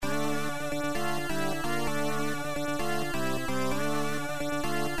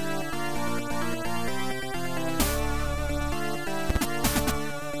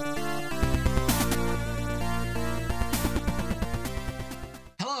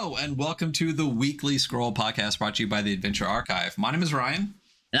Hello, and welcome to the Weekly Scroll podcast brought to you by the Adventure Archive. My name is Ryan.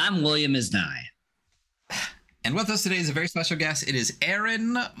 And I'm William Isnai. And with us today is a very special guest. It is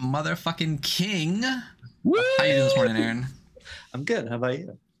Aaron motherfucking King. Woo! How you doing this morning, Aaron? I'm good. How about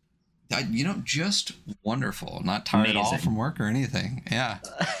you? Just wonderful. Not tired at all from work or anything. Yeah.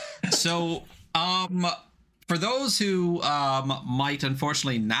 So, for those who might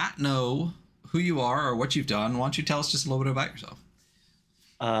unfortunately not know who you are or what you've done, why don't you tell us just a little bit about yourself?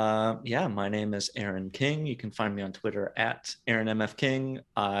 Yeah, my name is Aaron King. You can find me on Twitter at AaronMFKing.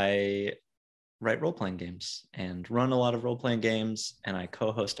 I write role-playing games and run a lot of role-playing games, and I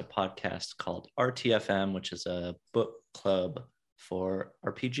co-host a podcast called RTFM, which is a book club for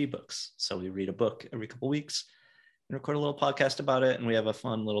RPG books. So we read a book every couple weeks and record a little podcast about it, and we have a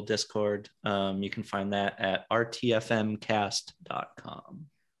fun little Discord. You can find that at rtfmcast.com.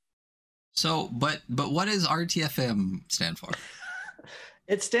 So, but what does RTFM stand for?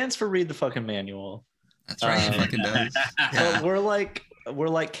 It stands for Read the Fucking Manual. That's right, it fucking does. Yeah. We're like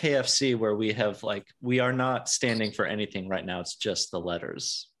KFC, where we are not standing for anything right now. It's just the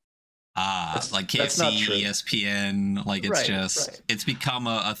letters. Like KFC, ESPN, like it's right. It's become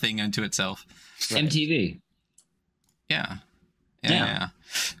a thing unto itself. Right. MTV. Yeah.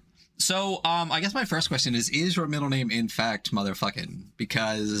 So, I guess my first question is your middle name in fact motherfucking?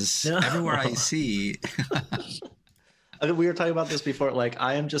 Because everywhere I see... We were talking about this before. Like,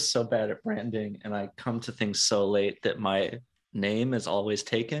 I am just so bad at branding, and I come to things so late that my name is always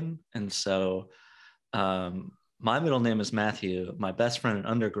taken. And so my middle name is Matthew. My best friend in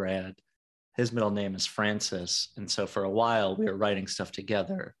undergrad, his middle name is Francis. And so for a while, we were writing stuff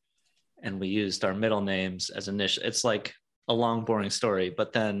together, and we used our middle names as initial. It's like a long, boring story.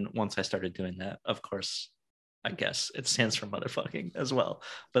 But then once I started doing that, of course, I guess it stands for motherfucking as well.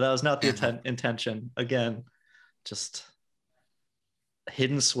 But that was not the intention. Again, just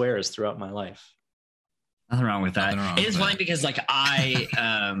hidden swears throughout my life. Nothing wrong with that. It is funny because like I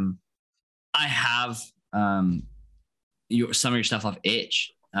have some of your stuff off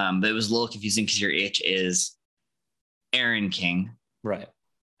itch, but it was a little confusing because your itch is Aaron King, right?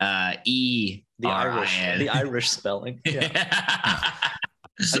 The Irish spelling. Yeah.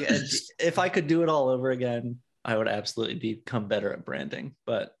 If I could do it all over again, I would absolutely become better at branding.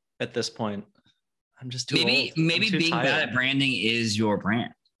 But at this point, I'm just too old. Maybe being tired. bad at branding is your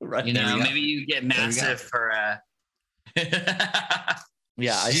brand. Right. You know, maybe you get massive for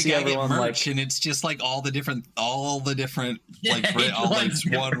yeah, I see everyone merch, and it's just like all the different like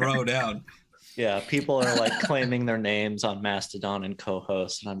one row down. Yeah, people are like claiming their names on Mastodon and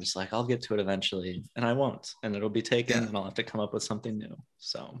co-hosts, and I'm just like, I'll get to it eventually, and I won't, and it'll be taken, and I'll have to come up with something new.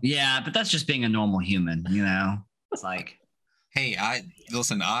 So yeah, but that's just being a normal human, you know. It's like, hey, I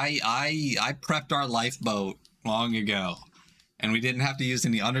prepped our lifeboat long ago, and we didn't have to use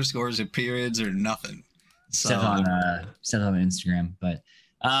any underscores or periods or nothing. So set on Instagram, but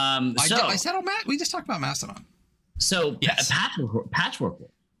I said on Matt. We just talked about Mastodon. So yes. Patchwork.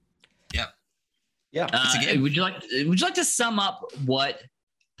 Yeah. Would you like to sum up what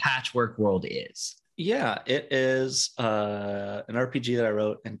Patchwork World is? Yeah, it is an RPG that I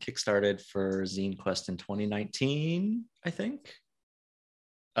wrote and kickstarted for Zine Quest in 2019, I think.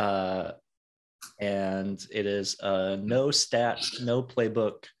 And it is a no stat, no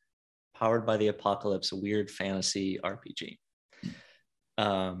playbook, powered by the apocalypse, weird fantasy RPG.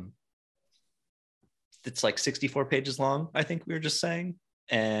 It's like 64 pages long, I think we were just saying.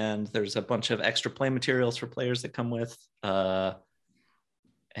 And there's a bunch of extra play materials for players that come with. And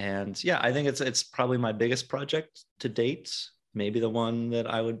yeah, I think it's probably my biggest project to date. Maybe the one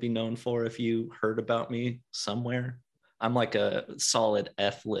that I would be known for if you heard about me somewhere. I'm like a solid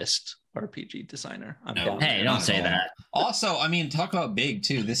F-list RPG designer. Hey, don't say that. Also, I mean, talk about big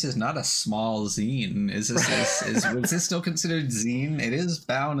too. This is not a small zine. Is this still considered zine? It is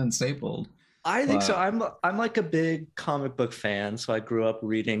bound and stapled. I think so. I'm like a big comic book fan. So I grew up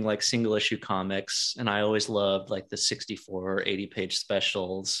reading like single issue comics, and I always loved like the 64 or 80 page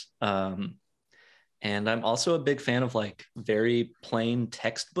specials. And I'm also a big fan of like very plain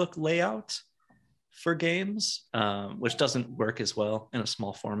textbook layout for games, which doesn't work as well in a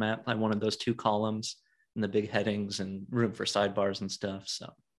small format. I wanted those 2 columns and the big headings and room for sidebars and stuff.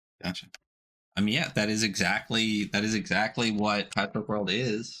 So gotcha. I mean, yeah, that is exactly what Patchwork World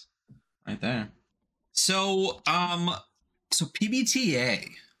is. Right there. So PBTA,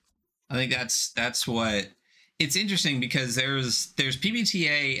 I think that's what it's interesting, because there's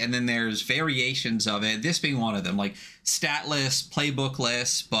PBTA and then there's variations of it. This being one of them, like stat lists, playbook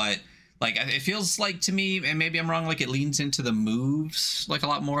lists, but like it feels like to me, and maybe I'm wrong, like it leans into the moves like a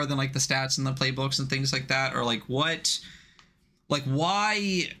lot more than like the stats and the playbooks and things like that, or like what Like,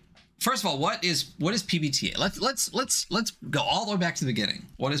 why? First of all, what is PBTA? Let's go all the way back to the beginning.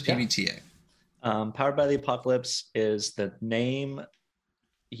 What is PBTA? Powered by the Apocalypse is the name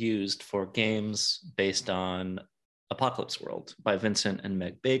used for games based on Apocalypse World by Vincent and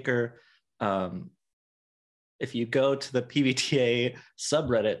Meg Baker. If you go to the PBTA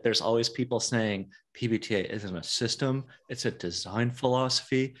subreddit, there's always people saying PBTA isn't a system, it's a design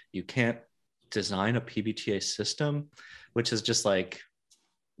philosophy. You can't design a PBTA system, which is just like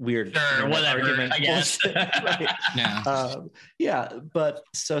weird whatever, argument. I guess. Right. Yeah. But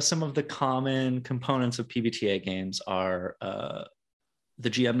so some of the common components of PBTA games are the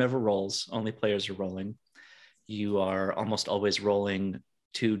GM never rolls, only players are rolling. You are almost always rolling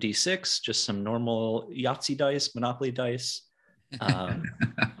 2d6, just some normal Yahtzee dice, Monopoly dice. And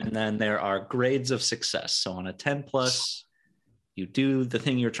then there are grades of success. So on a 10 plus, you do the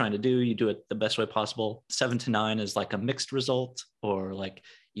thing you're trying to do, you do it the best way possible. 7 to 9 is like a mixed result, or like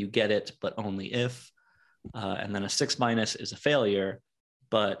you get it, but only if. And then a 6 minus is a failure.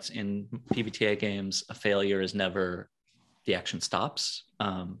 But in PBTA games, a failure is never, the action stops.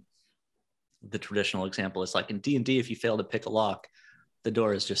 The traditional example is like in D&D, if you fail to pick a lock, the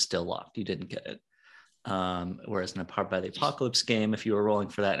door is just still locked. You didn't get it. Whereas in a Powered by the Apocalypse game, if you were rolling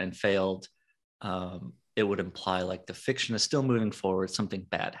for that and failed, it would imply like the fiction is still moving forward, something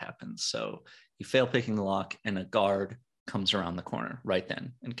bad happens. So you fail picking the lock and a guard comes around the corner right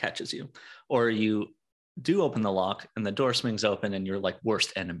then and catches you. Or you do open the lock and the door swings open and your like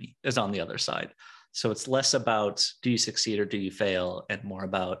worst enemy is on the other side. So it's less about do you succeed or do you fail, and more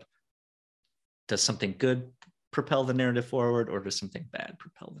about does something good propel the narrative forward or does something bad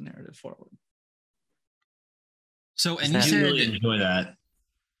propel the narrative forward? So, and I you said, really enjoy that.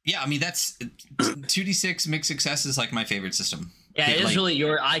 Yeah, I mean, that's 2d6 mixed success is like my favorite system. Yeah, it is really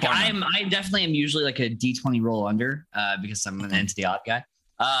your. I definitely am usually like a D20 roll under because I'm an into the odd guy.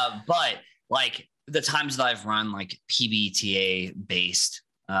 But like the times that I've run like PBTA based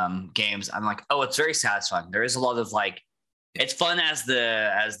games, I'm like, oh, it's very satisfying. There is a lot of like, it's fun as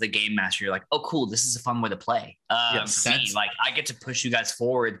the game master. You're like, oh, cool, this is a fun way to play. Yes, for me, like I get to push you guys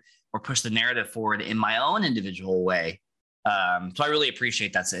forward or push the narrative forward in my own individual way. So I really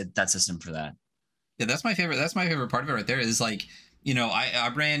appreciate that system for that. Yeah, that's my favorite. That's my favorite part of it right there is like, you know, I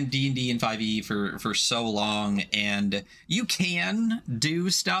ran D&D and 5e for so long, and you can do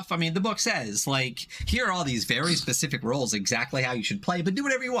stuff. I mean, the book says like, here are all these very specific roles, exactly how you should play, but do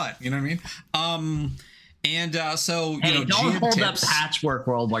whatever you want. You know what I mean? So hey, you know, don't hold tips. up Patchwork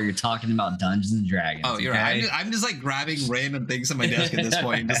World while you're talking about Dungeons and Dragons. Oh, you're okay? right. I'm just like grabbing random things on my desk at this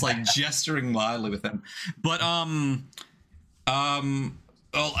point, just like gesturing wildly with them. But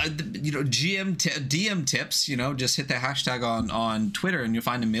you know, DM tips. You know, just hit the hashtag on Twitter, and you'll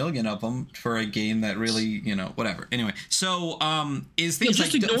find a million of them for a game that really, you know, whatever. Anyway, so is things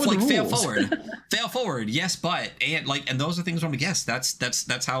like fail forward, yes, but and those are things I'm like, yes,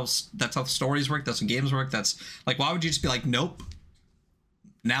 that's how stories work. That's how games work. That's like, why would you just be like, nope,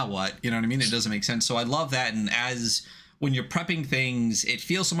 now what? You know what I mean? It doesn't make sense. So I love that. And as when you're prepping things, it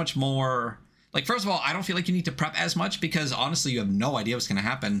feels so much more. Like, first of all, I don't feel like you need to prep as much because honestly, you have no idea what's going to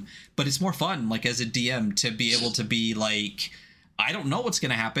happen. But it's more fun, like as a DM, to be able to be like, I don't know what's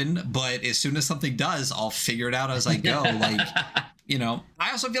going to happen, but as soon as something does, I'll figure it out as I go. Like, you know,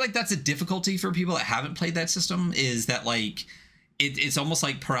 I also feel like that's a difficulty for people that haven't played that system, is that like it's almost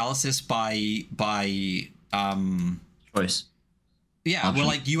like paralysis by choice. Yeah, option. Where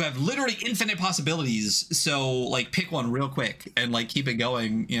like you have literally infinite possibilities, so like pick one real quick and like keep it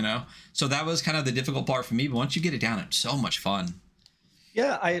going, you know. So that was kind of the difficult part for me, but once you get it down, it's so much fun.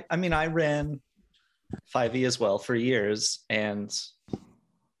 Yeah, I mean, I ran 5e as well for years, and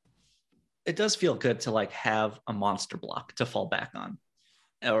it does feel good to like have a monster block to fall back on,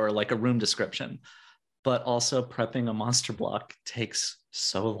 or like a room description. But also prepping a monster block takes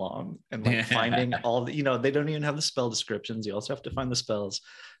so long, and like finding all the, you know, they don't even have the spell descriptions. You also have to find the spells.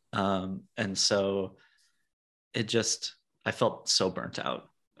 And so it just, I felt so burnt out.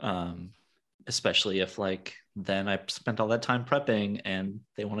 Especially if like, then I spent all that time prepping and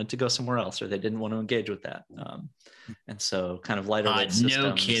they wanted to go somewhere else, or they didn't want to engage with that. And so kind of lighter weight systems.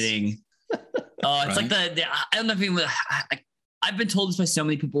 No kidding. Oh, it's right? Like I don't know if even, I've been told this by so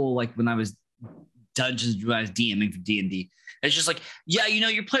many people, like when I was DMing for D&D. It's just like, yeah, you know,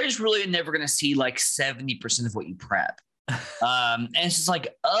 your players really are never going to see like 70% of what you prep. And it's just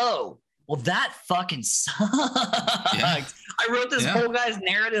like, oh, well, that fucking sucks. Yeah. I wrote this whole guy's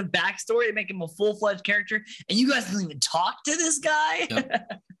narrative backstory to make him a full-fledged character, and you guys don't even talk to this guy.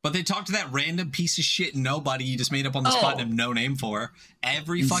 Yep. But they talk to that random piece of shit nobody you just made up on the spot and have no name for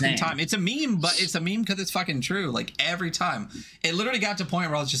every fucking time. It's a meme, but it's a meme because it's fucking true. Like every time. It literally got to a point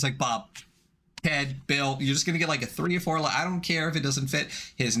where I was just like, Bob, Ted, Bill, you're just gonna get like a 3 or 4. I don't care if it doesn't fit.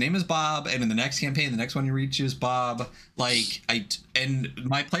 His name is Bob, and in the next campaign, the next one you reach is Bob. And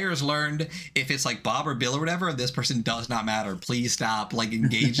my players learned if it's like Bob or Bill or whatever, this person does not matter. Please stop like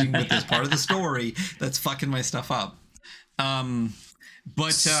engaging with this part of the story that's fucking my stuff up.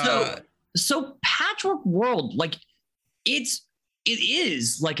 So Patchwork World, like it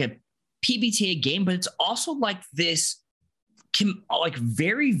is like a PBTA game, but it's also like this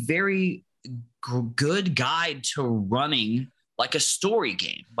very, very good guide to running like a story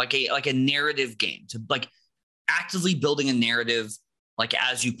game, like a narrative game, to like actively building a narrative like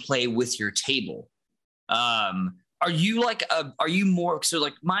as you play with your table. Are you more so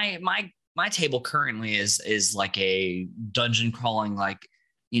like my table currently is like a dungeon crawling, like,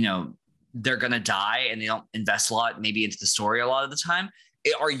 you know, they're gonna die and they don't invest a lot maybe into the story a lot of the time.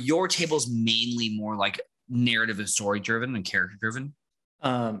 Are your tables mainly more like narrative and story driven and character driven?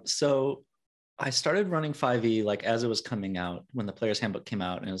 So I started running 5e like as it was coming out, when the Player's Handbook came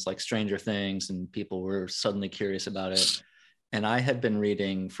out, and it was like Stranger Things and people were suddenly curious about it. And I had been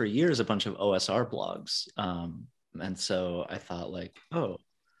reading for years a bunch of OSR blogs. And so I thought like, oh,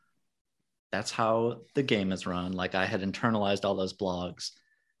 that's how the game is run. Like I had internalized all those blogs.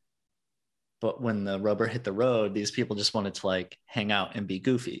 But when the rubber hit the road, these people just wanted to like hang out and be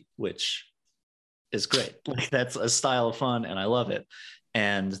goofy, which is great. Like that's a style of fun and I love it.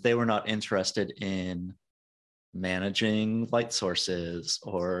 And they were not interested in managing light sources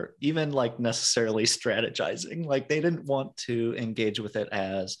or even like necessarily strategizing. Like they didn't want to engage with it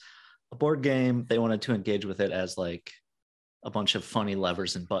as a board game. They wanted to engage with it as like a bunch of funny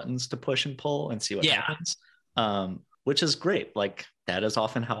levers and buttons to push and pull and see what happens, which is great. Like that is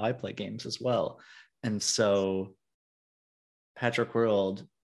often how I play games as well. And so Patchwork World,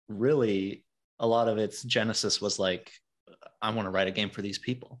 really a lot of its genesis was like, I want to write a game for these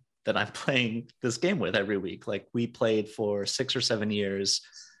people that I'm playing this game with every week. Like we played for 6 or 7 years,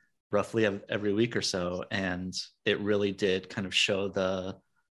 roughly every week or so. And it really did kind of show the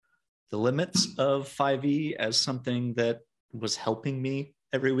limits of 5e as something that was helping me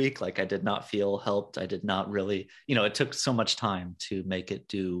every week. Like I did not feel helped. I did not really, it took so much time to make it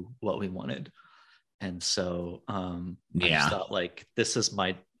do what we wanted. And so I just thought like,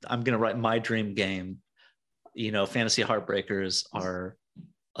 I'm going to write my dream game. Fantasy heartbreakers are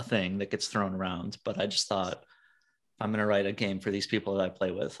a thing that gets thrown around, but I just thought I'm going to write a game for these people that I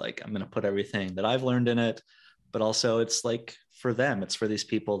play with. Like I'm going to put everything that I've learned in it, but also it's like for them, it's for these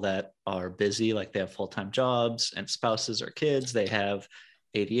people that are busy, like they have full-time jobs and spouses or kids. They have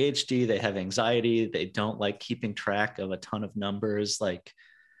ADHD, they have anxiety. They don't like keeping track of a ton of numbers. Like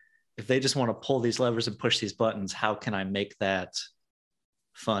if they just want to pull these levers and push these buttons, how can I make that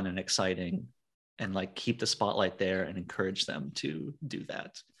fun and exciting and like keep the spotlight there and encourage them to do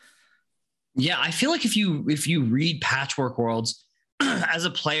that? Yeah, I feel like if you read Patchwork Worlds as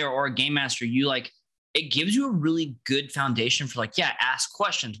a player or a game master, it gives you a really good foundation for ask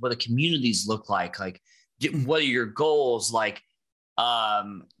questions. What the communities look like what are your goals? What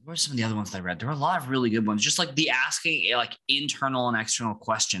are some of the other ones that I read? There were a lot of really good ones. Just like the asking internal and external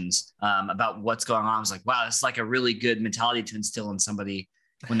questions about what's going on. I was like, wow, this is like a really good mentality to instill in somebody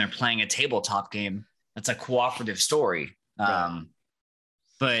when they're playing a tabletop game. That's a cooperative story. Right.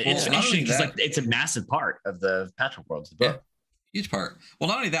 But it's interesting because it's a massive part of the Patchwork Worlds, the book. Yeah, huge part. Well,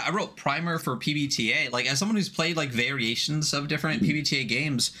 not only that, I wrote primer for PBTA. Like as someone who's played like variations of different PBTA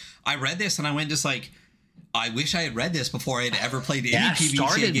games, I read this and I went just like, I wish I had read this before I had ever played any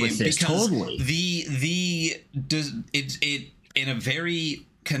PBTA game, because totally. It in a very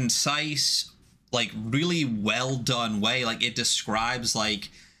concise, like really well done way, like it describes like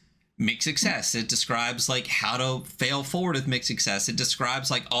mixed success. It describes like how to fail forward with mixed success. It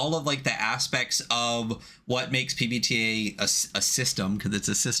describes like all of like the aspects of what makes PBTA a system, because it's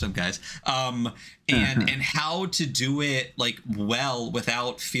a system, guys. And how to do it like well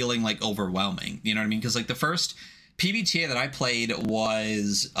without feeling like overwhelming. You know what I mean? Because like the first PBTA that I played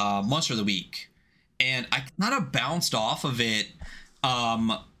was Monster of the Week, and I kind of bounced off of it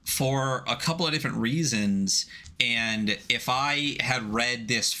for a couple of different reasons. And if I had read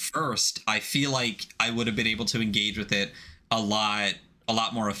this first, I feel like I would have been able to engage with it a lot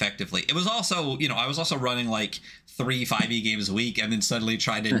more effectively. It was also, I was also running like 3 5e games a week, and then suddenly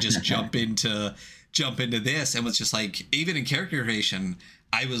tried to just jump into this, and was just like, even in character creation,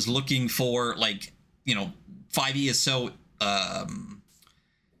 I was looking for, like, 5e is so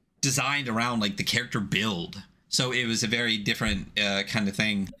designed around like the character build, so it was a very different kind of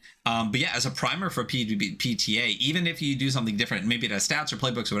thing. But yeah, as a primer for PTA, even if you do something different, maybe it has stats or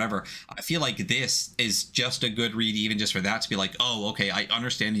playbooks or whatever, I feel like this is just a good read, even just for that, to be like, oh, okay, I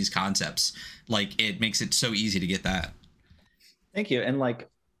understand these concepts. Like, it makes it so easy to get that. Thank you. And like,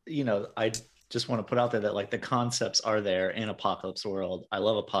 I just want to put out there that like the concepts are there in Apocalypse World. I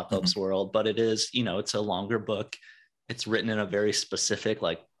love Apocalypse World, but it is, it's a longer book. It's written in a very specific,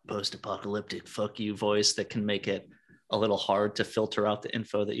 like, post-apocalyptic fuck you voice that can make it a little hard to filter out the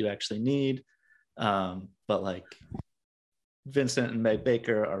info that you actually need. But like, Vincent and Meg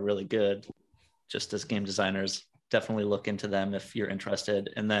Baker are really good just as game designers. Definitely look into them if you're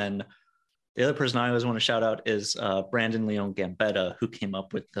interested. And then the other person I always want to shout out is Brandon Leon Gambetta, who came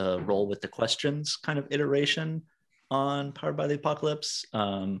up with the roll with the questions kind of iteration on Powered by the Apocalypse.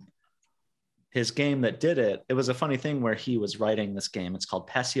 His game that did it, it was a funny thing where he was writing this game. It's called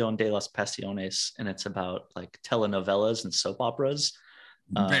Pasión de las Pasiones, and it's about like telenovelas and soap operas.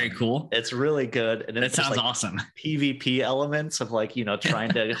 Very cool. It's really good. And it sounds like awesome. PvP elements of like,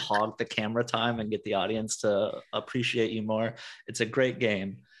 trying to hog the camera time and get the audience to appreciate you more. It's a great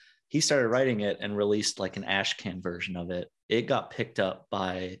game. He started writing it and released like an ashcan version of it. It got picked up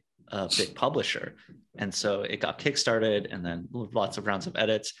by a big publisher. And so it got kickstarted and then lots of rounds of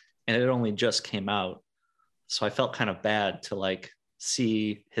edits. And it only just came out. So I felt kind of bad to like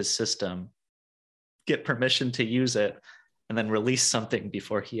see his system get permission to use it and then release something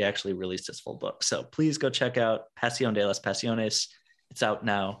before he actually released his full book. So please go check out Pasión de las Pasiones. It's out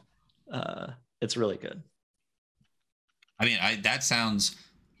now. It's really good. I mean, that sounds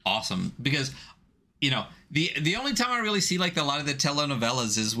awesome, because the only time I really see like a lot of the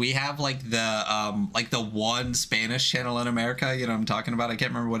telenovelas is we have like the one Spanish channel in America, I'm talking about. I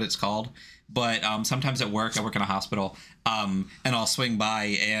can't remember what it's called, but sometimes at work, I work in a hospital, and I'll swing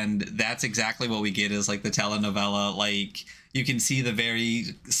by, and that's exactly what we get, is like the telenovela. Like, you can see the very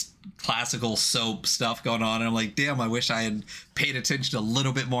classical soap stuff going on, and I'm like, damn, I wish I had paid attention a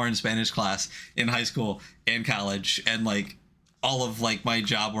little bit more in Spanish class in high school and college, and like all of like my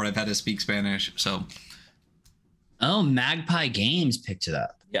job where I've had to speak Spanish. So Magpie Games picked it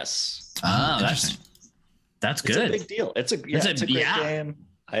up. Yes. Oh, that's good. It's a big deal. It's a great game.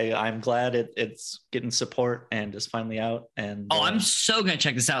 I'm glad it's getting support and is finally out. And I'm so gonna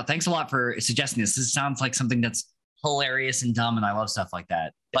check this out. Thanks a lot for suggesting this. This sounds like something that's hilarious and dumb, and I love stuff like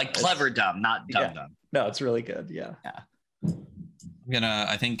that. Like clever dumb, not dumb dumb. No, it's really good. Yeah.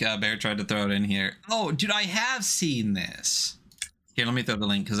 I think Bear tried to throw it in here. Oh, dude, I have seen this. Here, let me throw the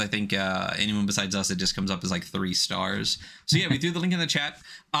link, because I think anyone besides us, it just comes up as like 3 stars. So yeah, we threw the link in the chat.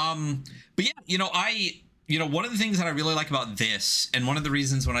 But yeah, one of the things that I really like about this, and one of the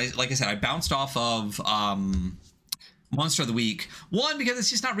reasons when like I said, I bounced off of Monster of the Week. One, because it's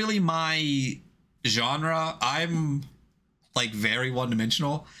just not really my genre. I'm like very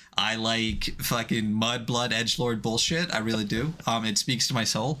one-dimensional. I like fucking mud, blood, edgelord bullshit. I really do. It speaks to my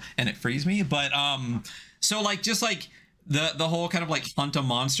soul and it frees me. But so like, just like the whole kind of like hunt a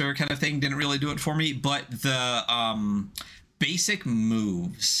monster kind of thing didn't really do it for me. But the basic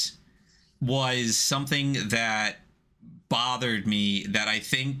moves was something that bothered me, that I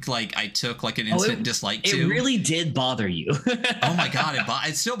think like I took like an instant dislike to. It really did bother you. Oh my god,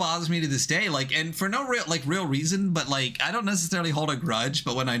 it still bothers me to this day, like, and for no real reason, but like I don't necessarily hold a grudge,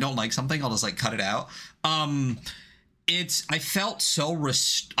 but when I don't like something, I'll just like cut it out. I felt so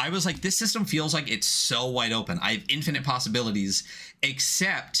I was like, this system feels like it's so wide open. I have infinite possibilities,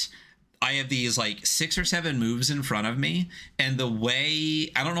 except I have these like 6 or 7 moves in front of me, and the way,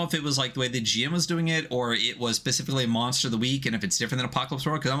 I don't know if it was like the way the GM was doing it, or it was specifically Monster of the Week, and if it's different than Apocalypse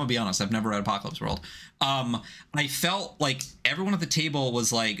World, because I'm gonna be honest, I've never read Apocalypse World. I felt like everyone at the table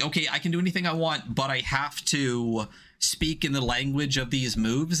was like, okay, I can do anything I want, but I have to speak in the language of these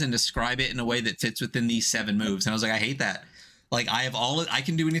moves and describe it in a way that fits within these 7 moves. And I was like, I hate that. Like, I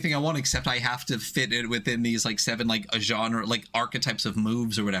can do anything I want, except I have to fit it within these like 7, like a genre, like archetypes of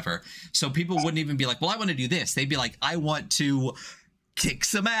moves or whatever. So people wouldn't even be like, well, I want to do this. They'd be like, I want to kick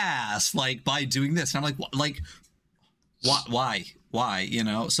some ass, like, by doing this. And I'm like, why,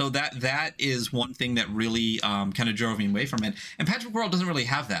 So that is one thing that really kind of drove me away from it. And Patchwork World doesn't really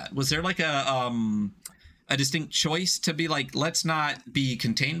have that. Was there like a distinct choice to be like, let's not be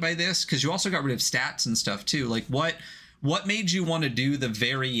contained by this? Because you also got rid of stats and stuff too. Like, what made you want to do the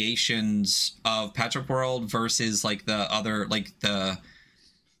variations of Patchwork World versus like the other, like the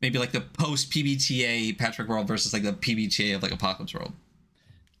maybe like the post PBTA Patchwork World versus like the PBTA of like Apocalypse World?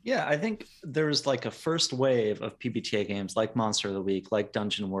 Yeah, I think there's like a first wave of PBTA games like Monster of the Week, like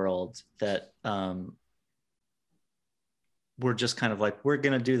Dungeon World, that were just kind of like, we're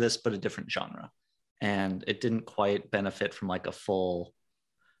going to do this, but a different genre. And it didn't quite benefit from like a full,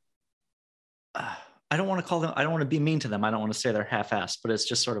 I don't want to call them, I don't want to be mean to them. I don't want to say they're half-assed, but it's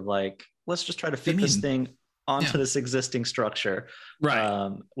just sort of like, let's just try to fit this thing onto this existing structure,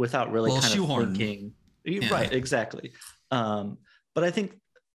 right? Without really kind shoehorn. of thinking. Right, exactly. But I think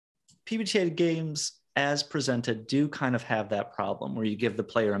PBTA games as presented do kind of have that problem where you give the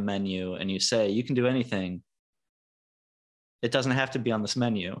player a menu and you say, you can do anything. It doesn't have to be on this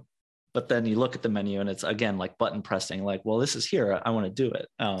menu. But then you look at the menu and it's, again, like button pressing, like, well, this is here, I want to do it.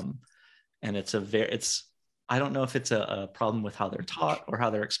 And I don't know if it's a problem with how they're taught or how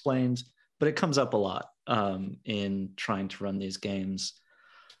they're explained, but it comes up a lot in trying to run these games.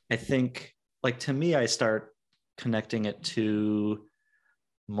 I think, like, to me, I start connecting it to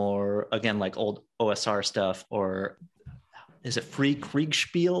more, again, like old OSR stuff, or is it free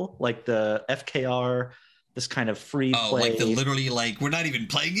Kriegspiel, like the FKR, this kind of free play. Like the literally, like, we're not even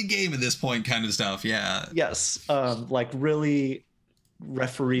playing a game at this point kind of stuff. Yeah. Yes. Like really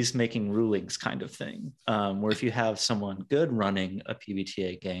referees making rulings kind of thing, where if you have someone good running a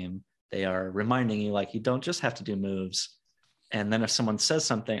PBTA game, they are reminding you, like, you don't just have to do moves. And then if someone says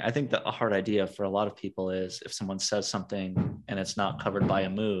something, I think that a hard idea for a lot of people is if someone says something and it's not covered by a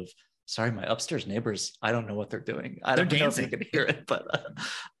move, sorry, my upstairs neighbors, I don't know what they're doing. I don't know if you can hear it, but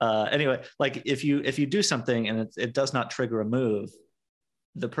anyway, like if you do something and it does not trigger a move,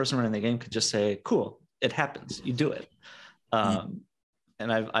 the person running the game could just say, cool, it happens, you do it. And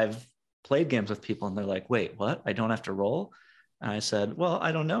I've played games with people and they're like, wait, what? I don't have to roll? And I said, well,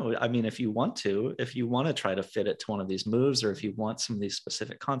 I don't know. I mean, if you want to try to fit it to one of these moves, or if you want some of these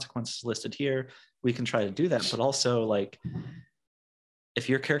specific consequences listed here, we can try to do that. But also, like, if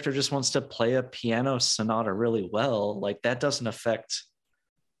your character just wants to play a piano sonata really well, like, that doesn't affect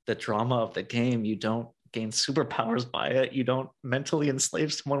the drama of the game. You don't gain superpowers by it. You don't mentally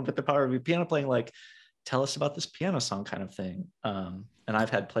enslave someone with the power of your piano playing. Like, tell us about this piano song kind of thing. And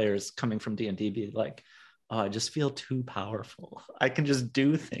I've had players coming from D&D be like, oh, I just feel too powerful. I can just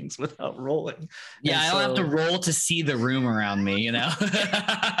do things without rolling. Yeah, I don't have to roll to see the room around me, you know?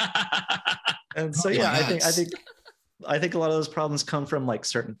 And so, yeah, I think a lot of those problems come from like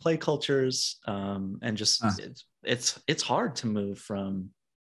certain play cultures, and just it's hard to move from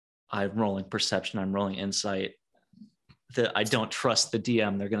I'm rolling perception, I'm rolling insight, that I don't trust the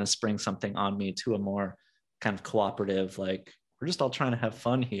DM, they're going to spring something on me, to a more kind of cooperative, like, we're just all trying to have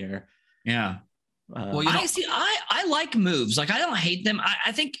fun here. Yeah. Well, you know, I like moves. Like, I don't hate them.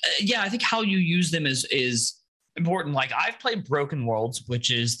 I think, I think how you use them is important. Like, I've played Broken Worlds, which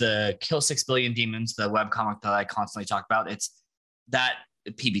is the Kill 6 Billion Demons, the webcomic that I constantly talk about. It's that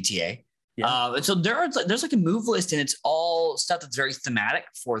PBTA. Yeah. And so there's like a move list, and it's all stuff that's very thematic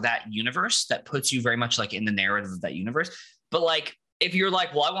for that universe, that puts you very much like in the narrative of that universe. But like, if you're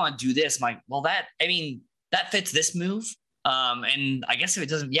like, well, I want to do this, I'm like, well, that fits this move. And I guess if it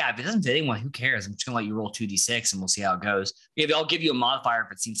doesn't fit anyone, who cares? I'm just gonna let you roll 2d6 and we'll see how it goes. Maybe I'll give you a modifier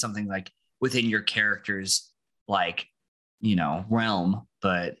if it seems something like within your character's, like, you know, realm.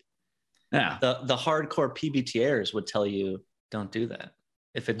 But yeah, the hardcore PBTAers would tell you, don't do that.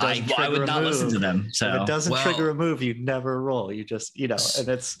 If it doesn't I would not listen to them. So if it doesn't trigger a move, you never roll. You just, you know, and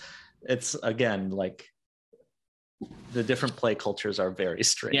it's again, like, the different play cultures are very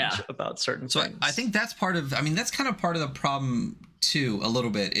strange about certain things. I think that's that's kind of part of the problem too, a little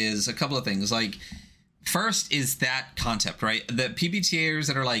bit, is a couple of things. Like, first is that concept, right? The PBTAers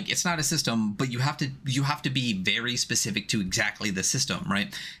that are like, it's not a system, but you have to be very specific to exactly the system,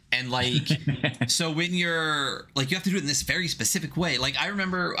 right? And like, so when you're like, you have to do it in this very specific way. Like, I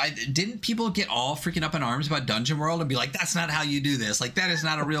remember, didn't people get all freaking up in arms about Dungeon World and be like, that's not how you do this. Like, that is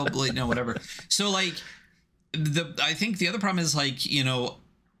not a real, whatever. So like, I think the other problem is, like, you know,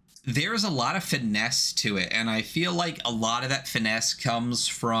 there's a lot of finesse to it, and I feel like a lot of that finesse comes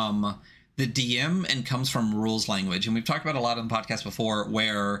from the DM and comes from rules language. And we've talked about a lot on the podcast before,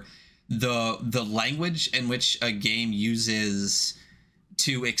 where the language in which a game uses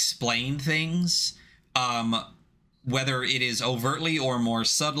to explain things, whether it is overtly or more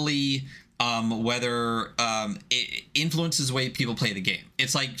subtly, whether it influences the way people play the game.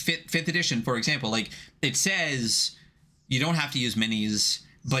 It's like fifth edition, for example. Like, it says you don't have to use minis,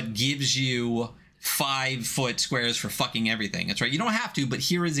 but gives you 5-foot squares for fucking everything. That's right. You don't have to, but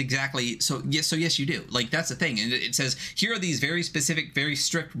here is exactly. So yes, you do. Like, that's the thing. And it says, here are these very specific, very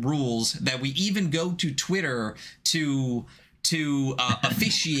strict rules that we even go to Twitter to to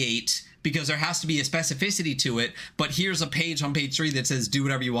officiate because there has to be a specificity to it, but here's a page on page 3 that says do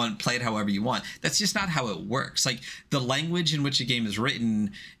whatever you want, play it however you want. That's just not how it works. Like, the language in which a game is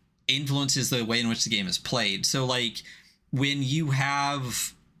written influences the way in which the game is played. So like, when you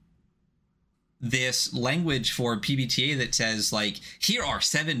have this language for PBTA that says like, here are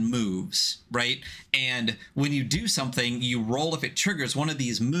 7 moves, right? And when you do something, you roll if it triggers one of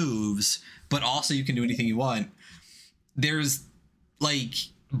these moves, but also you can do anything you want. There's like,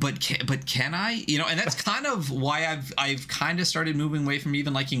 but can I? You know, and that's kind of why I've kind of started moving away from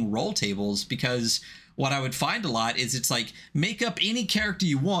even liking roll tables, because what I would find a lot is it's like, make up any character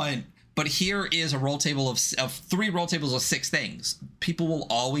you want, but here is a roll table of 3 roll tables of 6 things. People will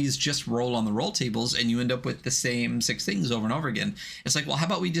always just roll on the roll tables, and you end up with the same 6 things over and over again. It's like, well, how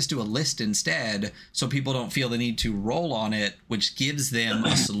about we just do a list instead, so people don't feel the need to roll on it, which gives them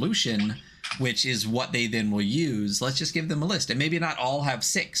a solution, which is what they then will use. Let's just give them a list. And maybe not all have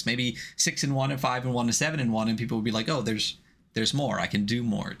 6. Maybe 6 and 1 and 5 and 1 and 7 and 1, and people will be like, oh, there's more. I can do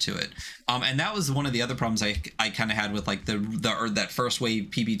more to it. And that was one of the other problems I kind of had with like that first wave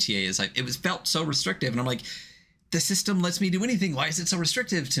PBTA, is like, it was felt so restrictive, and I'm like, the system lets me do anything. Why is it so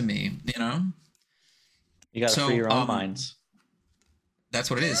restrictive to me? You know, you got to free your own minds. That's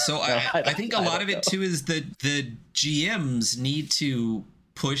what it is. So I think a lot of it too is that the GMs need to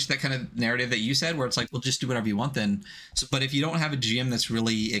push that kind of narrative that you said, where it's like, well, just do whatever you want then. So, but if you don't have a GM that's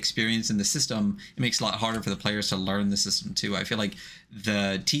really experienced in the system, it makes it a lot harder for the players to learn the system too. I feel like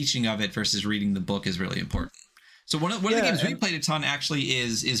the teaching of it versus reading the book is really important. So one of the games we played a ton actually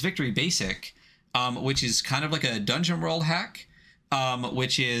is Victory Basic, which is kind of like a dungeon world hack,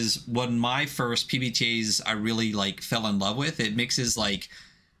 which is one of my first PBTAs I really like fell in love with. It mixes like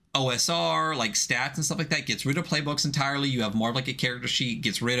OSR, like stats and stuff like that, gets rid of playbooks entirely. You have more of like a character sheet,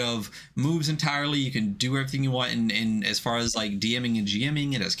 gets rid of moves entirely. You can do everything you want in as far as like DMing and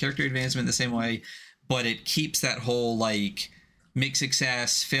GMing. It has character advancement the same way, but it keeps that whole like make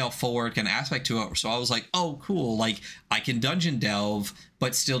success, fail forward kind of aspect to it. So I was like, oh, cool. Like, I can dungeon delve,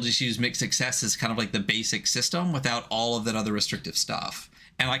 but still just use mixed success as kind of like the basic system without all of that other restrictive stuff.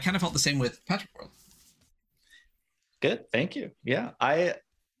 And I kind of felt the same with Patchwork. Good. Thank you. Yeah.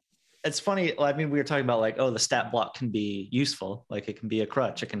 It's funny. I mean, we were talking about like, oh, the stat block can be useful. Like, it can be a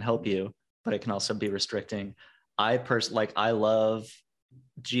crutch. It can help you, but it can also be restricting. I love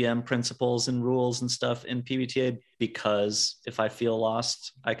GM principles and rules and stuff in PBTA, because if I feel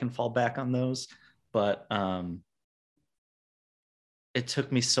lost, I can fall back on those. But it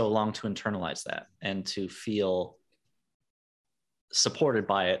took me so long to internalize that and to feel supported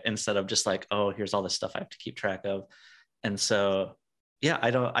by it, instead of just like, oh, here's all this stuff I have to keep track of. And so, yeah,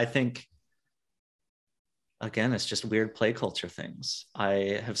 I think, again, it's just weird play culture things.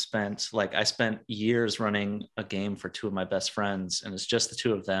 I spent years running a game for 2 of my best friends, and it's just the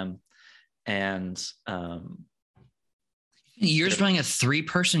 2 of them. And years running a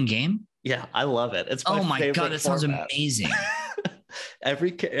 3-person game? Yeah, I love it. It's my favorite God, that sounds format. amazing.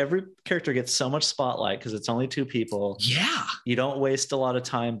 Every character gets so much spotlight because it's only 2 people. Yeah. You don't waste a lot of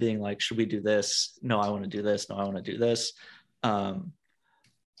time being like, should we do this? No, I want to do this. No, I want to do this.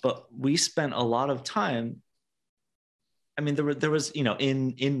 But we spent a lot of time. I mean, there was, you know,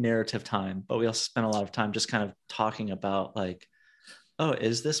 in narrative time, but we also spent a lot of time just kind of talking about like, oh,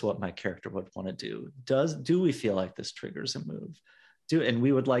 is this what my character would want to do? Do we feel like this triggers a move? And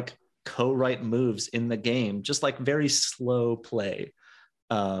we would like co-write moves in the game, just like very slow play.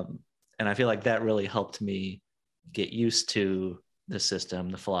 And I feel like that really helped me get used to the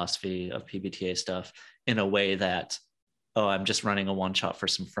system, the philosophy of PBTA stuff in a way that, oh, I'm just running a one-shot for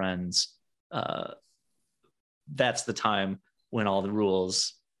some friends. That's the time when all the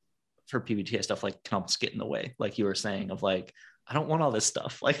rules for PBTA stuff like can almost get in the way, like you were saying, of like, I don't want all this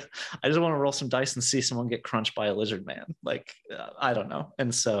stuff. Like, I just want to roll some dice and see someone get crunched by a lizard man. Like, I don't know.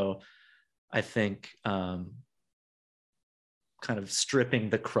 And so I think kind of stripping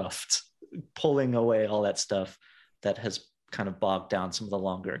the cruft, pulling away all that stuff that has kind of bogged down some of the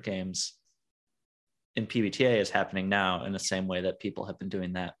longer games in PBTA is happening now in the same way that people have been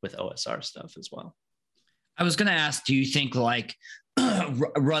doing that with OSR stuff as well. I was going to ask, do you think like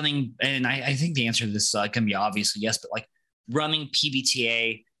running, and I think the answer to this can be obviously yes, but like running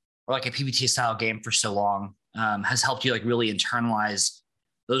PBTA or like a PBTA style game for so long has helped you like really internalize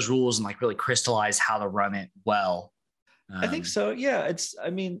those rules and like really crystallize how to run it well? I think so. Yeah.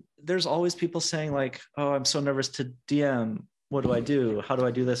 There's always people saying like, oh, I'm so nervous to DM. What do I do? How do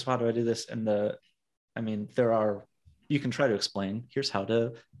I do this? How do I do this? And you can try to explain, here's how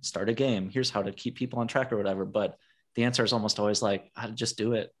to start a game. Here's how to keep people on track or whatever. But the answer is almost always like, just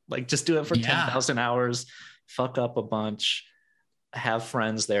do it. Like, just do it for 10,000 hours, fuck up a bunch, have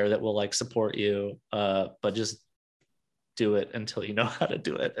friends there that will like support you, but just do it until you know how to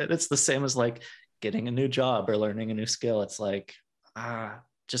do it. And it's the same as like getting a new job or learning a new skill. It's like,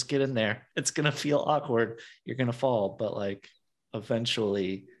 just get in there. It's gonna feel awkward. You're gonna fall, but like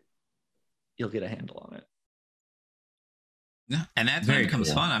eventually you'll get a handle on it. Yeah, and that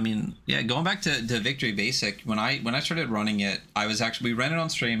becomes fun. I mean, yeah, going back to Victory Basic, when I started running it, we ran it on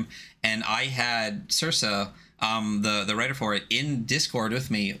stream, and I had Sursa, the writer for it, in Discord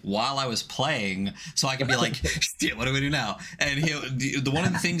with me while I was playing, so I could be like, "Shit, what do we do now?" And one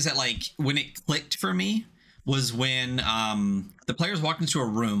of the things that like when it clicked for me was when the players walked into a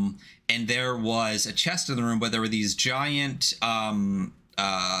room and there was a chest in the room, but there were these giant I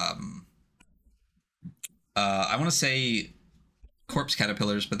want to say corpse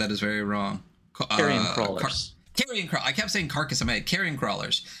caterpillars, but that is very wrong. Carrion crawlers. I kept saying carcass. I meant carrion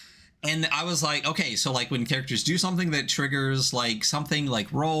crawlers. And I was like, okay, so like when characters do something that triggers like something like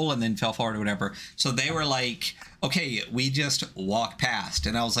roll and then fell forward or whatever. So they were like, okay, we just walk past.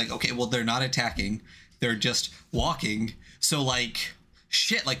 And I was like, okay, well, they're not attacking. They're just walking. So like,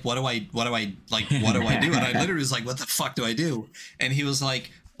 shit, like, what do I do? And I literally was like, what the fuck do I do? And he was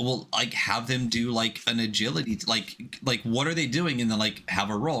like, well, like have them do like an agility, like what are they doing? And then like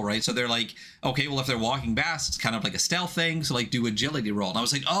have a roll, right? So they're like, okay, well if they're walking fast, it's kind of like a stealth thing. So like do agility roll. And I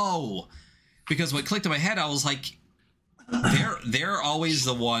was like, oh, because what clicked in my head, I was like, they're always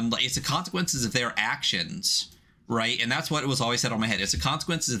the one, like it's the consequences of their actions, right? And that's what it was always said on my head. It's the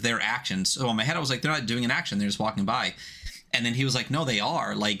consequences of their actions. So on my head, I was like, they're not doing an action, they're just walking by. And then he was like, no, they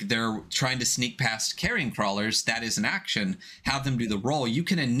are. Like, they're trying to sneak past carrion crawlers. That is an action. Have them do the roll. You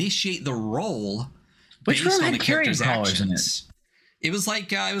can initiate the roll based on the character's actions. It was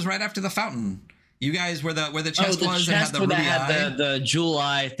like, it was right after the fountain. You guys, where the chest was, and had the ruby eye. The jewel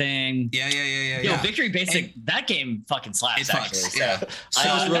eye thing. Yeah. Victory Basic, that game fucking slaps, actually. Fucks, yeah. So, I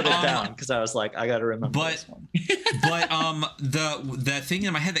just wrote it down because I was like, I got to remember this one. But the thing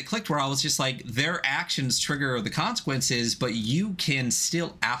in my head that clicked where I was just like, their actions trigger the consequences, but you can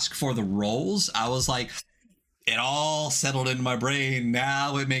still ask for the rolls. I was like, it all settled into my brain.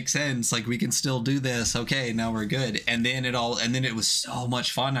 Now it makes sense. Like we can still do this. Okay, now we're good. And then it was so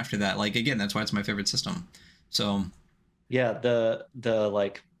much fun after that. Like again, that's why it's my favorite system. So yeah, the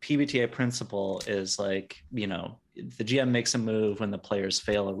like PBTA principle is like, you know, the GM makes a move when the players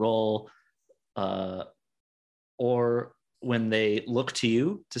fail a roll, or when they look to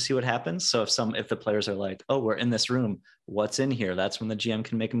you to see what happens. So if the players are like, oh, we're in this room, what's in here? That's when the GM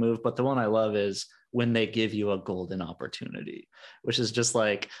can make a move. But the one I love is when they give you a golden opportunity, which is just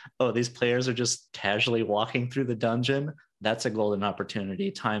like, oh, these players are just casually walking through the dungeon. That's a golden opportunity.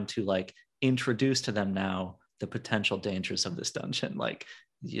 Time to like introduce to them now the potential dangers of this dungeon. Like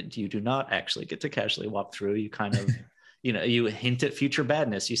you do not actually get to casually walk through. You kind of, you know, you hint at future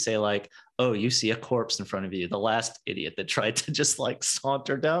badness. You say like, oh, you see a corpse in front of you, the last idiot that tried to just like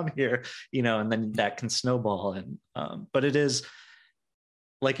saunter down here, you know, and then that can snowball. And but it is,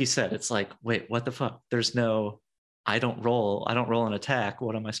 like you said, it's like, wait, what the fuck? There's no, I don't roll an attack.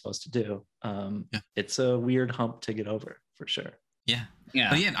 What am I supposed to do? It's a weird hump to get over for sure. Yeah.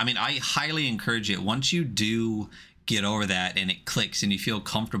 But yeah, I mean, I highly encourage it. Once you do get over that and it clicks and you feel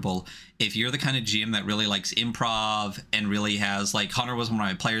comfortable, if you're the kind of GM that really likes improv and really has, like Hunter was one of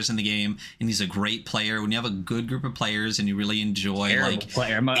my players in the game and he's a great player, when you have a good group of players and you really enjoy interacting,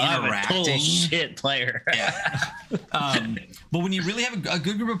 I'm a total shit player. But when you really have a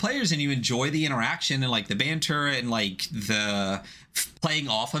good group of players and you enjoy the interaction and like the banter and like the playing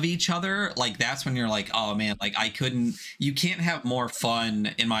off of each other, like that's when you're like, oh man, like you can't have more fun,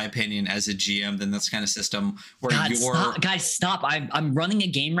 in my opinion, as a GM than this kind of system where stop. I'm running a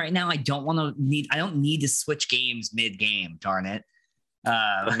game right now. I don't need to switch games mid game, darn it.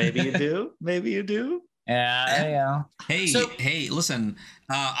 But maybe you do. Yeah. Hey, listen,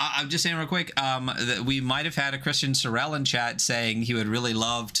 I'm just saying real quick, that we might have had a Christian Sorrell in chat saying he would really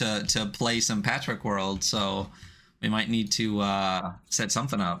love to play some Patchwork World, so we might need to set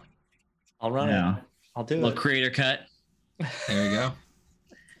something up. All right. I'll do it. Creator cut. There you go.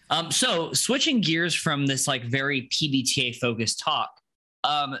 So switching gears from this like very PBTA focused talk,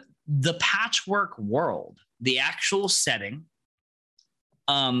 the Patchwork World, the actual setting.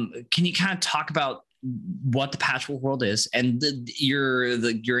 Can you kind of talk about what the Patchwork World is and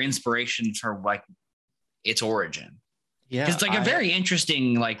your inspiration for like its origin? Yeah, because it's like a very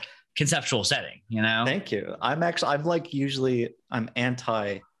interesting like conceptual setting, you know. Thank you. I'm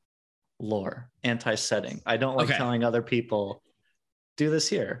anti-lore, anti-setting. I don't like telling other people do this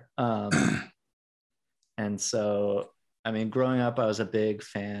here. And so I mean, growing up, I was a big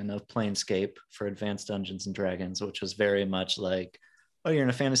fan of Planescape for Advanced Dungeons and Dragons, which was very much like, oh, you're in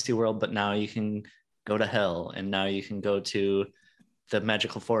a fantasy world, but now you can go to hell, and now you can go to the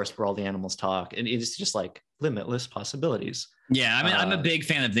magical forest where all the animals talk, and it's just like limitless possibilities. Yeah, I mean, I'm a big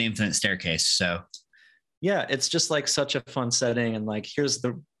fan of the Infinite Staircase, so yeah, it's just like such a fun setting, and like here's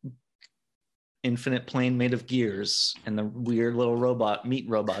the infinite plane made of gears and the weird little meat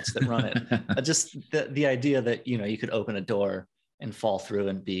robots that run it. Just the idea that, you know, you could open a door and fall through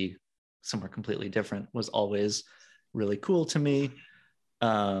and be somewhere completely different was always really cool to me.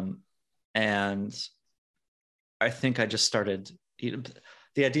 And I think I just started,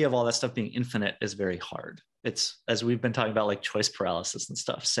 the idea of all that stuff being infinite is very hard. It's, as we've been talking about, like choice paralysis and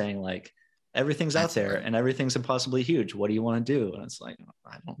stuff, saying like, everything's out there and everything's impossibly huge. What do you want to do? And it's like,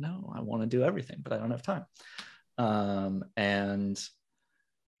 I don't know. I want to do everything, but I don't have time. And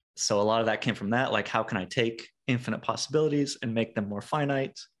so a lot of that came from that. Like, how can I take infinite possibilities and make them more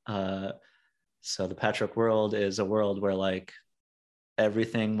finite? So the Patchwork world is a world where like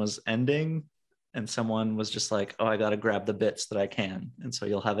everything was ending and someone was just like, oh, I got to grab the bits that I can. And so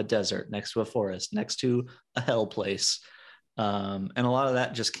you'll have a desert next to a forest, next to a hell place. And a lot of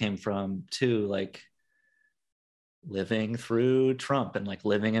that just came from too, like living through Trump and like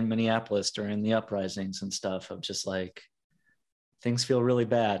living in Minneapolis during the uprisings and stuff, of just like, things feel really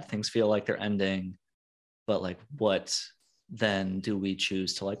bad. Things feel like they're ending, but like, what then do we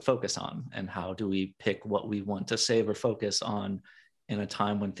choose to like focus on? And how do we pick what we want to save or focus on in a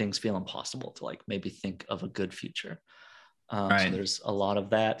time when things feel impossible to like maybe think of a good future? Right. So there's a lot of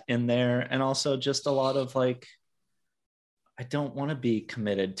that in there. And also just a lot of like, I don't want to be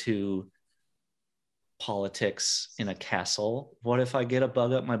committed to politics in a castle. What if I get a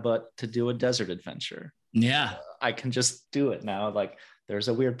bug up my butt to do a desert adventure? Yeah. I can just do it now. Like, there's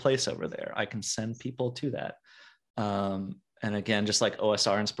a weird place over there. I can send people to that. And again, just like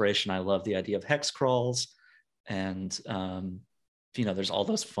OSR inspiration, I love the idea of hex crawls. And, you know, there's all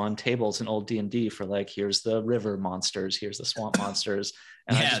those fun tables in old D&D for like, here's the river monsters, here's the swamp monsters.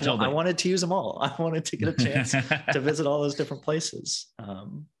 And yeah, I wanted to use them all. I wanted to get a chance to visit all those different places.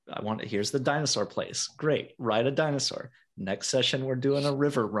 Here's the dinosaur place. Great, ride a dinosaur. Next session, we're doing a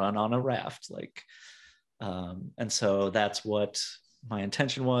river run on a raft. Like, and so that's what my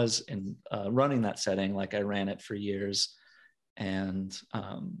intention was in running that setting. Like, I ran it for years. And,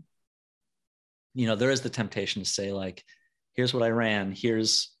 you know, there is the temptation to say like, here's what I ran.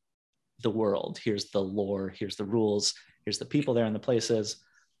 Here's the world. Here's the lore. Here's the rules. Here's the people there and the places.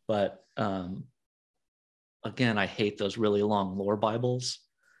 But again, I hate those really long lore Bibles.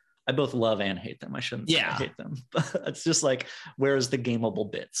 I both love and hate them. I shouldn't say I hate them. But it's just like, where's the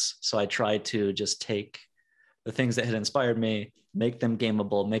gameable bits? So I try to just take the things that had inspired me, make them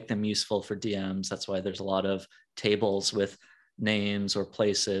gameable, make them useful for DMs. That's why there's a lot of tables with names or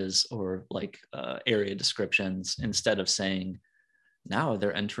places or like area descriptions, instead of saying, now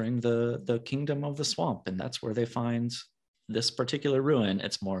they're entering the kingdom of the swamp and that's where they find this particular ruin.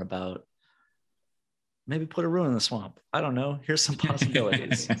 It's more about, maybe put a ruin in the swamp. I don't know. Here's some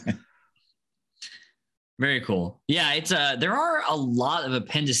possibilities. Very cool. Yeah, it's there are a lot of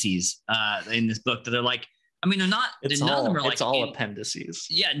appendices in this book that are like, I mean, they're not. None of them are like. It's all appendices.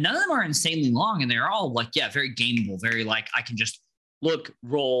 Yeah, none of them are insanely long, and they're all like, yeah, very gameable. Very like, I can just look,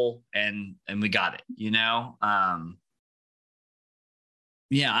 roll, and we got it. You know.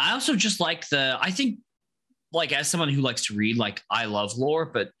 Yeah, I also just like I think, like, as someone who likes to read, like, I love lore,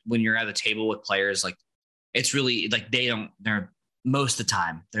 but when you're at a table with players, like, it's really like they're most of the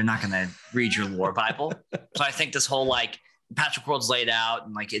time they're not going to read your lore Bible. So I think this whole like Patchwork World's laid out,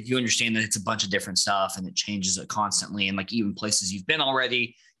 and like, if you understand that it's a bunch of different stuff and it changes it constantly, and like even places you've been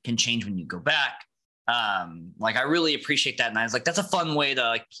already can change when you go back. Like, I really appreciate that, and I was like, that's a fun way to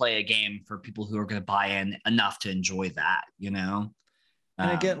like play a game for people who are going to buy in enough to enjoy that, you know. And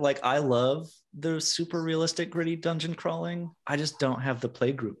again, like, I love the super realistic gritty dungeon crawling. I just don't have the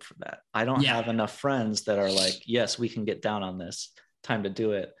play group for that. I don't have enough friends that are like, yes, we can get down on this, time to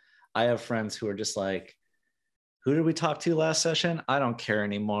do it. I have friends who are just like, who did we talk to last session? I don't care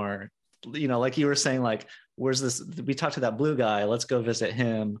anymore. You know, like you were saying, like, where's this? We talked to that blue guy. Let's go visit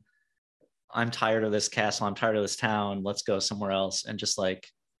him. I'm tired of this castle. I'm tired of this town. Let's go somewhere else. And just like,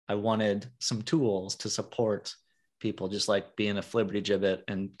 I wanted some tools to support people just like being a flibberty gibbet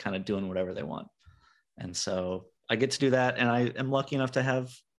and kind of doing whatever they want. And so I get to do that. And I am lucky enough to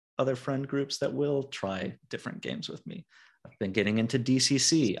have other friend groups that will try different games with me. I've been getting into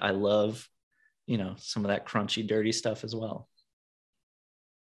DCC. I love, you know, some of that crunchy, dirty stuff as well.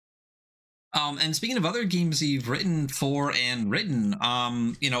 And speaking of other games you've written for and written,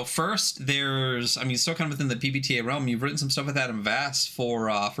 first there's, I mean, still kind of within the PBTA realm, you've written some stuff with Adam Vass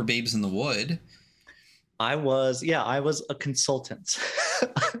for Babes in the Wood. I was a consultant.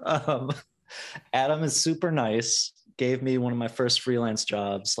 um, Adam is super nice. Gave me one of my first freelance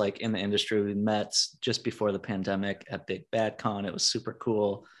jobs, like in the industry. We met just before the pandemic at Big Bad Con. It was super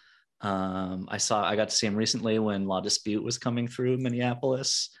cool. I got to see him recently when Law Dispute was coming through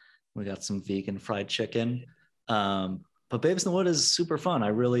Minneapolis. We got some vegan fried chicken. But Babes in the Wood is super fun.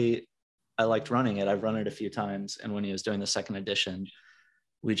 I liked running it. I've run it a few times. And when he was doing the second edition,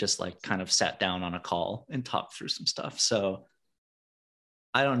 we just like kind of sat down on a call and talked through some stuff. So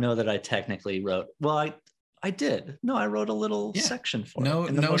I don't know that I technically wrote, well, I did. No, I wrote a little section for it. No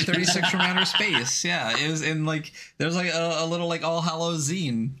 36 from outer space. Yeah, it was in like, there's like a little like All Hallows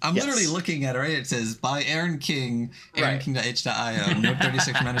zine. I'm literally looking at it, right? It says by Aaron King, aaronking.h.io, no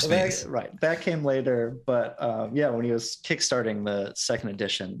 36 from outer space. That came later. But when he was kickstarting the second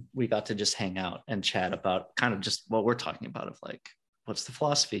edition, we got to just hang out and chat about kind of just what we're talking about of like, what's the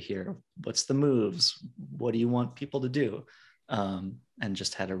philosophy here? What's the moves? What do you want people to do? And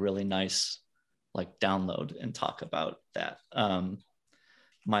just had a really nice like download and talk about that.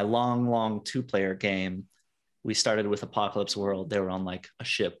 My long 2-player game, we started with Apocalypse World. They were on like a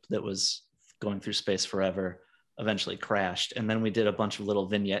ship that was going through space forever, eventually crashed. And then we did a bunch of little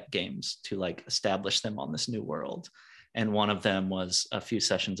vignette games to like establish them on this new world. And one of them was a few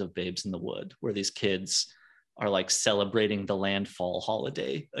sessions of Babes in the Wood, where these kids are like celebrating the landfall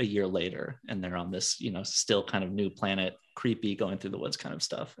holiday a year later. And they're on this, still kind of new planet, creepy, going through the woods kind of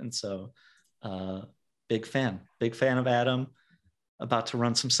stuff. And so big fan of Adam, about to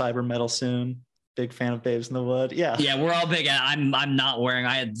run some cyber metal soon. Big fan of Babes in the Wood. Yeah, we're all big. I'm not wearing,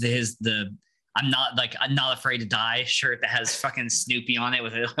 I had I'm not afraid to die shirt that has fucking Snoopy on it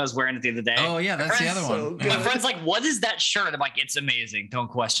with it. I was wearing it the other day. Oh yeah, that's the other one. My friend's like, what is that shirt? I'm like, it's amazing. Don't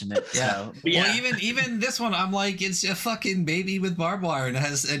question it. Yeah. So, well, even this one, I'm like, it's a fucking baby with barbed wire and it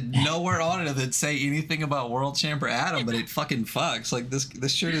has nowhere on it that say anything about World Champ or Adam, but it fucking fucks. Like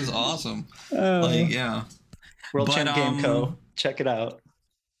this shirt is awesome. World Champ Game Co. Check it out.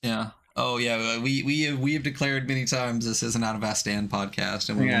 Yeah. Oh yeah, we have declared many times this is an Out of Astan podcast,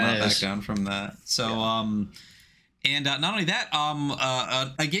 and we will not back down from that. So, and not only that,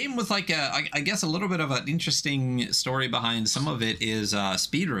 a game with like I guess a little bit of an interesting story behind some of it is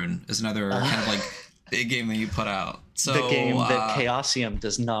Speedrun is another kind of like big game that you put out. So the game that Chaosium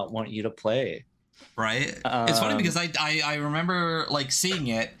does not want you to play. Right. It's funny because I remember like seeing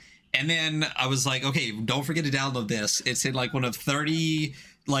it, and then I was like, okay, don't forget to download this. It's in like one of 30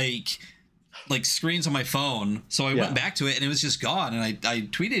 like screens on my phone, so I went back to it and it was just gone, and I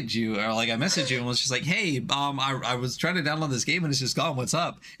tweeted you, or like I messaged you and was just like, hey, I was trying to download this game and it's just gone, what's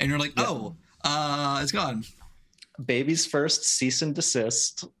up? And you're like, it's gone. Baby's first cease and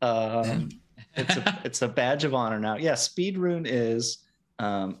desist. It's a badge of honor now. Speedrun is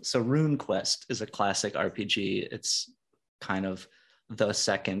so RuneQuest is a classic RPG. It's kind of the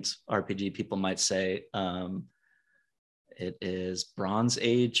second RPG, people might say. It is Bronze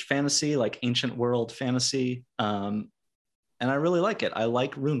Age fantasy, like ancient world fantasy. And I really like it. I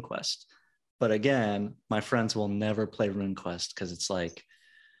like RuneQuest. But again, my friends will never play RuneQuest because it's like,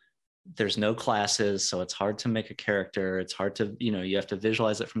 there's no classes, so it's hard to make a character. It's hard to, you have to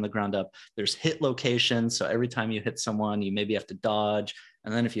visualize it from the ground up. There's hit locations. So every time you hit someone, you maybe have to dodge.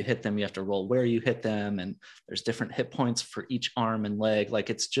 And then if you hit them, you have to roll where you hit them. And there's different hit points for each arm and leg.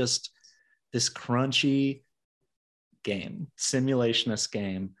 Like it's just this crunchy game, simulationist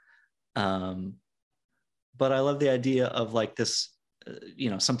game. But I love the idea of like this,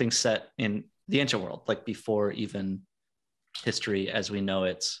 something set in the ancient world, like before even history as we know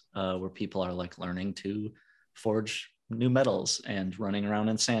it, where people are like learning to forge new metals and running around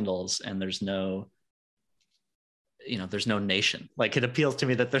in sandals, and there's no nation. Like it appeals to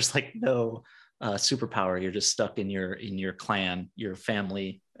me that there's like no superpower. You're just stuck in your clan, your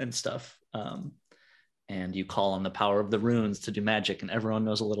family and stuff. And you call on the power of the runes to do magic, and everyone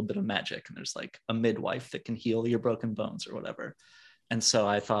knows a little bit of magic, and there's like a midwife that can heal your broken bones or whatever. And so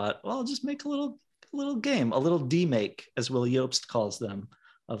I thought, well, I'll just make a little game, a little demake, as Will Yobst calls them,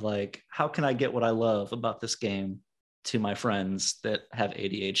 of like, how can I get what I love about this game to my friends that have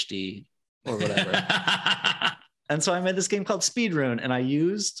ADHD or whatever? And so I made this game called Speedrun, and I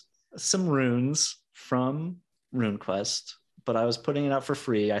used some runes from RuneQuest, but I was putting it out for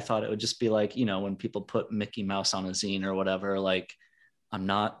free. I thought it would just be like, when people put Mickey Mouse on a zine or whatever, like I'm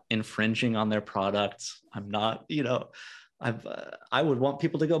not infringing on their product. I'm not, I would want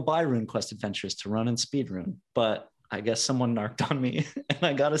people to go buy RuneQuest Adventures to run in Speedrun, but I guess someone narked on me, and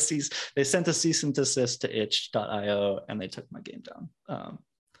I got they sent a cease and desist to itch.io, and they took my game down.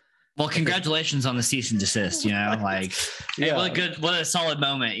 Well, congratulations on the cease and desist, like, yeah. Hey, what a solid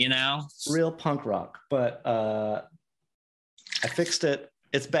moment, Real punk rock. But I fixed it.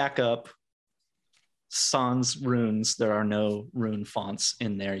 It's back up. Sans runes. There are no rune fonts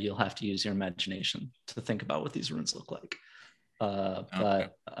in there. You'll have to use your imagination to think about what these runes look like.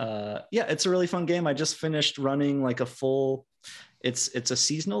 But yeah, it's a really fun game. I just finished running like a full, it's a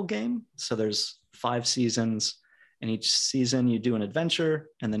seasonal game. So there's 5 seasons, and each season you do an adventure,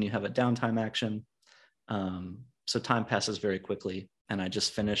 and then you have a downtime action. So time passes very quickly. And I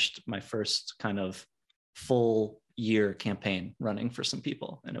just finished my first kind of full year campaign running for some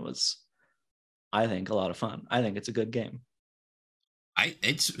people. And it was, I think, a lot of fun. I think it's a good game.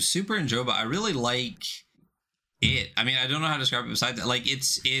 It's super enjoyable. I really like it. I mean, I don't know how to describe it besides that. Like,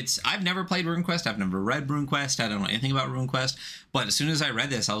 it's I've never played RuneQuest. I've never read RuneQuest. I don't know anything about RuneQuest. But as soon as I read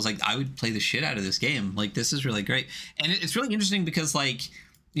this, I was like, I would play the shit out of this game. Like, this is really great. And it's really interesting because, like,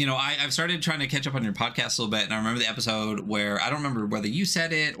 I've started trying to catch up on your podcast a little bit, and I remember the episode where I don't remember whether you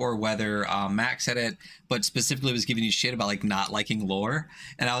said it or whether Max said it, but specifically was giving you shit about like not liking lore,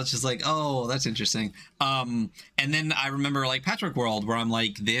 and I was just like, oh, that's interesting. And then I remember like Patchwork World, where I'm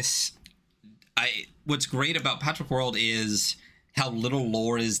like, what's great about Patchwork World is how little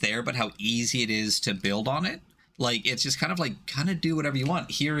lore is there, but how easy it is to build on it. Like, it's just kind of do whatever you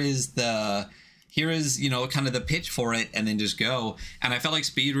want. Here is kind of the pitch for it, and then just go. And I felt like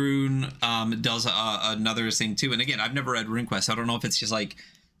Speedrune does another thing too. And again, I've never read RuneQuest, so I don't know if it's just like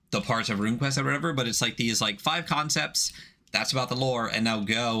the parts of RuneQuest or whatever, but it's like these like 5 concepts, that's about the lore, and now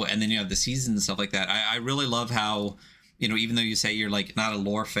go, and then you have the seasons and stuff like that. I really love how, even though you say you're like not a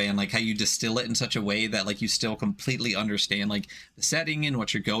lore fan, like how you distill it in such a way that like you still completely understand like the setting and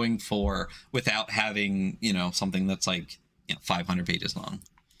what you're going for without having, something that's like 500 pages long.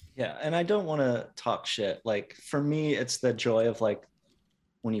 Yeah, and I don't want to talk shit. Like, for me, it's the joy of like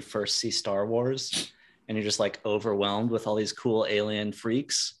when you first see Star Wars and you're just like overwhelmed with all these cool alien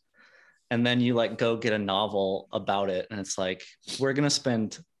freaks, and then you like go get a novel about it, and it's like, we're gonna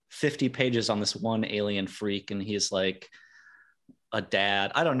spend 50 pages on this one alien freak, and he's like a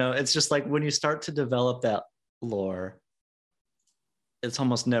dad. I don't know. It's just like when you start to develop that lore, it's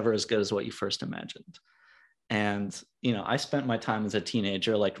almost never as good as what you first imagined. And, I spent my time as a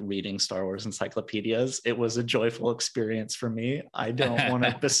teenager, like reading Star Wars encyclopedias. It was a joyful experience for me. I don't want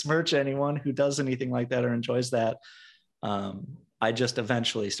to besmirch anyone who does anything like that or enjoys that. I just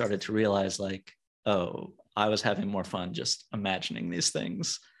eventually started to realize like, oh, I was having more fun just imagining these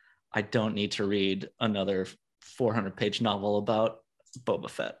things. I don't need to read another 400-page novel about Boba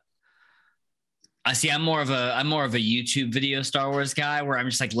Fett. I see. I'm more of a YouTube video Star Wars guy, where I'm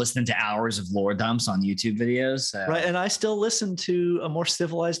just like listening to hours of lore dumps on YouTube videos. So. Right, and I still listen to A More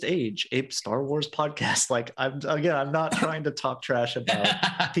Civilized Age, a Star Wars podcast. Like, I'm not trying to talk trash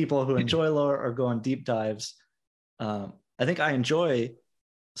about people who enjoy lore or go on deep dives. I think I enjoy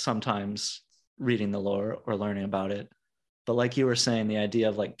sometimes reading the lore or learning about it, but like you were saying, the idea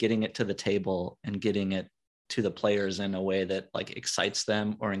of like getting it to the table and getting it to the players in a way that like excites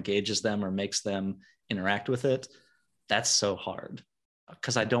them or engages them or makes them interact with it, that's so hard,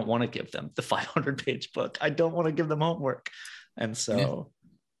 because I don't want to give them the 500-page book. I don't want to give them homework. And so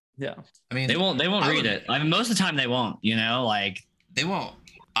yeah. I mean, they won't read it. I mean, most of the time they won't, like they won't.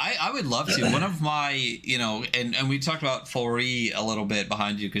 I would love to. One of my, and we talked about 4E a little bit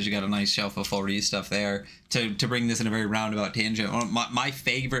behind you, because you got a nice shelf of 4E stuff there, to bring this in a very roundabout tangent. My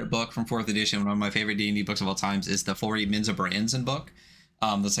favorite book from 4th edition, one of my favorite D&D books of all times, is the 4E Minza Branson book.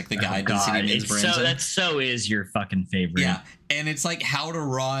 That's like the guide to the city Minza Branson. So that is your fucking favorite. Yeah, and it's like how to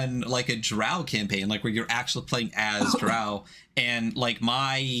run like a Drow campaign, like where you're actually playing as Drow. And like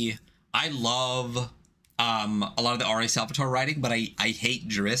I love a lot of the R.A. Salvatore writing, but I hate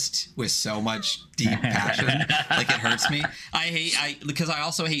Drizzt with so much deep passion. Like, it hurts me. Because I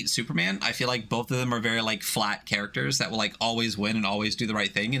also hate Superman. I feel like both of them are very like flat characters that will like always win and always do the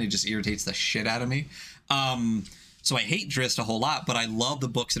right thing, and it just irritates the shit out of me. So I hate Drizzt a whole lot, but I love the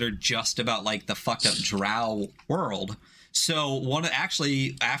books that are just about like the fucked up Drow world. So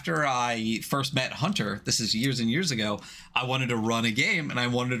after I first met Hunter, this is years and years ago, I wanted to run a game, and I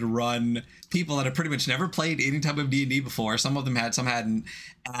wanted to run people that have pretty much never played any type of D&D before. Some of them had, some hadn't,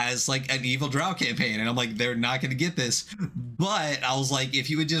 as like an evil Drow campaign. And I'm like, they're not going to get this. But I was like, if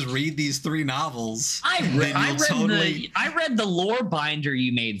you would just read these 3 novels, I read the lore binder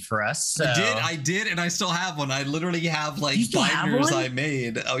you made for us. So. I did, and I still have one. I literally have like binders I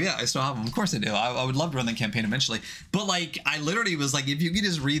made. Oh yeah, I still have them. Of course I do. I would love to run the campaign eventually. But like, I literally was like, if you could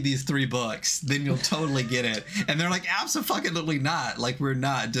just read these 3 books, then you'll totally get it. And they're like, absolutely not. Like, we're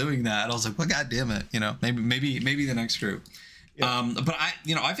not doing that. And I was like, well, God damn it. Maybe the next group. Yeah. But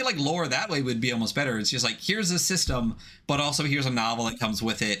I feel like lore that way would be almost better. It's just like, here's a system, but also here's a novel that comes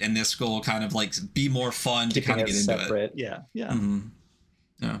with it. And this will kind of like be more fun to kind of get separate. into it. Yeah. Yeah. Mm-hmm.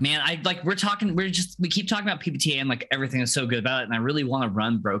 Yeah. Man, we keep talking about PBTA and like everything is so good about it, and I really want to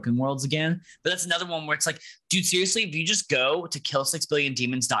run Broken Worlds again. But that's another one where it's like, dude, seriously, if you just go to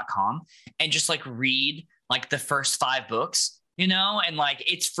kill6billiondemons.com and just like read like the first 5 books, and like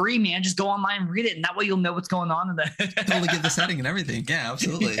it's free, man. Just go online and read it, and that way you'll know what's going on in the totally get the setting and everything. Yeah,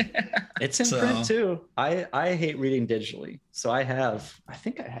 absolutely. It's in print too. I hate reading digitally, so I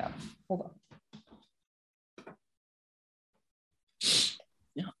think I have. Hold on.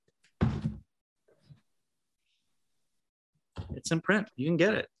 It's in print. You can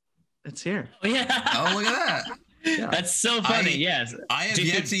get it. It's here. Oh yeah. Oh, look at that. Yeah. That's so funny. Yes. I have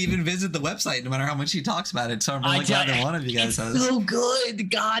yet to even visit the website, no matter how much he talks about it. So I'm really glad that one of you guys has. So good.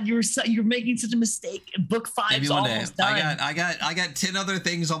 God, you're making such a mistake. Book 5 is almost done. I got 10 other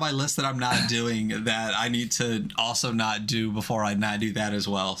things on my list that I'm not doing that I need to also not do before I not do that as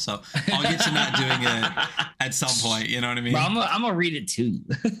well. So I'll get to not doing it at some point. You know what I mean? Bro, I'm gonna read it to you.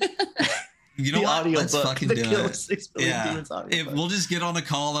 You know what? Let's fucking do it. Yeah. We'll just get on a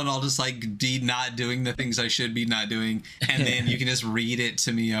call and I'll just like be not doing the things I should be not doing, and then you can just read it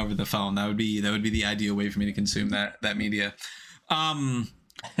to me over the phone. That would be the ideal way for me to consume that media.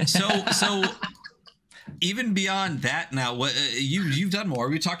 So even beyond that, now what you've done more.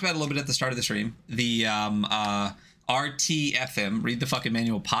 We talked about it a little bit at the start of the stream. The RTFM, Read the Fucking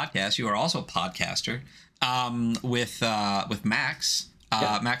Manual podcast. You are also a podcaster with Max.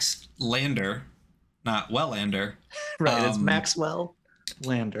 Max Lander, not Wellander. Right, it's Maxwell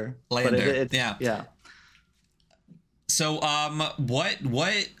Lander. Lander, yeah. Yeah. So, what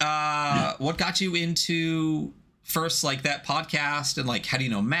got you into first like that podcast, and like how do you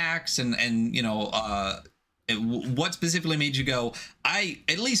know Max, and what specifically made you go?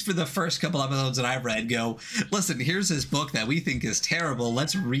 At least for the first couple episodes that I've read, go listen. Here's this book that we think is terrible.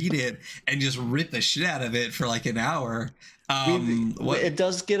 Let's read it and just rip the shit out of it for like an hour. It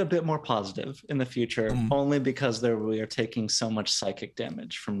does get a bit more positive in the future, only because we are taking so much psychic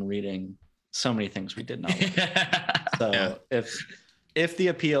damage from reading so many things we did not like. So if the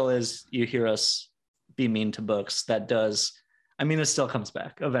appeal is you hear us be mean to books, it still comes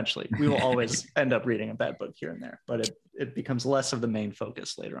back eventually. We will always end up reading a bad book here and there, but it becomes less of the main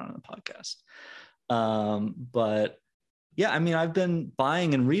focus later on in the podcast. But yeah, I've been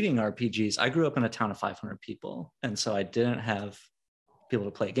buying and reading RPGs. I grew up in a town of 500 people, and so I didn't have people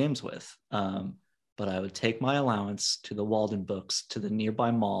to play games with. But I would take my allowance to the Walden Books, to the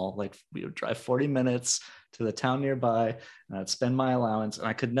nearby mall. Like, we would drive 40 minutes to the town nearby, and I'd spend my allowance. And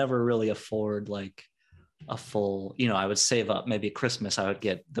I could never really afford like a full, I would save up. Maybe at Christmas, I would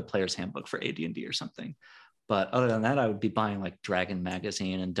get the Player's Handbook for AD&D or something. But other than that, I would be buying like Dragon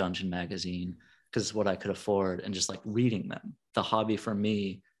Magazine and Dungeon Magazine, because it's what I could afford, and just like reading them. The hobby for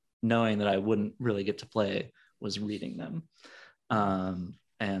me, knowing that I wouldn't really get to play, was reading them.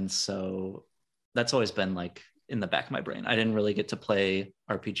 And so that's always been like in the back of my brain. I didn't really get to play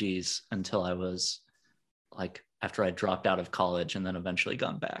RPGs until I was like after I dropped out of college and then eventually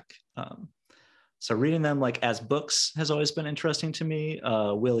gone back. So reading them like as books has always been interesting to me.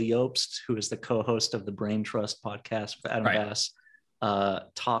 Will Yobst, who is the co-host of the Brain Trust podcast with Adam Bass,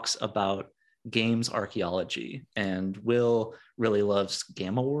 talks about games archaeology, and Will really loves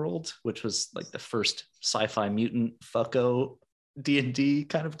Gamma World, which was like the first sci-fi mutant fucko D&D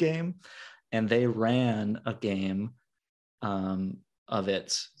kind of game, and they ran a game of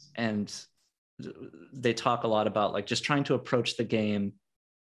it, and they talk a lot about like just trying to approach the game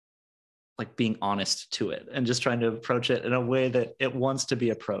like being honest to it, and just trying to approach it in a way that it wants to be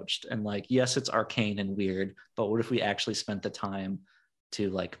approached. And like, yes, it's arcane and weird, but what if we actually spent the time to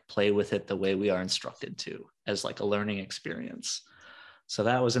like play with it the way we are instructed to, as like a learning experience? So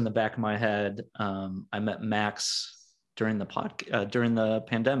that was in the back of my head. I met Max during the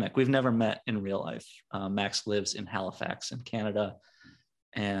pandemic. We've never met in real life. Max lives in Halifax in Canada,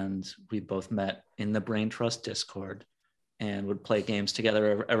 and we both met in the Brain Trust Discord and would play games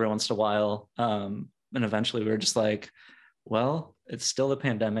together every once in a while. And eventually we were just like, well, it's still the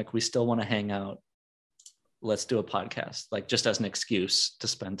pandemic. We still want to hang out. Let's do a podcast, like just as an excuse to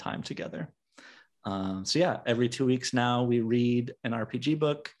spend time together. So yeah, every 2 weeks now we read an RPG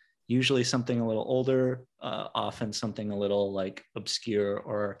book, usually something a little older, often something a little like obscure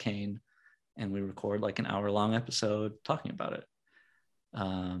or arcane. And we record like an hour-long episode talking about it.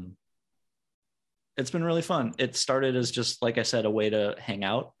 it's been really fun. It started as just, like I said, a way to hang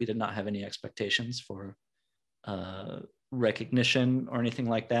out. We did not have any expectations for recognition or anything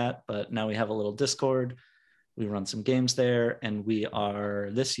like that, but now we have a little Discord. We run some games there, and we are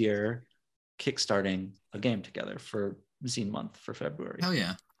this year kickstarting a game together for Zine Month for February. Oh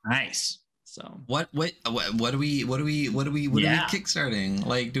yeah, nice. So what are we kickstarting?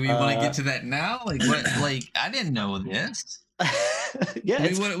 Like, do we want to get to that now? Like, what? Like, I didn't know this. Yeah,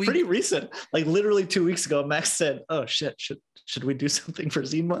 it's pretty recent. Like literally 2 weeks ago, Max said, "Oh shit, should we do something for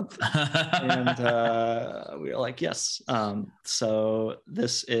Zine Month?" And we were like, "Yes." So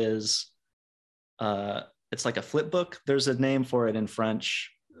this is, it's like a flip book. There's a name for it in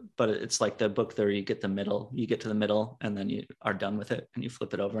French, but it's like the book there. You get to the middle, and then you are done with it, and you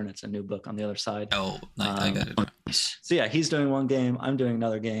flip it over, and it's a new book on the other side. Oh, I got it. So yeah, he's doing one game. I'm doing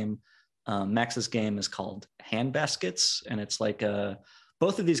another game. Max's game is called Hand Baskets, and it's like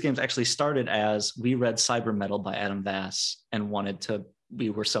both of these games actually started as we read Cyber Metal by Adam Vass and we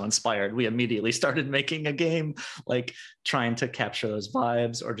were so inspired, we immediately started making a game, like trying to capture those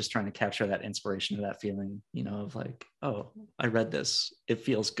vibes or just trying to capture that inspiration or that feeling, of like, oh, I read this. It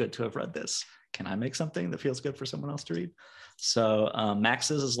feels good to have read this. Can I make something that feels good for someone else to read? So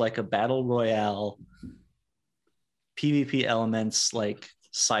Max's is like a battle royale, PvP elements, like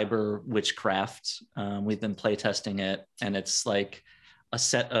cyber witchcraft. We've been playtesting it, and it's like a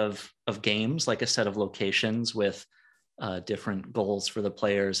set of games, like a set of locations with different goals for the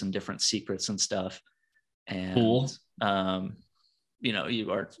players and different secrets and stuff. And cool.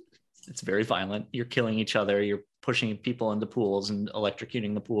 It's very violent. You're killing each other, you're pushing people into pools and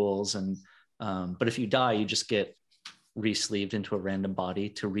electrocuting the pools, and but if you die, you just get re-sleeved into a random body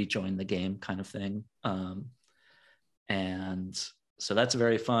to rejoin the game, kind of thing. And so that's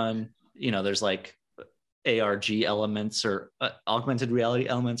very fun. There's like ARG elements or augmented reality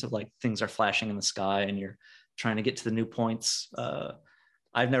elements of like things are flashing in the sky and you're trying to get to the new points.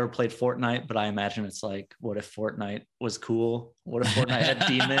 I've never played Fortnite, but I imagine it's like, what if Fortnite was cool? What if Fortnite had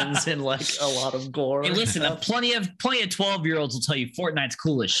demons and like a lot of gore? Hey, listen, plenty of 12-year-olds will tell you Fortnite's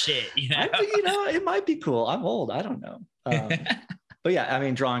cool as shit. It might be cool. I'm old. I don't know. But yeah, I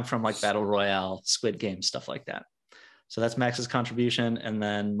mean, drawing from like Battle Royale, Squid Game, stuff like that. So that's Max's contribution. And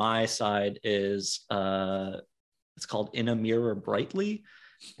then my side is, it's called In a Mirror Brightly.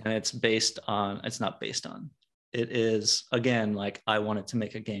 And it is, again, like I wanted to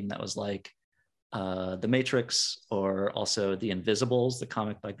make a game that was like The Matrix, or also The Invisibles, the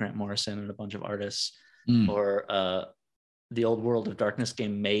comic by Grant Morrison and a bunch of artists, or the old World of Darkness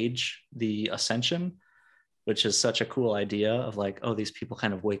game Mage, The Ascension, which is such a cool idea of like, oh, these people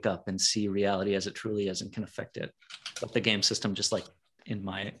kind of wake up and see reality as it truly is and can affect it. But the game system, just like in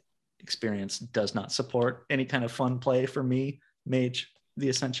my experience, does not support any kind of fun play for me, Mage, The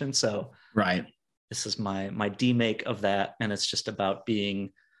Ascension. So right, this is my demake of that, and it's just about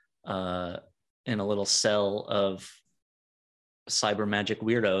being in a little cell of cyber magic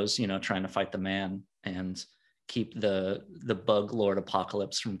weirdos, trying to fight the man and keep the bug lord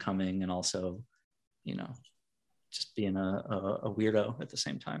apocalypse from coming, and also, just being a weirdo at the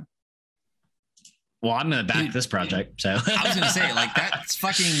same time. Well, I'm gonna back this project. So I was gonna say, like, that's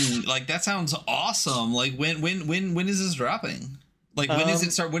fucking, like, that sounds awesome. Like, when is this dropping? Like, when does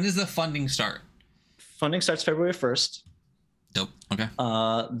it start? When does the funding start? Funding starts February 1st. Dope. Okay.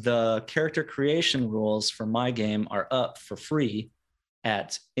 The character creation rules for my game are up for free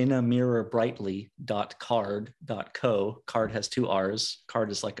at inamirrorbrightly.card.co. Card has 2 R's.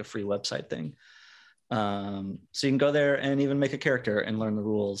 Card is like a free website thing. So you can go there and even make a character and learn the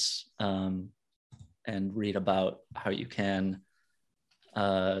rules, and read about how you can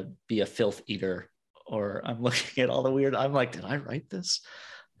be a filth eater. Or I'm looking at all the weird, I'm like, did I write this?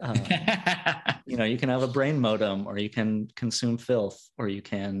 You can have a brain modem, or you can consume filth, or you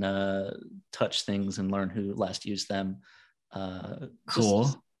can touch things and learn who last used them.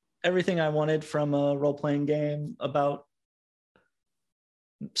 Cool. Everything I wanted from a role-playing game about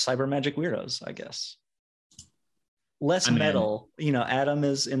cyber magic weirdos, I guess. Less metal. Adam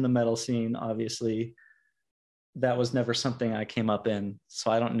is in the metal scene, obviously. That was never something I came up in,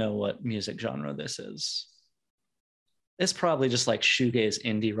 so I don't know what music genre this is. It's probably just like shoegaze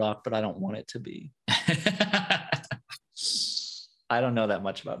indie rock, but I don't want it to be. I don't know that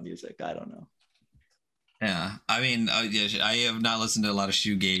much about music. I don't know. Yeah, I mean, I have not listened to a lot of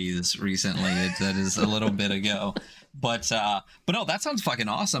shoegaze recently. That is a little bit ago, but no, that sounds fucking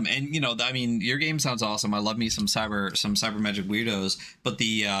awesome. And I mean, your game sounds awesome. I love me some cyber magic weirdos. But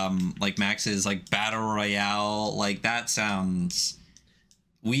the like Max's like battle royale, like that sounds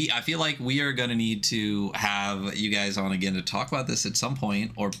I feel like we are going to need to have you guys on again to talk about this at some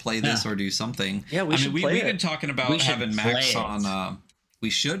point, or play this, or do something. Yeah, we've been talking about having Max on. We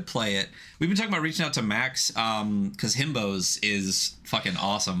should play it. We've been talking about reaching out to Max because Himbos is fucking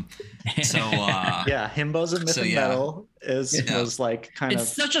awesome. So yeah, Himbos of Myth and Metal was like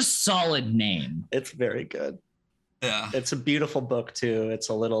it's such a solid name. It's very good. Yeah, it's a beautiful book too. It's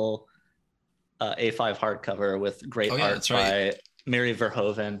a little A5 hardcover with great art by Mary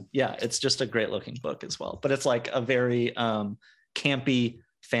Verhoeven. Yeah, it's just a great looking book as well. But it's like a very campy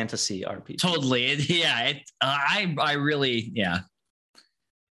fantasy RPG. Totally. Yeah. I really, yeah.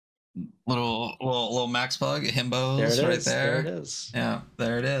 Little Max plug, Himbos right there. There it is. Yeah,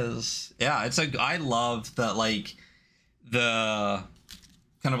 there it is. Yeah, it's like I love that, like the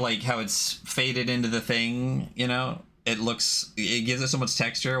kind of like how it's faded into the thing. You know, it gives it so much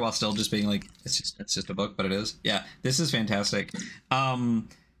texture while still just being like it's just a book, but it is. Yeah, this is fantastic. But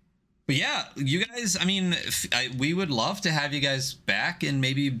yeah, you guys, I mean, we would love to have you guys back and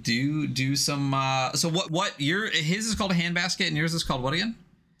maybe do some. So what his is called a Handbasket and yours is called what again?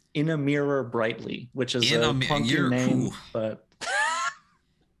 In a Mirror Brightly, which is a funky name, but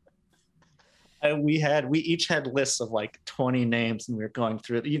we each had lists of like 20 names, and we were going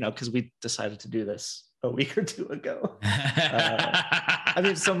through, because we decided to do this a week or two ago. I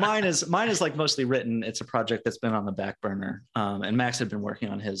mean, so mine is like mostly written. It's a project that's been on the back burner, and Max had been working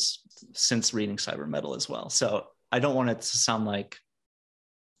on his since reading Cyber Metal as well. So I don't want it to sound like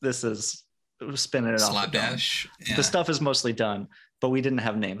this is spinning it off slapdash. Yeah. The stuff is mostly done, but we didn't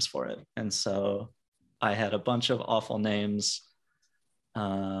have names for it. And so I had a bunch of awful names.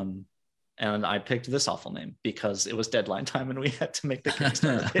 And I picked this awful name because it was deadline time and we had to make the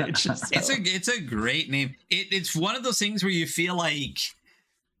Kickstarter page. So. It's a great name. It's one of those things where you feel like,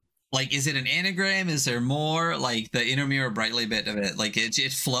 is it an anagram? Is there more? Like the Inner Mirror Brightly bit of it, like it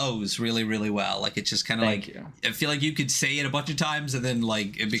flows really, really well. Like it's just kind of I feel like you could say it a bunch of times and then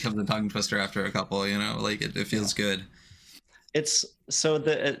like it becomes a tongue twister after a couple, like it feels good. It's so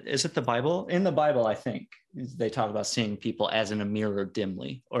is it the Bible? In the Bible, I think they talk about seeing people as in a mirror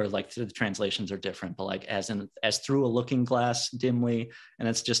dimly, or like the translations are different, but like as through a looking glass dimly. And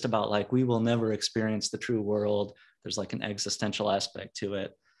it's just about like, we will never experience the true world. There's like an existential aspect to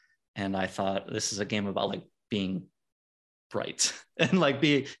it. And I thought this is a game about like being bright and like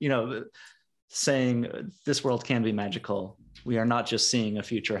saying this world can be magical. We are not just seeing a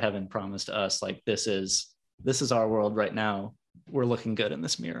future heaven promised to us. Like this is our world right now. We're looking good in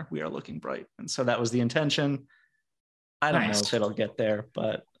this mirror. We are looking bright. And so that was the intention. I don't know if it'll get there,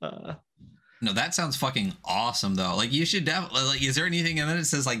 but no, that sounds fucking awesome though. Like you should definitely like, is there anything in it that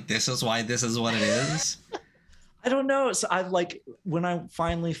says like, this is why this is what it is? I don't know. So when I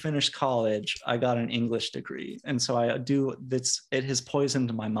finally finished college, I got an English degree. And so it has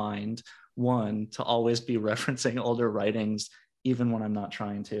poisoned my mind, one, to always be referencing older writings, even when I'm not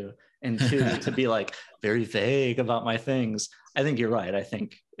trying to. And two, to be like very vague about my things. I think you're right. I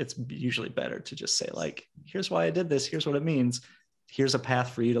think it's usually better to just say like, here's why I did this. Here's what it means. Here's a path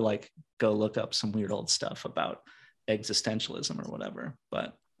for you to like, go look up some weird old stuff about existentialism or whatever.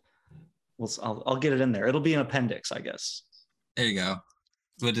 But I'll get it in there. It'll be an appendix, I guess. There you go.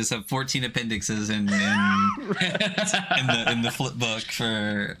 We'll just have 14 appendixes in the flip book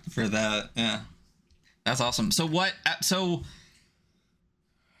for that. Yeah, that's awesome. So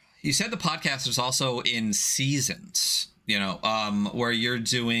you said the podcast is also in seasons. Where you're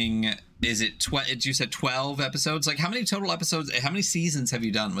doing. Is it you said 12 episodes? Like how many total episodes? How many seasons have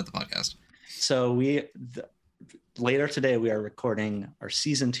you done with the podcast? So later today, we are recording our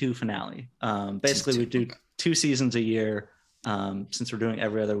season 2 finale. Basically, we do 2 seasons a year. Since we're doing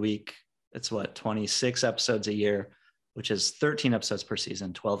every other week, it's 26 episodes a year, which is 13 episodes per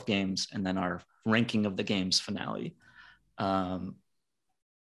season, 12 games, and then our ranking of the games finale.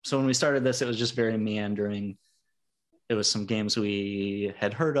 So when we started this, it was just very meandering. It was some games we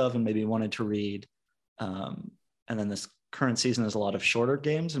had heard of and maybe wanted to read. And then this current season is a lot of shorter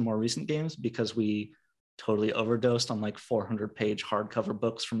games and more recent games because we totally overdosed on like 400-page hardcover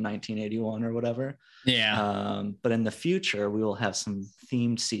books from 1981 or whatever. Yeah. But in the future, we will have some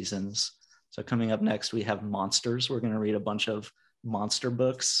themed seasons. So coming up next, we have monsters. We're going to read a bunch of monster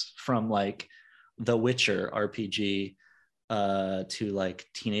books from like The Witcher RPG to like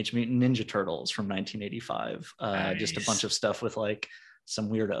Teenage Mutant Ninja Turtles from 1985. Nice. Just a bunch of stuff with like some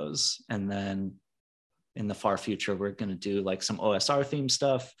weirdos. And then in the far future, we're going to do like some OSR themed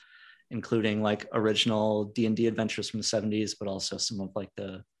stuff, including like original D&D adventures from the 70s, but also some of like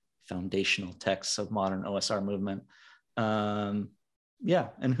the foundational texts of modern OSR movement. And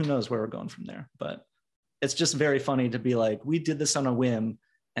who knows where we're going from there. But it's just very funny to be like, we did this on a whim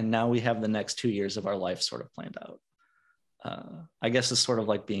and now we have the next 2 years of our life sort of planned out. I guess it's sort of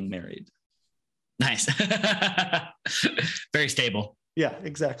like being married. Nice. Very stable. Yeah,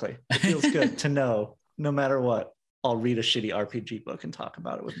 exactly. It feels good to know no matter what, I'll read a shitty RPG book and talk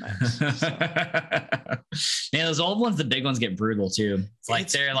about it with Max. So. Yeah, those old ones, the big ones get brutal too.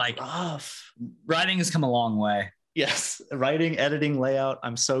 They're like rough. Writing has come a long way. Yes, writing, editing, layout.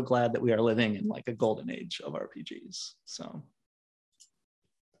 I'm so glad that we are living in like a golden age of RPGs. So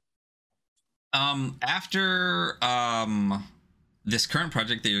after this current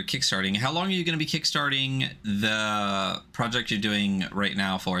project that you're kickstarting, how long are you going to be kickstarting the project you're doing right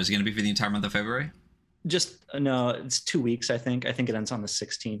now for? Is it going to be for the entire month of February? No, it's 2 weeks. I think it ends on the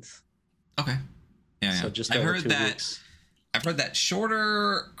 16th. Okay. Yeah. So just I've over heard 2 that. weeks. I've heard that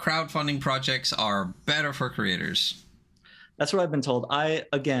shorter crowdfunding projects are better for creators. That's what I've been told. I,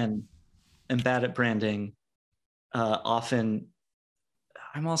 again, am bad at branding. Often,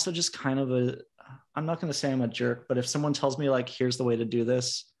 I'm also just kind of I'm not going to say I'm a jerk, but if someone tells me like, here's the way to do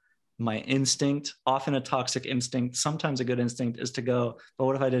this, my instinct, often a toxic instinct, sometimes a good instinct, is to go, but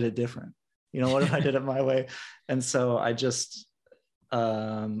what if I did it different? What if I did it my way? And so I just,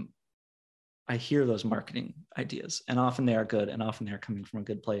 I hear those marketing ideas, and often they are good, and often they're coming from a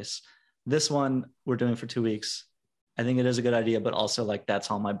good place. This one we're doing for 2 weeks. I think it is a good idea, but also like that's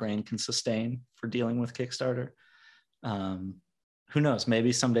all my brain can sustain for dealing with Kickstarter. Who knows?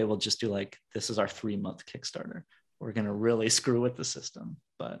 Maybe someday we'll just do like, this is our 3-month Kickstarter. We're going to really screw with the system.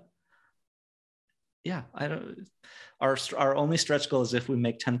 But yeah, our only stretch goal is if we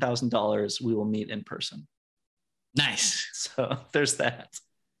make $10,000, we will meet in person. Nice. So there's that.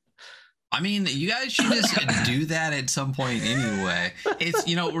 I mean, you guys should just do that at some point anyway. It's,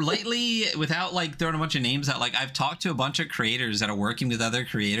 lately, without like throwing a bunch of names out, like I've talked to a bunch of creators that are working with other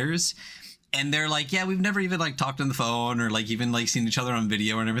creators, and they're like, yeah, we've never even like talked on the phone or like even like seen each other on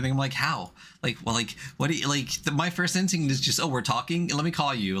video and everything. I'm like, how? Like, well, like, what do you like? My first instinct is just, oh, we're talking. Let me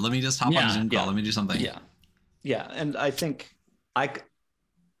call you. Let me just hop on a Zoom call. Let me do something. Yeah. Yeah. And I think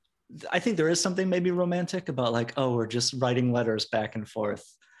there is something maybe romantic about like, oh, we're just writing letters back and forth.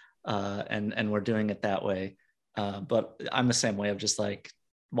 And we're doing it that way. But I'm the same way of just like,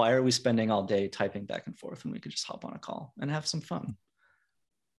 why are we spending all day typing back and forth when we could just hop on a call and have some fun?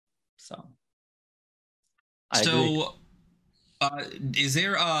 So is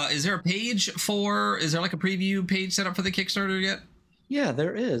there a page is there like a preview page set up for the Kickstarter yet? Yeah,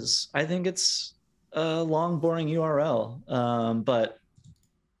 there is. I think it's a long, boring URL. But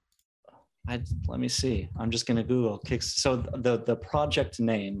let me see. I'm just going to Google Kicks. So the project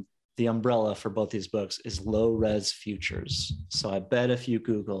name, the umbrella for both these books, is Low Res Futures. So I bet if you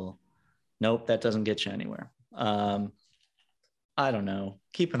Google, nope, that doesn't get you anywhere. I don't know.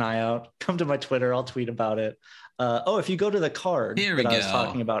 Keep an eye out. Come to my Twitter. I'll tweet about it. If you go to the card I was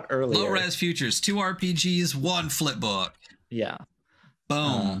talking about earlier. Low Res Futures, 2 RPGs, 1 flip book. Yeah.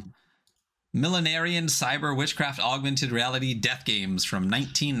 Boom. Millenarian Cyber Witchcraft Augmented Reality Death Games from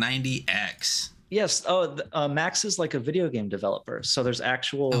 1990X. Yes. Max is like a video game developer. So there's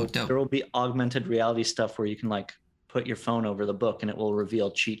there will be augmented reality stuff where you can like put your phone over the book and it will reveal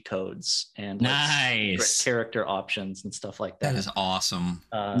cheat codes and nice character options and stuff like that. That is awesome.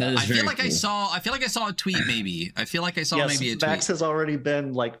 I feel like cool. I feel like I saw a tweet maybe. I feel like I saw maybe a tweet. Max has already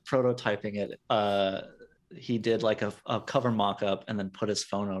been like prototyping it. He did like a cover mock-up and then put his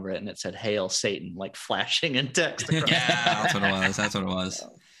phone over it and it said "Hail Satan" like flashing in text. Yeah, that's what it was.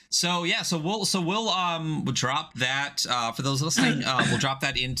 So we'll drop that for those listening. We'll drop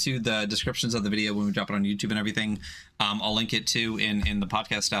that into the descriptions of the video when we drop it on YouTube and everything. I'll link it too in the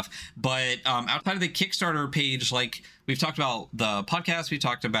podcast stuff. But outside of the Kickstarter page, like we've talked about the podcast, we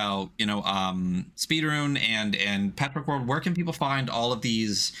talked about Speedrune and Patchwork World. Where can people find all of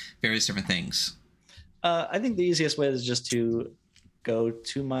these various different things? I think the easiest way is just to go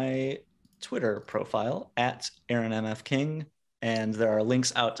to my Twitter profile at AaronMFKing. And there are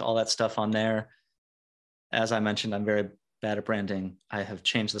links out to all that stuff on there. As I mentioned, I'm very bad at branding. I have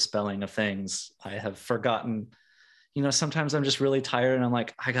changed the spelling of things. I have forgotten, sometimes I'm just really tired and I'm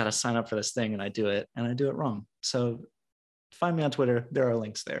like, I got to sign up for this thing, and I do it wrong. So find me on Twitter. There are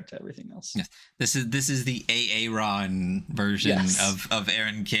links there to everything else. Yes. This is the Aaron version of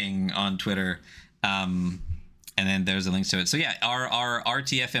Aaron King on Twitter. And then there's a link to it. So yeah, our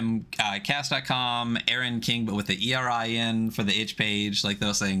rtfmcast.com, Aaron King, but with the ERIN for the itch page, like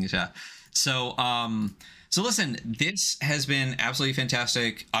those things. Yeah. So listen, this has been absolutely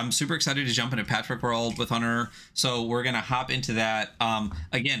fantastic. I'm super excited to jump into Patchwork World with Hunter. So we're going to hop into that.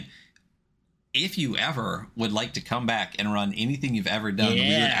 Again, if you ever would like to come back and run anything you've ever done, we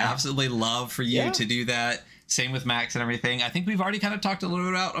would absolutely love for you to do that. Same with Max and everything. I think we've already kind of talked a little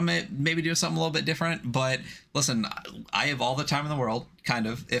bit about maybe do something a little bit different. But listen, I have all the time in the world, kind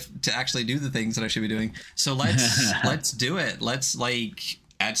of, to actually do the things that I should be doing. So let's do it. Let's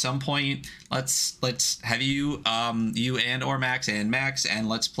at some point let's have you and or Max and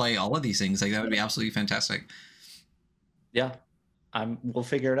let's play all of these things. Like that would be absolutely fantastic. Yeah, we'll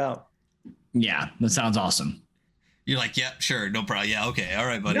figure it out. Yeah, that sounds awesome. You're like, yeah, sure, no problem. Yeah, okay, all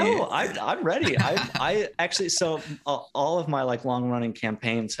right, buddy. No, I'm ready. I actually, so all of my like long running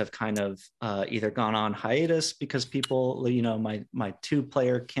campaigns have kind of either gone on hiatus because people, you know, my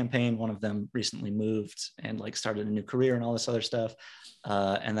 2-player campaign, one of them recently moved and like started a new career and all this other stuff,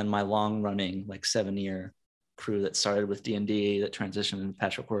 and then my long running like 7-year crew that started with D&D that transitioned into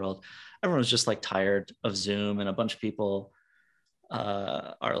Patchwork World. Everyone was just like tired of Zoom, and a bunch of people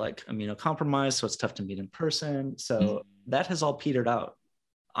are like immunocompromised, so it's tough to meet in person. So that has all petered out.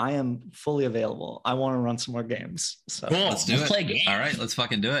 I am fully available. I want to run some more games. So cool. Let's play games. All right, let's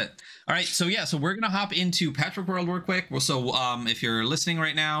fucking do it. All right, so yeah, so we're gonna hop into Patchwork World real quick. So if you're listening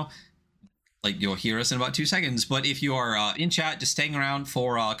right now, like you'll hear us in about 2 seconds. But if you are in chat, just staying around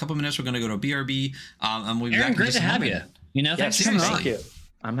for a couple minutes, we're gonna go to BRB. And we'll be Aaron, back. Great to have you. You know, thanks for coming on. Thank you.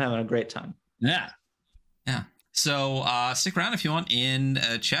 I'm having a great time. Yeah. So stick around if you want in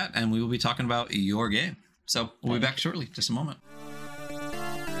chat, and we will be talking about your game. So we'll be back shortly. Just a moment.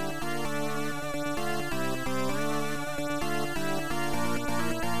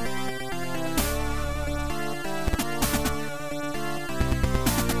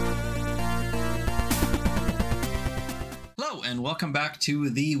 Hello, and welcome back to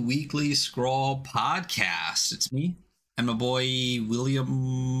the Weekly Scroll podcast. It's me and my boy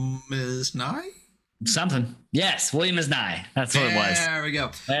William is Nye. Something. Yes, William is nigh. That's what it was. There we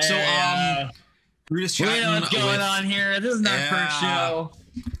go. Hey, So we're just chatting. We know what's going on here. This is our first show.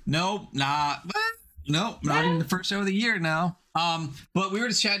 Nope, not even the first show of the year now. But we were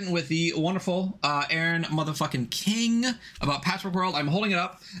just chatting with the wonderful Aaron motherfucking King about Patchwork World. I'm holding it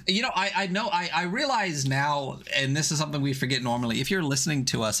up. You know, I realize now, and this is something we forget normally. If you're listening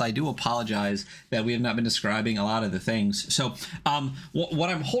to us, I do apologize that we have not been describing a lot of the things. So what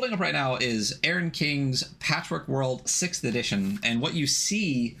I'm holding up right now is Aaron King's Patchwork World 6th edition. And what you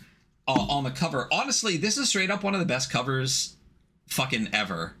see on the cover, honestly, this is straight up one of the best covers fucking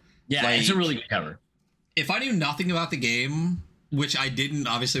ever. Yeah, it's a really good cover. If I knew nothing about the game, which I didn't,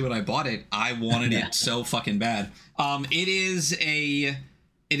 obviously, when I bought it, I wanted it so fucking bad. It is a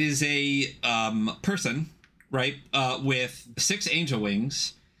person, right, with 6 angel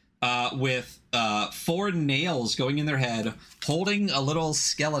wings, with 4 nails going in their head, holding a little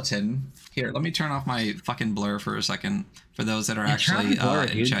skeleton. Here, let me turn off my fucking blur for a second for those that are actually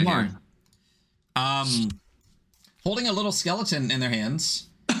in chat here. Holding a little skeleton in their hands.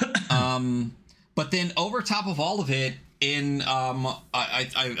 But then over top of all of it, in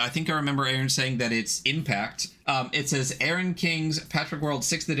I think I remember Aaron saying that it's Impact. It says Aaron King's Patchwork World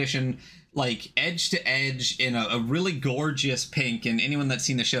 6th edition, like edge to edge in a really gorgeous pink. And anyone that's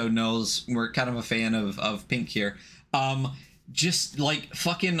seen the show knows we're kind of a fan of pink here. Just like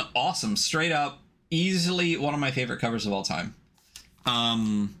fucking awesome, straight up, easily one of my favorite covers of all time.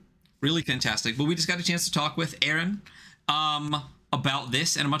 Really fantastic. But we just got a chance to talk with Aaron about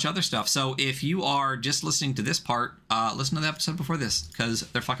this and a bunch of other stuff. So if you are just listening to this part, listen to the episode before this, because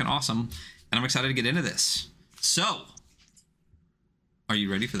they're fucking awesome, and I'm excited to get into this. So, are you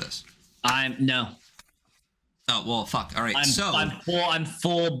ready for this? No. Oh well, fuck. All right. I'm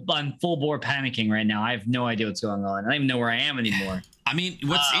full bore panicking right now. I have no idea what's going on. I don't even know where I am anymore. I mean,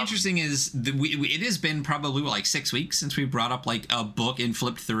 what's interesting is it has been probably like 6 weeks since we brought up like a book and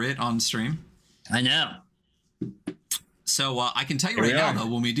flipped through it on stream. I know. So I can tell you right now, though,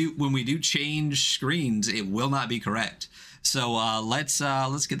 when we do change screens, it will not be correct. So let's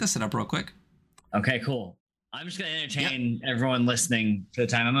get this set up real quick. Okay, cool. I'm just gonna entertain everyone listening for the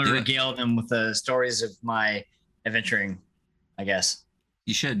time. I'm gonna regale them with the stories of my adventuring, I guess.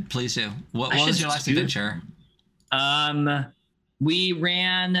 You should, please do. What was your last adventure? We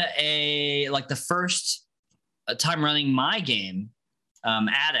ran the first time running my game,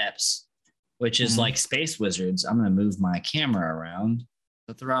 Adepts, which is like Space Wizards. I'm going to move my camera around. Is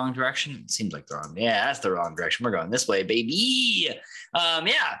that the wrong direction? It seems like the wrong. Yeah, that's the wrong direction. We're going this way, baby.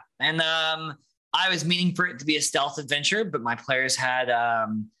 Yeah. And I was meaning for it to be a stealth adventure, but my players had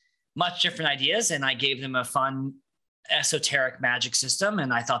much different ideas, and I gave them a fun esoteric magic system,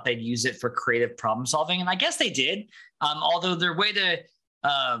 and I thought they'd use it for creative problem solving. And I guess they did. Although their way to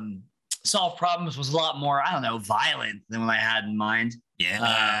solve problems was a lot more, I don't know, violent than what I had in mind.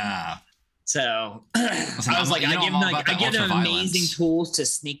 Yeah. So I was like, I give them amazing tools to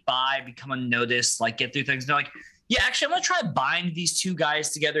sneak by, become unnoticed, like get through things. They're like, yeah, actually, I'm gonna try to bind these two guys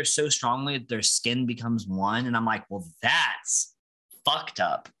together so strongly that their skin becomes one. And I'm like, well, that's fucked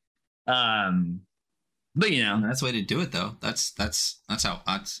up. But you know, that's the way to do it, though. That's how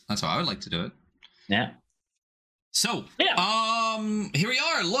I would like to do it. Yeah. So, here we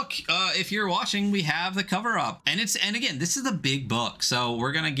are. Look, if you're watching, we have the cover up, and again, this is a big book, so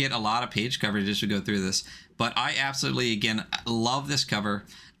we're gonna get a lot of page coverage as we go through this. But I absolutely, again, love this cover.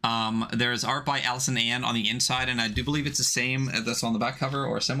 There's art by Allison Ann on the inside, and I do believe it's the same that's on the back cover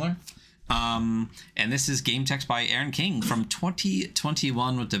or similar. And this is game text by Aaron King from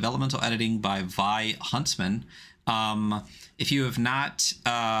 2021 with developmental editing by Vi Huntsman. If you have not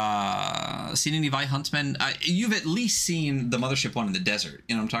seen any Vi Huntsman, you've at least seen the Mothership one in the desert.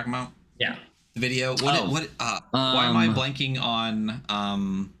 You know what I'm talking about? Yeah. The video. Why am I blanking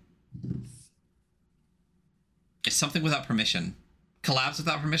on? It's something without permission. Collabs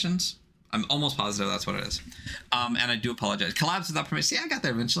without permissions. I'm almost positive that's what it is. And I do apologize. Collabs without permission. Yeah, I got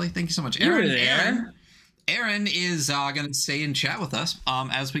there eventually. Thank you so much, Aaron. Aaron is going to stay in chat with us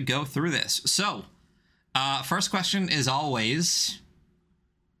as we go through this. So. First question is always,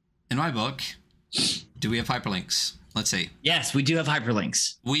 in my book, do we have hyperlinks? Let's see. Yes, we do have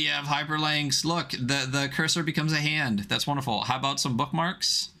hyperlinks. We have hyperlinks. Look, the cursor becomes a hand. That's wonderful. How about some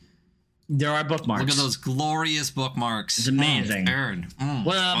bookmarks? There are bookmarks. Look at those glorious bookmarks. It's amazing. Aaron.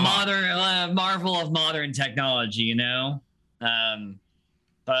 Modern marvel of modern technology, you know?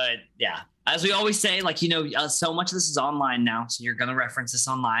 But yeah, as we always say, like, you know, so much of this is online now. So you're going to reference this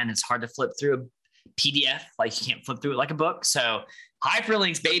online. It's hard to flip through a PDF, like you can't flip through it like a book. So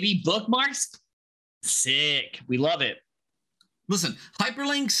hyperlinks, baby, bookmarks, sick. We love it. Listen,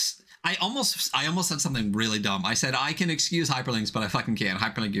 hyperlinks. I almost said something really dumb. I said I can excuse hyperlinks, but I fucking can't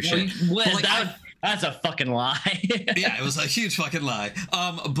hyperlink your shit. That's a fucking lie. Yeah, it was a huge fucking lie.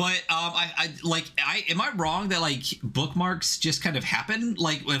 Am I wrong that like bookmarks just kind of happen?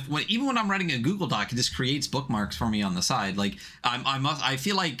 Like even when I'm writing a Google Doc, it just creates bookmarks for me on the side. Like I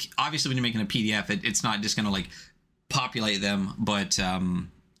feel like obviously when you're making a PDF, it's not just gonna like populate them, but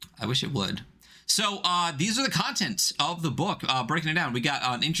I wish it would. So these are the contents of the book. Breaking it down, we got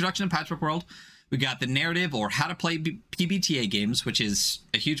an introduction to Patchwork World. We got the narrative or how to play PBTA games, which is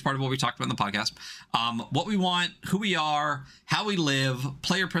a huge part of what we talked about in the podcast. What we want, who we are, how we live,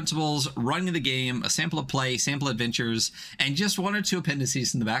 player principles, running the game, a sample of play, sample adventures, and just one or two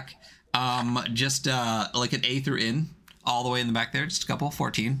appendices in the back. Like an A through N, all the way in the back there, just a couple,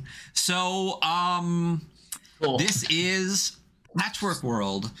 14. So cool. This is Patchwork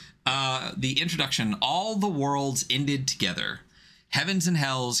World. The introduction, all the worlds ended together. Heavens and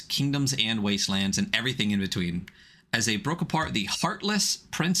hells, kingdoms and wastelands, and everything in between. As they broke apart, the heartless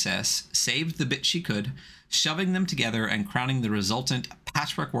princess saved the bit she could, shoving them together and crowning the resultant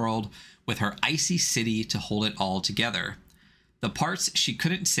patchwork world with her icy city to hold it all together. The parts she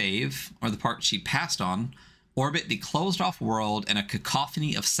couldn't save, or the parts she passed on, orbit the closed-off world in a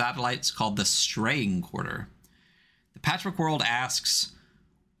cacophony of satellites called the Straying Quarter. The patchwork world asks,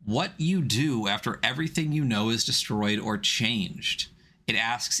 what you do after everything you know is destroyed or changed. It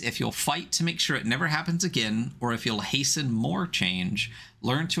asks if you'll fight to make sure it never happens again, or if you'll hasten more change,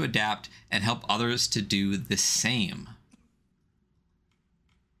 learn to adapt, and help others to do the same.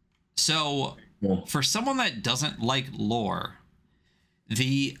 So, for someone that doesn't like lore,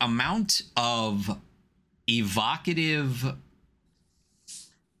 the amount of evocative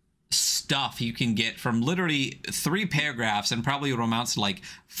stuff you can get from literally 3 paragraphs and probably what amounts to like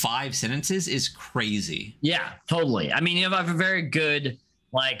 5 sentences is crazy. Yeah, totally. I mean, you have a very good,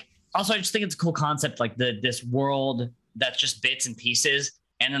 like, also I just think it's a cool concept, like this world that's just bits and pieces,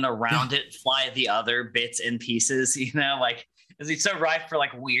 and then around it fly the other bits and pieces, you know, like, is it so rife for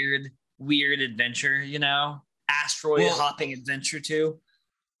like weird adventure, you know, asteroid hopping adventure too.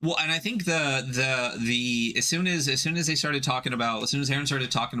 Well, and I think the as soon as Aaron started talking about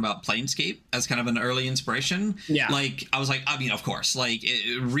Planescape as kind of an early inspiration, like I was like, I mean, of course, like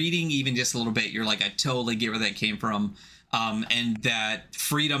reading even just a little bit, you're like, I totally get where that came from. And that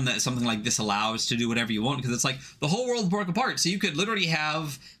freedom that something like this allows to do whatever you want, because it's like the whole world broke apart. So you could literally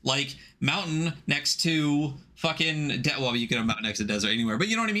have like mountain next to fucking well, you can have mountain next to desert anywhere, but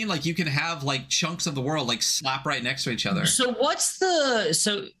you know what I mean? Like you can have like chunks of the world like slap right next to each other. So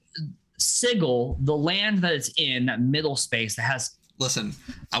Sigil, the land that it's in, that middle space that has. Listen,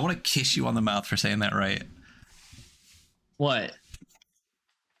 I want to kiss you on the mouth for saying that right. What?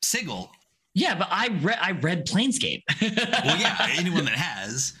 Sigil. Yeah, but I read Planescape. Well, yeah, anyone that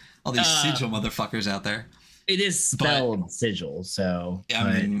has all these sigil motherfuckers out there. It is spelled sigil, so. Yeah,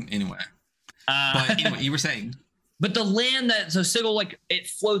 I mean, anyway. But anyway, you were saying. But the land that so Sigil, like, it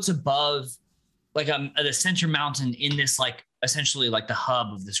floats above like the center mountain in this like essentially like the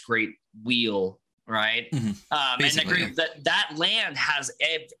hub of this great wheel, right? Mm-hmm. And the great, that land has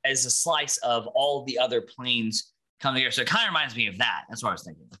as a slice of all the other planes coming here. So it kind of reminds me of that. That's what I was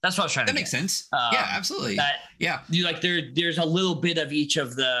thinking. That's what I was trying to get. That makes sense. Yeah, absolutely. You like there's a little bit of each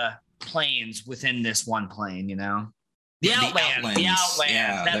of the planes within this one plane, you know? The Outland.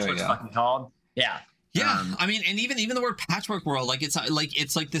 Yeah, that's what it's fucking called. Yeah. Yeah, I mean, and even the word patchwork world, like it's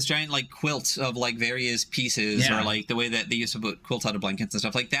like this giant like quilt of like various pieces, or like the way that they used to put quilts out of blankets and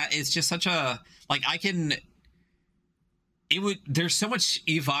stuff like that. It's just such a like there's so much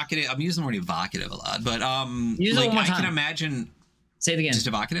evocative. I'm using the word evocative a lot, but like I can imagine. Say it again. Just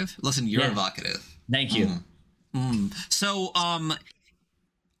evocative. Listen, you're evocative. Thank you. So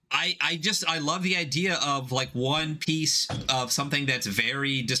I love the idea of like one piece of something that's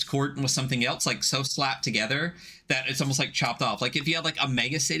very discordant with something else, like so slapped together that it's almost like chopped off. Like if you had like a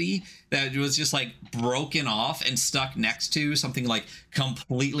mega city that was just like broken off and stuck next to something like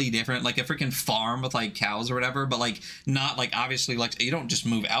completely different, like a freaking farm with like cows or whatever, but like not like obviously like you don't just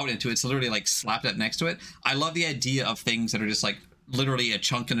move out into it. It's literally like slapped up next to it. I love the idea of things that are just like literally a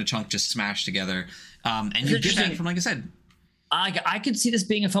chunk and a chunk just smashed together. And you get that from, like I said, I could see this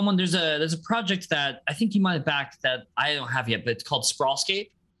being a fun one. There's a project that I think you might have backed that I don't have yet, but it's called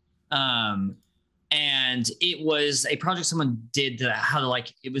Sprawlscape. And it was a project someone did to how to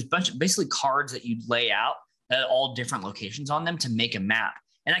like, it was basically cards that you'd lay out at all different locations on them to make a map.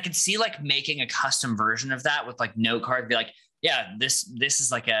 And I could see like making a custom version of that with like note cards, be like, yeah, this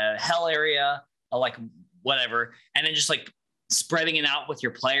is like a hell area, or like whatever. And then just like spreading it out with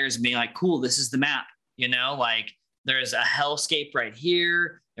your players and being like, cool, this is the map, you know, like, there's a hellscape right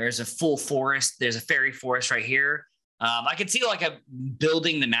here. There's a full forest. There's a fairy forest right here. I could see like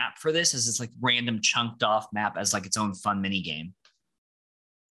building the map for this as this like random chunked off map as like its own fun mini game.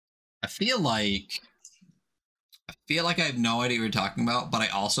 I feel like I have no idea what you're talking about, but I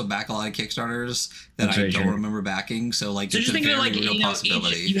also back a lot of Kickstarters that I don't remember backing. So like, it's a very real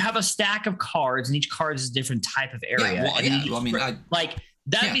possibility. You have a stack of cards, and each card is a different type of area.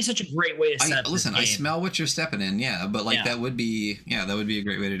 That'd be such a great way to set up. Listen, I smell what you're stepping in. Yeah, but like that would be a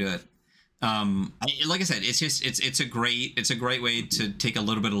great way to do it. Like I said, it's a great way to take a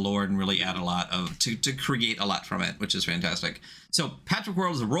little bit of lore and really add a lot of to create a lot from it, which is fantastic. So Patchwork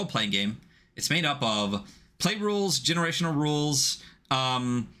World is a role playing game. It's made up of play rules, generational rules,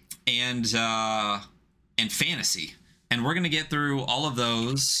 and fantasy, and we're gonna get through all of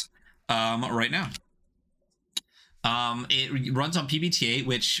those right now. It runs on PBTA,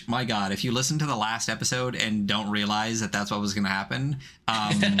 which, my God, if you listen to the last episode and don't realize that that's what was going to happen,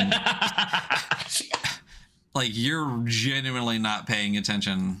 like you're genuinely not paying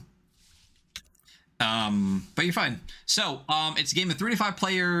attention. But you're fine. So, it's a game of 3 to 5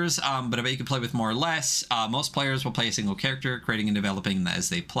 players, but I bet you can play with more or less. Most players will play a single character, creating and developing as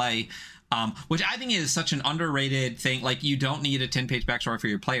they play. Which I think is such an underrated thing. Like, you don't need a 10-page backstory for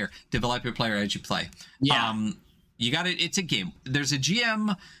your player. Develop your player as you play. Yeah. You got it. It's a game. There's a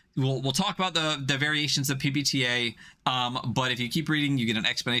GM. We'll talk about the variations of PBTA. But if you keep reading, you get an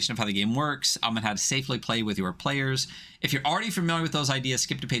explanation of how the game works, and how to safely play with your players. If you're already familiar with those ideas,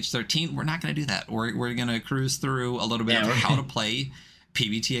 skip to page 13. We're not going to do that. We're going to cruise through a little bit of how to play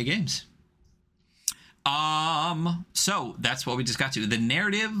PBTA games. So that's what we just got to. The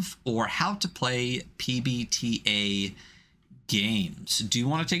narrative, or how to play PBTA games. Do you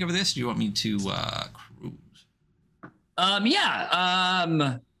want to take over this? Do you want me to cruise?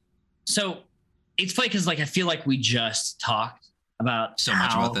 So it's funny because like I feel like we just talked about so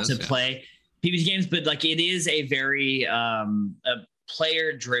much about this, to play PBTA games, but like it is a very a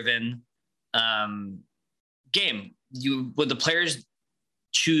player-driven game. When the players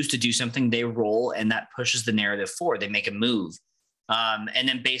choose to do something, they roll, and that pushes the narrative forward. They make a move, and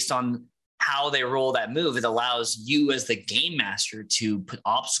then based on how they roll that move, it allows you as the game master to put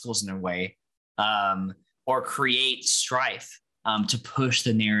obstacles in their way, or create strife to push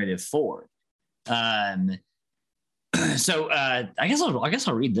the narrative forward. I guess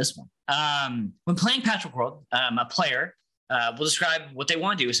I'll read this one. When playing Patchwork World, a player will describe what they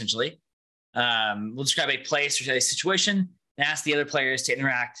want to do. Essentially, we'll describe a place or a situation and ask the other players to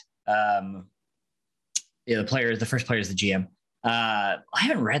interact. The first player is the GM. I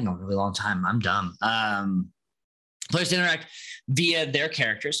haven't read in a really long time. I'm dumb. Players to interact via their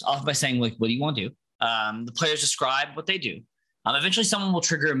characters, often by saying, like, what do you want to do? The players describe what they do. Eventually, someone will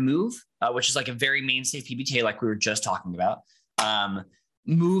trigger a move, which is like a very mainstay PBTA, like we were just talking about.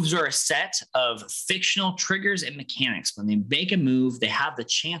 Moves are a set of fictional triggers and mechanics. When they make a move, they have the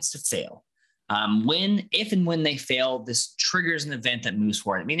chance to fail. If and when they fail, this triggers an event that moves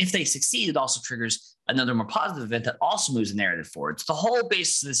forward. I mean, if they succeed, it also triggers another more positive event that also moves the narrative forward. So the whole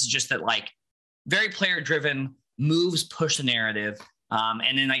basis of this is just that, like, very player driven moves push the narrative.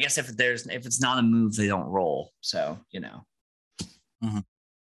 And then I guess if it's not a move, they don't roll. So, Mm-hmm.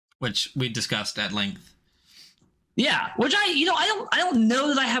 Which we discussed at length. Yeah, which I don't know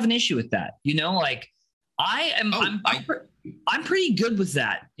that I have an issue with that. Like I'm pretty good with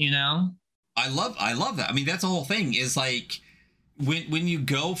that. I love that. I mean, that's the whole thing is like when you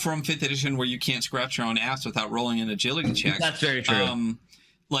go from 5th edition where you can't scratch your own ass without rolling an agility check. That's very true.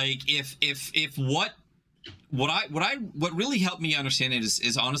 Like if what really helped me understand it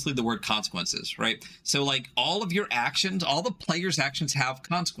is honestly the word consequences, right? So like all of your actions, all the players' actions have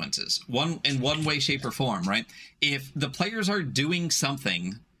consequences, in one way, shape, or form, right? If the players are doing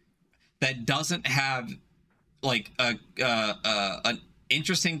something that doesn't have like an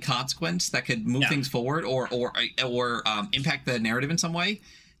interesting consequence that could move things forward or impact the narrative in some way,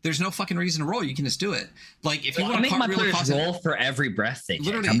 there's no fucking reason to roll. You can just do it. Like if you want to make my players roll for every breath they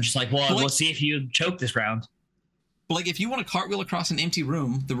take. I'm just like, well, we'll see if you choke this round. Like if you want to cartwheel across an empty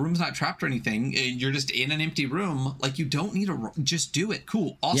room, the room's not trapped or anything. You're just in an empty room. Like you don't need to just do it.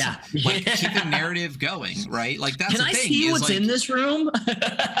 Cool, awesome. Yeah. Like keep the narrative going, right? Like that's the thing. Can I see what's in this room?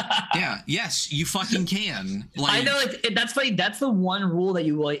 Yeah. Yes, you fucking can. Like, I know that's funny. That's the one rule that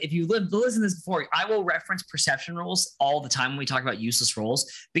you will. If you listen to this before, I will reference perception rules all the time when we talk about useless rolls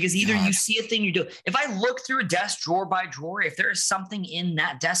because either you see a thing you do. If I look through a desk drawer by drawer, if there is something in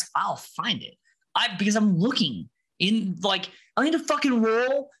that desk, I'll find it. Because I'm looking. I need to fucking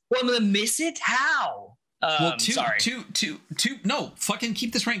roll. Well, I'm gonna miss it. How? Well, no, fucking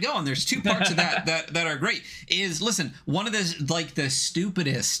keep this rank going. There's 2 parts of that are great. Listen, one of the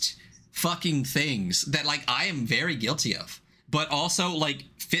stupidest fucking things that like I am very guilty of, but also like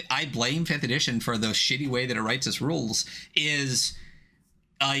I blame 5th edition for the shitty way that it writes its rules is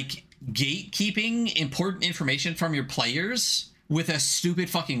like gatekeeping important information from your players with a stupid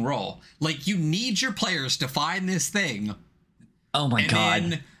fucking roll. Like you need your players to find this thing. Oh my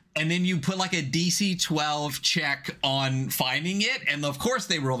God. And then you put like a DC 12 check on finding it. And of course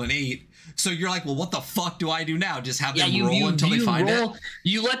they rolled an 8. So you're like, well, what the fuck do I do now? Just have them roll until they find it?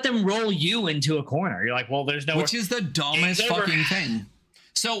 You let them roll you into a corner. You're like, well, there's no... Which is the dumbest fucking thing.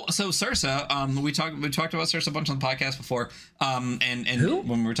 So Sursa, we talked about Sursa a bunch on the podcast before. And Who?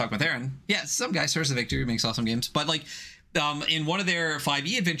 When we were talking with Aaron. Yeah, some guy, Sursa Victor, who makes awesome games. But like... in one of their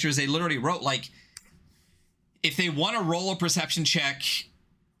 5e adventures, they literally wrote like, if they want to roll a perception check,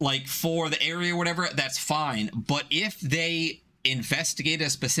 like for the area or whatever, that's fine. But if they investigate a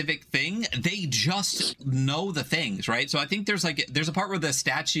specific thing, they just know the things, right? So I think there's a part where the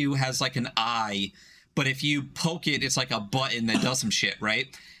statue has like an eye, but if you poke it, it's like a button that does some shit, right?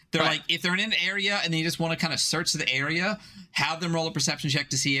 They're like, if they're in an area and they just want to kind of search the area, have them roll a perception check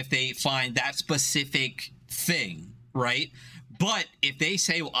to see if they find that specific thing. Right. But if they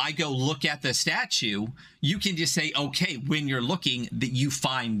say, well, I go look at the statue, you can just say, OK, when you're looking that you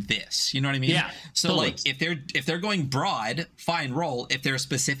find this. You know what I mean? Yeah. So totally. Like if they're going broad, fine, roll. If they're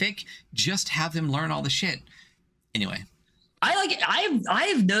specific, just have them learn all the shit. Anyway.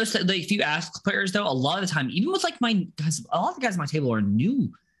 I have noticed that like, if you ask players, though, a lot of the time, even with like a lot of the guys at my table are new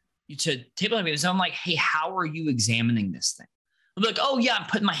to table games. So I'm like, hey, how are you examining this thing? I'm like, oh yeah, I'm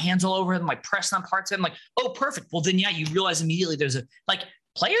putting my hands all over it, I'm like pressing on parts of it. I'm like, oh, perfect. Well, then yeah, you realize immediately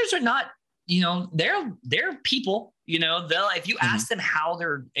players are not, they're people, they'll, if you ask them how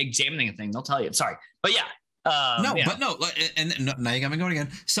they're examining a thing, they'll tell you. Sorry. But yeah. Now you got me going again.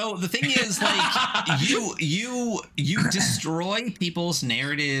 So the thing is like you destroy people's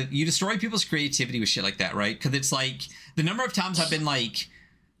narrative, you destroy people's creativity with shit like that, right? Because it's like the number of times I've been like,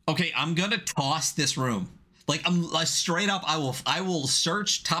 okay, I'm going to toss this room. Like I'm like straight up, I will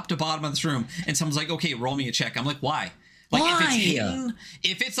search top to bottom of this room, and someone's like, "Okay, roll me a check." I'm like, "Why?" Like if it's hidden,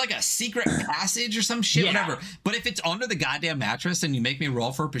 if it's like a secret passage or some shit, whatever. But if it's under the goddamn mattress and you make me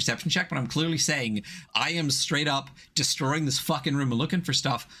roll for a perception check, but I'm clearly saying I am straight up destroying this fucking room and looking for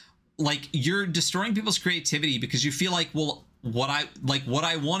stuff, like you're destroying people's creativity because you feel like, well, what I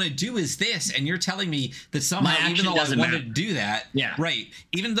want to do is this, and you're telling me that somehow, even though I wanted to do that,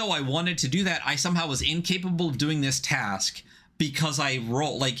 even though I wanted to do that, I somehow was incapable of doing this task because I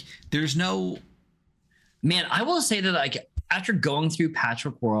roll. Like, there's no. Man, I will say that like after going through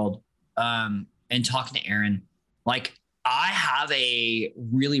Patchwork World, and talking to Aaron, like I have a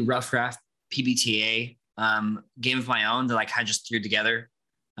really rough draft PBTA game of my own that like I just threw together.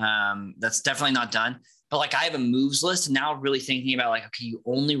 That's definitely not done. But like I have a moves list, and now really thinking about like, okay, you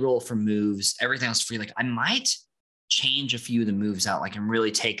only roll for moves, everything else free. Like I might change a few of the moves out, like and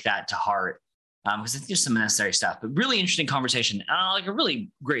really take that to heart. because I think there's some necessary stuff. But really interesting conversation, like a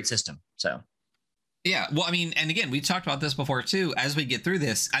really great system. So. Yeah, well, I mean, and again, we talked about this before too. As we get through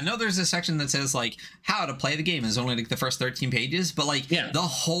this, I know there's a section that says like how to play the game is only like the first 13 pages, but like the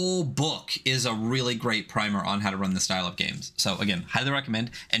whole book is a really great primer on how to run the style of games. So again, highly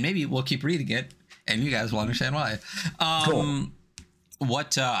recommend, and maybe we'll keep reading it, and you guys will understand why. Cool.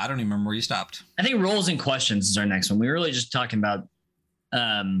 What I don't even remember where you stopped. I think roles and questions is our next one. We were really just talking about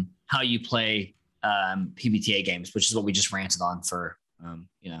how you play PBTA games, which is what we just ranted on for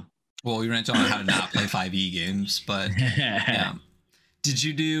Well, we ranted on how to not play 5e games, but yeah. Did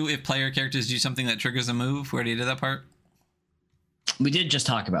you do if player characters do something that triggers a move? Where do you do that part? We did just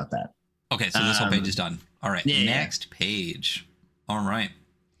talk about that. Okay, so this whole page is done. All right, next page. All right.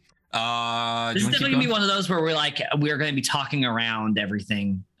 This is definitely gonna be one of those where we're going to be talking around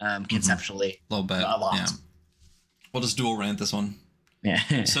everything conceptually. A little bit. A lot. Yeah. We'll just dual rant this one.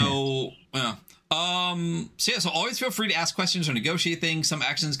 Yeah. So so always feel free to ask questions or negotiate things. Some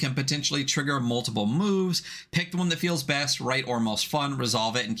actions can potentially trigger multiple moves. Pick the one that feels best, right, or most fun.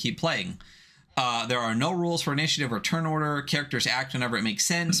 Resolve it and keep playing. There are no rules for initiative or turn order. Characters act whenever it makes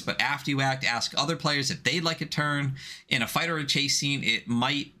sense, but after you act, ask other players if they'd like a turn. In a fight or a chase scene, it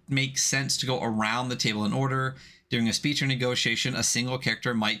might make sense to go around the table in order. During a speech or negotiation, a single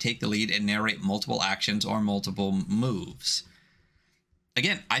character might take the lead and narrate multiple actions or multiple moves.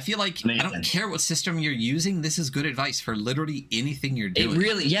 Again, I feel like I don't care what system you're using. This is good advice for literally anything you're doing.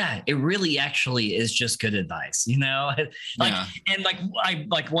 It really actually is just good advice, And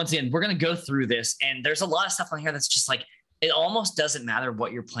once again, we're going to go through this, and there's a lot of stuff on here that's just like, it almost doesn't matter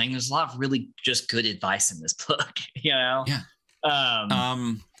what you're playing. There's a lot of really just good advice in this book, Yeah.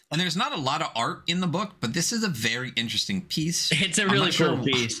 And there's not a lot of art in the book, but this is a very interesting piece. It's a really cool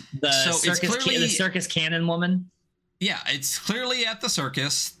piece. The circus cannon woman. Yeah, it's clearly at the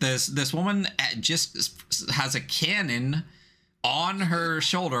circus. This woman just has a cannon on her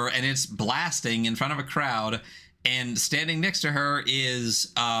shoulder, and it's blasting in front of a crowd. And standing next to her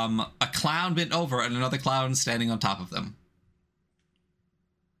is a clown bent over and another clown standing on top of them.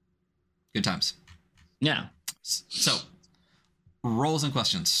 Good times. Yeah. So, roles and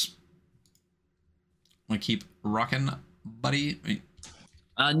questions. Want to keep rocking, buddy?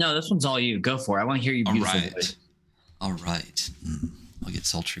 No, this one's all you. Go for it. I want to hear you beautiful voice. All right. I'll get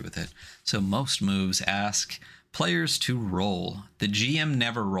sultry with it. So most moves ask players to roll. The GM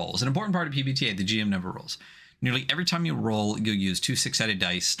never rolls. An important part of PBTA, the GM never rolls. Nearly every time you roll, you'll use 2 6-sided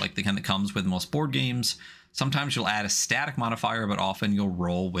dice, like the kind that comes with most board games. Sometimes you'll add a static modifier, but often you'll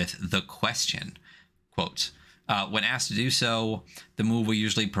roll with the question. Quote, when asked to do so, the move will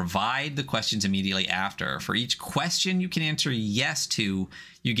usually provide the questions immediately after. For each question you can answer yes to,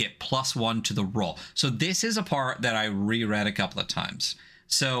 you get +1 to the roll. So this is a part that I reread a couple of times.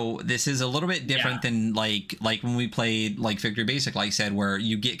 So this is a little bit different than like when we played like Victory Basic, like I said, where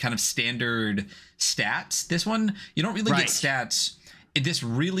you get kind of standard stats. This one, you don't really get stats. This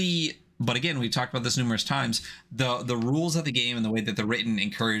really, but again, we've talked about this numerous times. The rules of the game and the way that they're written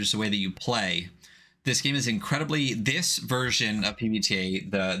encourage the way that you play. This game is this version of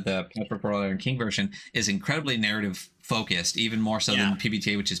PBTA, the Patchwork and King version, is incredibly narrative focused, even more so than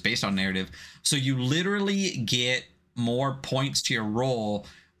PBTA, which is based on narrative. So you literally get more points to your roll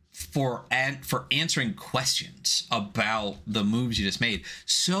for answering questions about the moves you just made.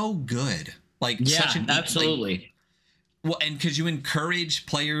 So good. Absolutely. Well, and because you encourage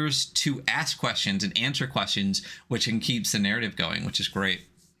players to ask questions and answer questions, which keeps the narrative going, which is great.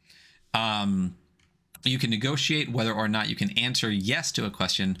 You can negotiate whether or not you can answer yes to a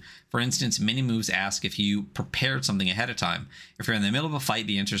question. For instance, many moves ask if you prepared something ahead of time. If you're in the middle of a fight,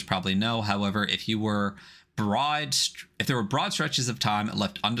 the answer is probably no. However, if there were broad stretches of time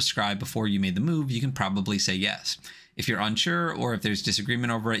left undescribed before you made the move, you can probably say yes. If you're unsure or if there's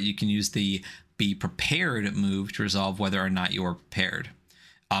disagreement over it, you can use the be prepared move to resolve whether or not you are prepared.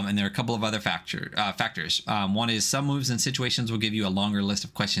 And there are a couple of other factors. One is some moves and situations will give you a longer list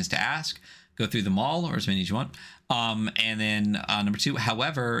of questions to ask. Go through them all, or as many as you want. And then number 2,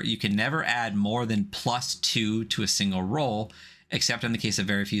 however, you can never add more than +2 to a single roll, except in the case of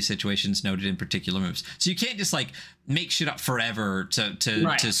very few situations noted in particular moves. So you can't just like make shit up forever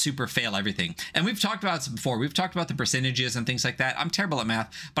to super fail everything. And we've talked about this before. We've talked about the percentages and things like that. I'm terrible at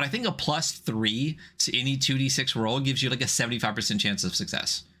math, but I think a +3 to any 2d6 roll gives you like a 75% chance of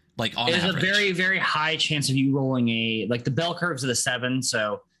success. Like on average. There's a very, very high chance of you rolling the bell curves of the 7.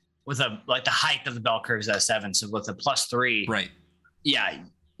 So with the height of the bell curves at a 7. So with a +3, right? Yeah.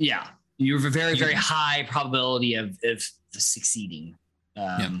 You have a very, very high probability of succeeding.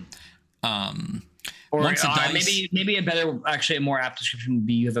 Or once the dice, maybe a more apt description would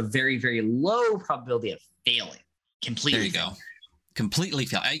be you have a very, very low probability of failing completely. There you go. Completely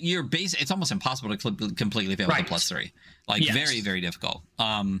fail. Your base, it's almost impossible to completely fail with a +3. Like very, very difficult.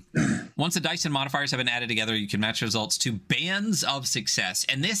 Once the dice and modifiers have been added together, you can match results to bands of success.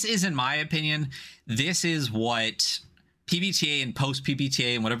 And this is, in my opinion, this is what PBTA and post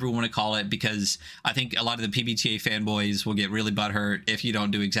PBTA and whatever we want to call it, because I think a lot of the PBTA fanboys will get really butthurt if you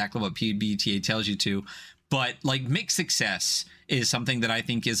don't do exactly what PBTA tells you to. But like mixed success is something that I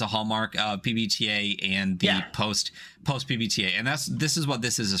think is a hallmark of PBTA and the post PBTA, and this is what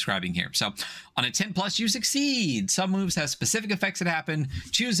this is describing here. So on a 10+, you succeed. Some moves have specific effects that happen.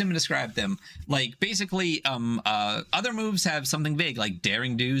 Choose them and describe them. Like basically, other moves have something vague, like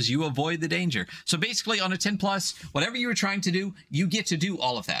daring do's. You avoid the danger. So basically, on a 10+, whatever you were trying to do, you get to do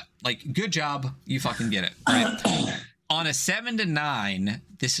all of that. Like good job, you fucking get it. Right? On a 7 to 9,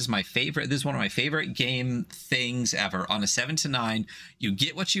 this is my favorite. This is one of my favorite game things ever. On a 7 to 9, you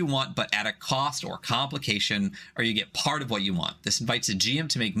get what you want, but at a cost or complication, or you get part of what you want. This invites a GM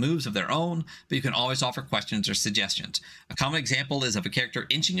to make moves of their own, but you can always offer questions or suggestions. A common example is of a character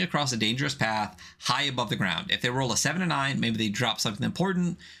inching across a dangerous path high above the ground. If they roll a 7 to 9, maybe they drop something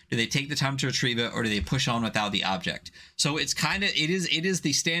important. Do they take the time to retrieve it, or do they push on without the object? So it's kind of, it is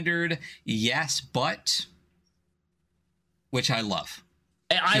the standard yes, but, which I love.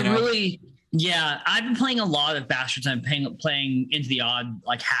 I've been playing a lot of Bastards. I'm playing Into the Odd,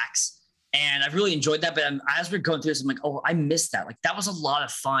 like hacks, and I've really enjoyed that. But as we're going through this, I'm like, oh, I missed that. Like that was a lot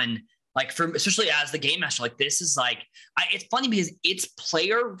of fun. Like especially as the game master, like this is like, it's funny because it's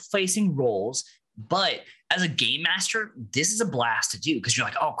player facing roles, but as a game master, this is a blast to do because you're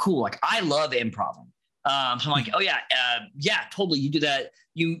like, oh, cool. Like I love improv. So I'm like, oh yeah, totally. You do that.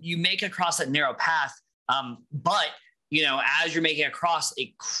 You make it across that narrow path, but you know, as you're making it across,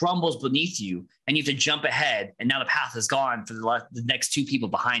 it crumbles beneath you and you have to jump ahead. And now the path is gone for the next 2 people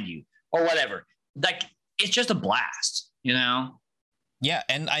behind you or whatever. Like, it's just a blast, you know? Yeah.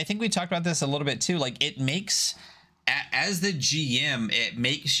 And I think we talked about this a little bit too. Like it makes, as the GM, it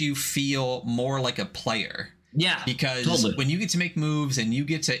makes you feel more like a player. Yeah, because when you get to make moves and you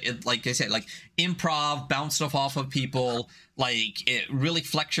get to, like I said, like improv, bounce stuff off of people, like it really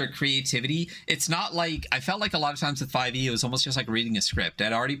flex your creativity. It's not like, I felt like a lot of times with 5e, it was almost just like reading a script.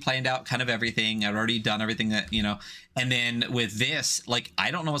 I'd already planned out kind of everything. I'd already done everything that, you know, and then with this, like, I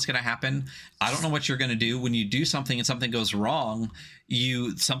don't know what's going to happen. I don't know what you're going to do. When you do something and something goes wrong,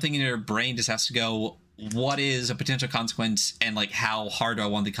 something in your brain just has to go, what is a potential consequence? And like, how hard do I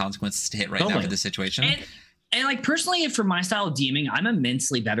want the consequences to hit right now for this situation? And like personally, for my style of DMing, I'm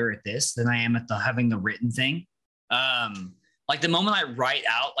immensely better at this than I am at having the written thing. Like the moment I write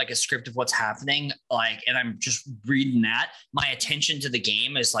out like a script of what's happening, like, and I'm just reading that, my attention to the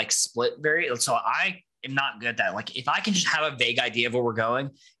game is like split so I am not good at that. Like if I can just have a vague idea of where we're going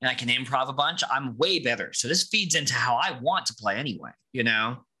and I can improv a bunch, I'm way better. So this feeds into how I want to play anyway, you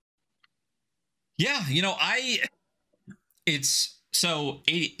know? Yeah. You know, if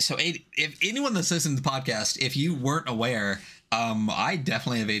anyone that's listening to the podcast, if you weren't aware, I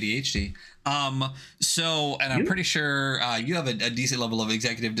definitely have ADHD. And I'm pretty sure you have a decent level of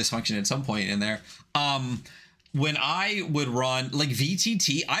executive dysfunction at some point in there. When I would run like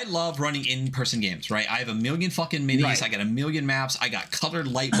VTT, I love running in-person games, right? I have a million fucking minis. Right. I got a million maps. I got colored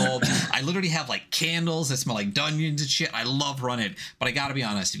light bulbs. I literally have like candles that smell like Dungeons and shit. I love running, but I gotta be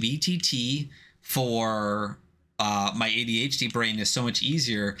honest, VTT for my ADHD brain is so much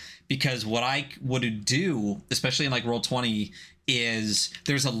easier because what I would do, especially in like Roll20, is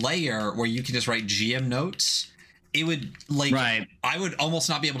there's a layer where you can just write GM notes. It would like, I would almost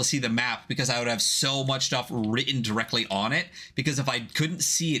not be able to see the map because I would have so much stuff written directly on it, because if I couldn't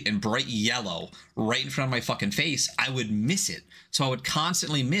see it in bright yellow right in front of my fucking face, I would miss it. So I would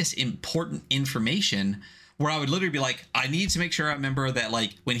constantly miss important information where I would literally be like, I need to make sure I remember that,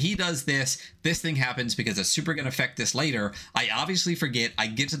 like, when he does this, this thing happens because it's super going to affect this later. I obviously forget. I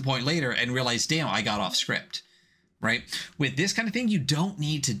get to the point later and realize, damn, I got off script, right? With this kind of thing, you don't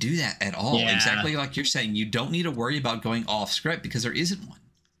need to do that at all. Yeah. Exactly like you're saying. You don't need to worry about going off script because there isn't one.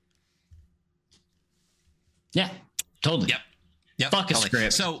 Yeah, totally. Yep. Fuck a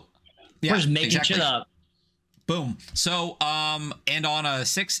script. So, yeah, we're just making shit up. Boom. So, and on a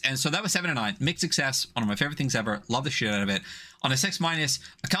 6, and so that was 7 and 9. Mixed success, one of my favorite things ever. Love the shit out of it. On a 6-,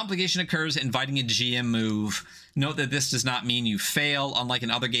 a complication occurs inviting a GM move. Note that this does not mean you fail. Unlike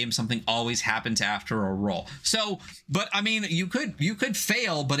in other games, something always happens after a roll. So, but I mean, you could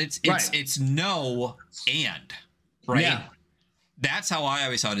fail, but it's no and, right? Yeah. That's how I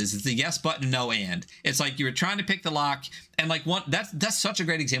always saw it. It's the yes button, no and. It's like you were trying to pick the lock, and like that's such a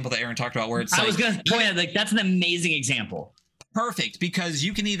great example that Aaron talked about. Where it's I was gonna point out like that's an amazing example. Perfect, because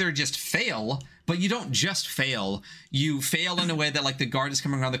you can either just fail, but you don't just fail. You fail in a way that like the guard is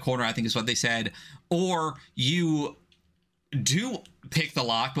coming around the corner, I think is what they said, or you do pick the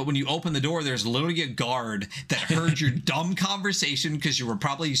lock, but when you open the door, there's literally a guard that heard your dumb conversation because you were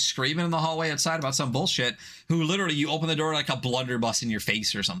probably screaming in the hallway outside about some bullshit, who literally you open the door like a blunderbuss in your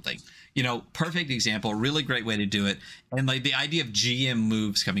face or something. You know, perfect example, really great way to do it. And like the idea of GM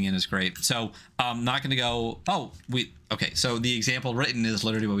moves coming in is great. So I'm not going to go, okay, so the example written is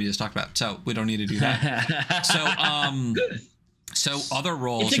literally what we just talked about. So we don't need to do that. So other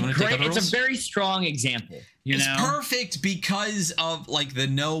roles. It's a very strong example. It's perfect because of like the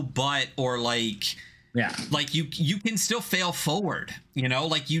no but, or like, yeah, like you can still fail forward, you know,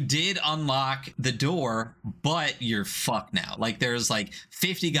 like you did unlock the door, but you're fucked now. Like there's like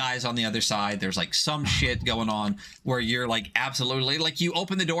 50 guys on the other side. There's like some shit going on where you're like absolutely like you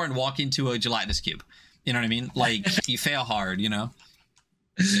open the door and walk into a gelatinous cube. You know what I mean? Like you fail hard, you know?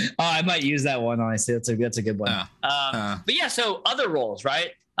 I might use that one, honestly. That's a good one. But yeah, so other roles,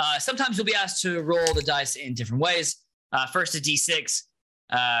 right? Sometimes you'll be asked to roll the dice in different ways. First, a D6,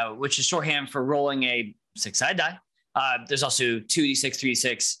 which is shorthand for rolling a 6-sided die. There's also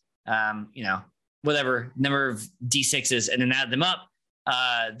 2D6, 3D6, you know, whatever number of D6s, and then add them up.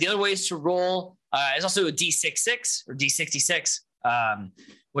 The other ways to roll is also a D66 or D66,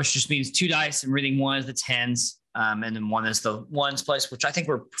 which just means 2 dice and reading 1 is the 10s. And then 1 is the ones place, which I think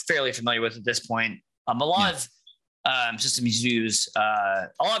we're fairly familiar with at this point. A lot of systems use, a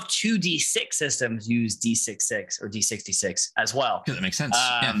lot of 2D6 systems use D66 or D66 as well. That makes sense.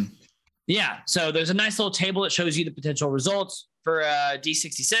 Yeah. So there's a nice little table that shows you the potential results for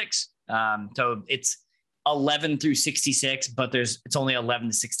D66. So it's 11 through 66, but it's only 11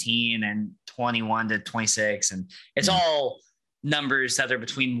 to 16 and 21 to 26, and it's all numbers that are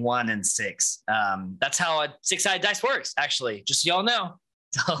between 1 and 6. That's how a 6-sided dice works, actually, just so y'all know.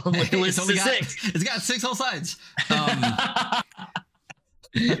 It's got 6 whole sides.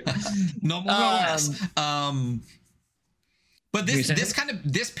 No more less. But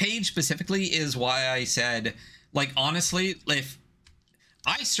this page specifically is why I said, like, honestly, if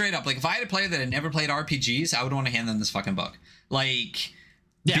I had a player that had never played RPGs, I would want to hand them this fucking book. Like,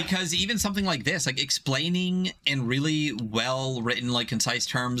 because even something like this, like explaining in really well written, like concise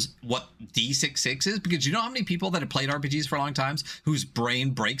terms what D66 is, because you know how many people that have played RPGs for a long time whose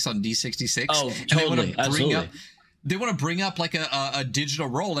brain breaks on D66? Oh, totally. Absolutely. They want to bring up like a digital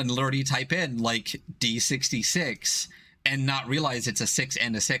roll and literally type in like D66 and not realize it's a 6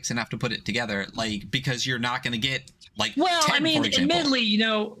 and a 6 and have to put it together, like, because you're not going to get like 10, I mean, admittedly, you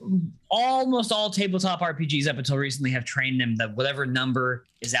know, almost all tabletop RPGs up until recently have trained them that whatever number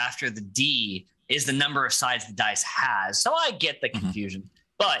is after the D is the number of sides the dice has. So I get the confusion.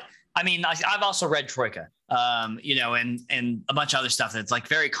 But I mean, I've also read Troika, you know, and a bunch of other stuff that's like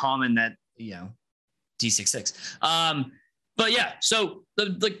very common that, you know, D66. But yeah, so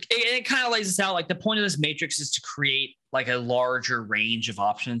it kind of lays this out. Like the point of this matrix is to create like a larger range of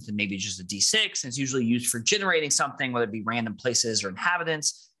options than maybe just a D6. And it's usually used for generating something, whether it be random places or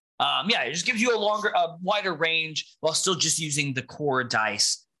inhabitants. It just gives you a wider range while still just using the core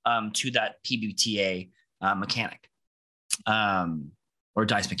dice to that PBTA mechanic or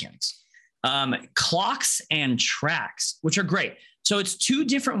dice mechanics. Clocks and tracks, which are great. So it's 2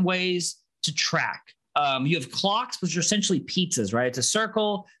 different ways to track. You have clocks, which are essentially pizzas, right? It's a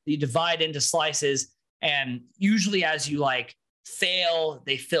circle that you divide into slices. And usually as you like fail,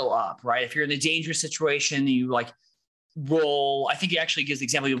 they fill up, right? If you're in a dangerous situation, you like roll, I think it actually gives the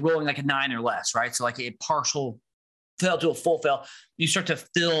example, you're rolling like a 9 or less, right? So like a partial fail to a full fail, you start to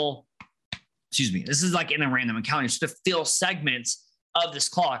fill, this is like in a random encounter, you start to fill segments of this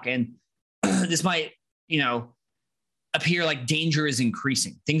clock. And this might, you know, appear like danger is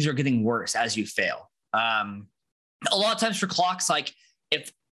increasing. Things are getting worse as you fail. A lot of times for clocks, like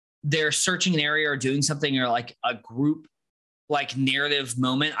if they're searching an area or doing something or like a group like narrative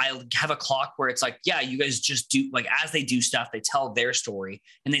moment, I have a clock where it's like, yeah, you guys just do, like as they do stuff, they tell their story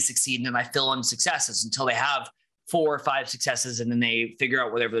and they succeed, and then I fill in successes until they have 4 or 5 successes, and then they figure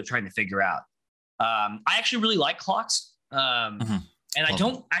out whatever they're trying to figure out. I actually really like clocks, and I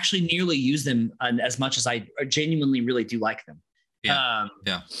don't actually nearly use them as much as I genuinely really do like them. Yeah,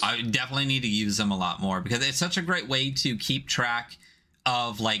 I definitely need to use them a lot more because it's such a great way to keep track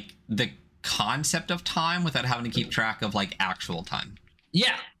of like the concept of time without having to keep track of like actual time.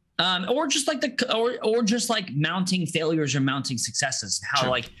 Yeah. Or just like or just like mounting failures or mounting successes,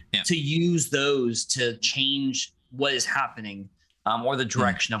 how to use those to change what is happening or the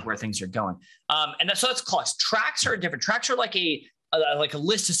direction of where things are going. So that's clocks. Tracks are different. Tracks are like a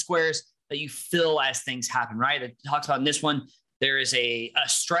list of squares that you fill as things happen, right? It talks about in this one, there is a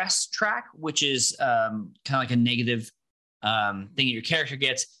stress track, which is kind of like a negative thing your character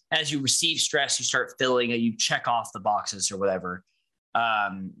gets. As you receive stress, you start filling it, you check off the boxes or whatever.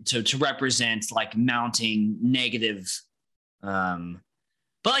 To represent like mounting negative.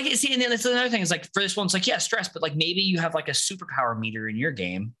 But like, see, and then that's another thing is like for this one, it's like, yeah, stress, but like maybe you have like a superpower meter in your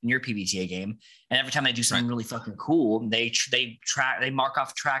game, in your PBTA game. And every time they do something really fucking cool, they mark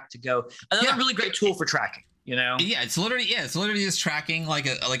off track to go. Another really great tool for tracking. Yeah, it's literally just tracking like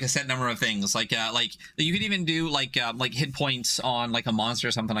a set number of things. Like you could even do like hit points on like a monster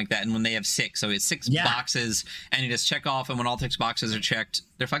or something like that. And when they have 6, so it's 6 boxes, and you just check off, and when all 6 boxes are checked,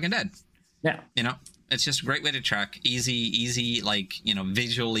 they're fucking dead. Yeah, it's just a great way to track. Easy, like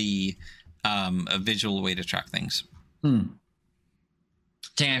visually, a visual way to track things. Dang,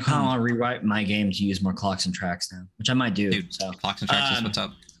 I kind of want to rewrite my game to use more clocks and tracks now, which I might do. Dude, so clocks and tracks is what's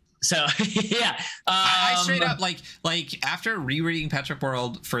up. So yeah, I straight up like after rereading Patchwork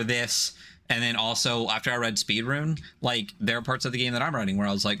World for this, and then also after I read Speedrune, like there are parts of the game that I'm writing where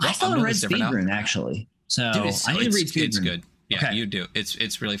I was like, well, I still haven't read Speedrune actually. So dude, I need to read Speedrune. It's good. Yeah, okay. You do.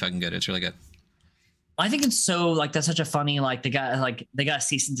 It's really fucking good. It's really good. I think it's so like that's such a funny like they got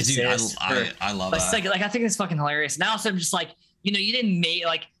cease and desist. Dude, I love that. Like I think it's fucking hilarious. Now so I'm just like you didn't make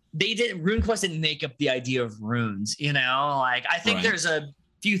like they didn't RuneQuest didn't make up the idea of runes. Like I think there's a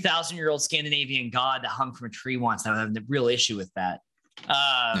few 1,000-year-old Scandinavian god that hung from a tree once. I have a real issue with that.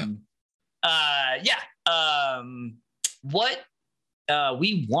 What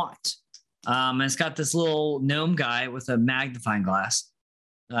we want. It's got this little gnome guy with a magnifying glass.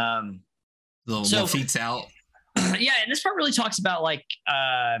 Little feet's out. Yeah, and this part really talks about like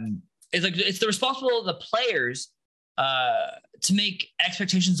it's the responsibility of the players to make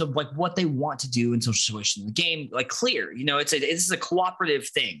expectations of like what they want to do in social situations in the game like clear. This is a cooperative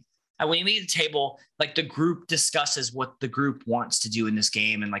thing. And when you meet at the table, like the group discusses what the group wants to do in this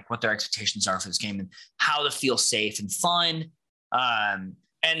game and like what their expectations are for this game and how to feel safe and fun. And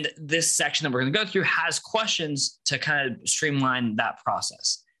this section that we're going to go through has questions to kind of streamline that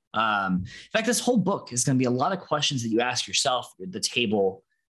process. In fact, this whole book is going to be a lot of questions that you ask yourself at the table,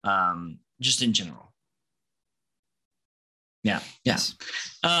 just in general. Yeah. Yes.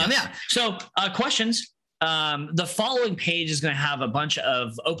 Yeah. So questions. The following page is going to have a bunch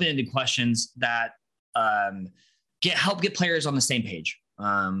of open-ended questions that help get players on the same page.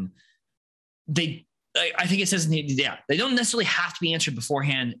 I think it says, they don't necessarily have to be answered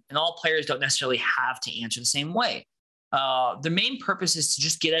beforehand, and all players don't necessarily have to answer the same way. The main purpose is to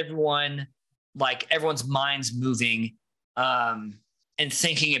just get everyone's minds moving and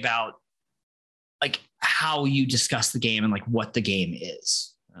thinking about like how you discuss the game and like what the game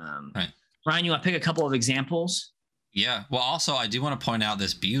is. Right. Ryan, you want to pick a couple of examples? Yeah. Well, also I do want to point out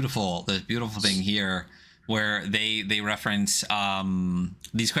this beautiful thing here where they reference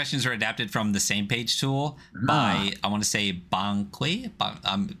these questions are adapted from the Same Page tool by I want to say Banqui.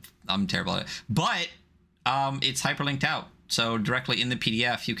 I'm terrible at it, but it's hyperlinked out. So directly in the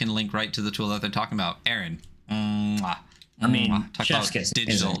PDF, you can link right to the tool that they're talking about. Aaron. Talk about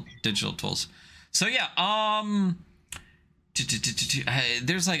digital tools. So yeah,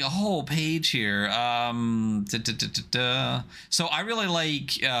 there's like a whole page here. So I really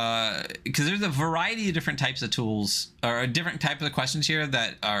like because there's a variety of different types of tools or a different type of questions here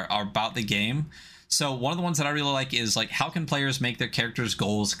that are about the game. So one of the ones that I really like is like, how can players make their characters'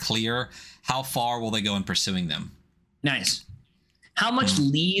 goals clear? How far will they go in pursuing them? Nice. How much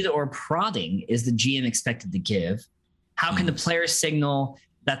lead or prodding is the GM expected to give? How can the players signal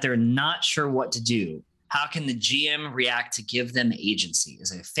that they're not sure what to do? How can the GM react to give them agency?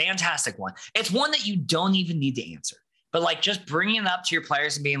 Is a fantastic one. It's one that you don't even need to answer, but like just bringing it up to your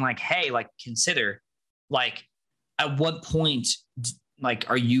players and being like, hey, like consider like at what point like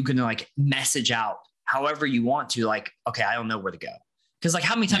are you going to like message out however you want to like, okay, I don't know where to go. Because like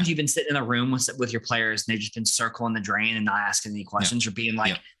how many times you've been sitting in a room with your players and they've just been circling the drain and not asking any questions or being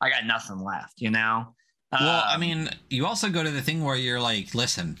like, I got nothing left, Well, I mean, you also go to the thing where you're like,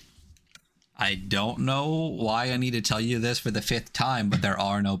 listen, I don't know why I need to tell you this for the 5th time, but there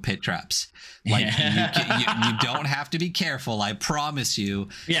are no pit traps. Like you don't have to be careful. I promise you,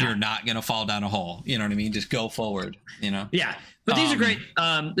 you're not going to fall down a hole. You know what I mean? Just go forward, Yeah. But these are great.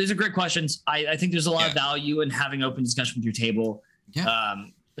 These are great questions. I think there's a lot of value in having open discussion with your table. Yeah.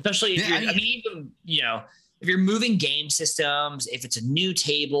 Especially if if you're moving game systems, if it's a new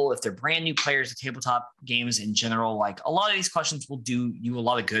table, if they're brand new players to tabletop games in general, like a lot of these questions will do you a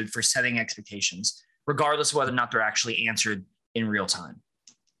lot of good for setting expectations, regardless of whether or not they're actually answered in real time.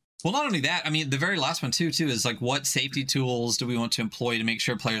 Well, not only that, I mean, the very last one too is like, what safety tools do we want to employ to make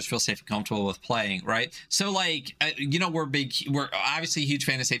sure players feel safe and comfortable with playing, right? So like, you know, we're obviously a huge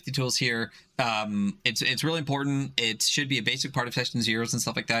fan of safety tools here. It's really important. It should be a basic part of session zeros and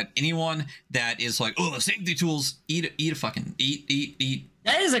stuff like that. Anyone that is like, oh, safety tools, eat.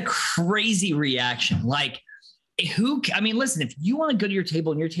 That is a crazy reaction. Like, I mean, listen, if you want to go to your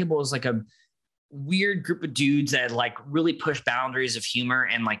table and your table is like a weird group of dudes that like really push boundaries of humor,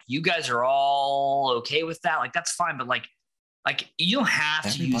 and like you guys are all okay with that, like that's fine. But like you don't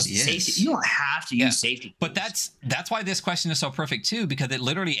have to use safety. You don't have to use safety. But that's why this question is so perfect too, because it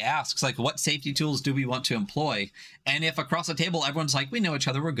literally asks like, what safety tools do we want to employ? And if across the table everyone's like, we know each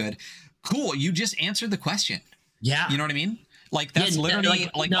other, we're good, cool, you just answered the question. Yeah, you know what I mean? Like that's literally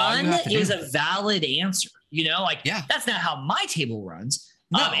like none is a valid answer. You know, like that's not how my table runs.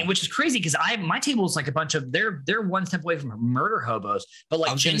 No. Which is crazy because my table is like a bunch of they're one step away from murder hobos, but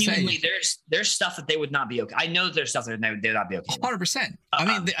like genuinely there's stuff that they would not be okay. I know there's stuff that they would not be okay. 100%. I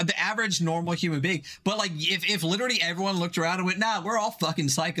mean, the average normal human being, but like if literally everyone looked around and went, nah, we're all fucking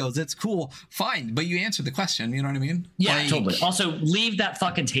psychos, it's cool, fine, but you answered the question. You know what I mean? Yeah, like, totally. Also, leave that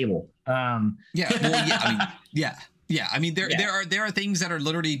fucking table. Yeah. Well, yeah. I mean, yeah. Yeah, I mean, there are things that are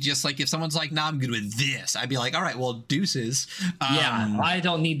literally just like, if someone's like, nah, I'm good with this, I'd be like, all right, well, deuces. I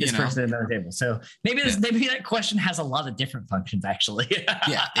don't need this person at another table. So maybe that question has a lot of different functions, actually.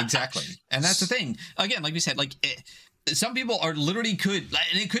 Yeah, exactly. And that's the thing. Again, like we said, like some people are literally and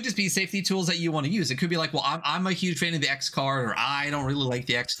it could just be safety tools that you want to use. It could be like, well, I'm a huge fan of the X card, or I don't really like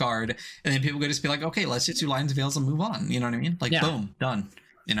the X card. And then people could just be like, okay, let's just do lines of veils and move on. You know what I mean? Like, boom, done,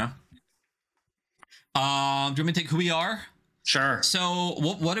 you know? Do you want me to take who we are? Sure. So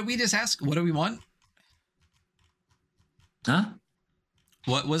what did we just ask? What do we want? Huh?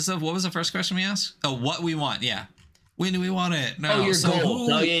 What was the first question we asked? Oh, what we want. Yeah. When do we want it? No. Oh, your goals.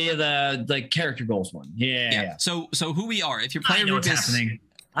 The character goals one. Yeah. So who we are. If your player group is happening.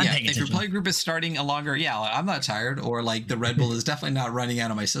 If your player group is starting a longer, I'm not tired, or like the Red Bull is definitely not running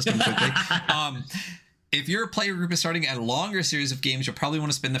out of my system quickly. If your player group is starting a longer series of games, you'll probably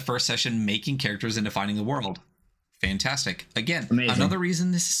want to spend the first session making characters and defining the world. Fantastic. Again, another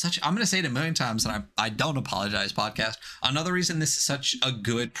reason this is such, I'm going to say it a million times, and I don't apologize, podcast. Another reason this is such a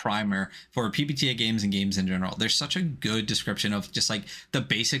good primer for PBTA games and games in general. There's such a good description of just like the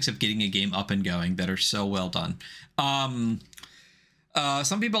basics of getting a game up and going that are so well done.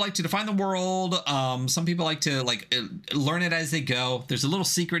 Some people like to define the world. Some people like to learn it as they go. There's a little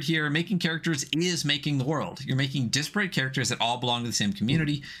secret here. Making characters is making the world. You're making disparate characters that all belong to the same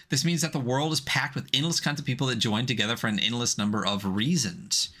community. This means that the world is packed with endless kinds of people that join together for an endless number of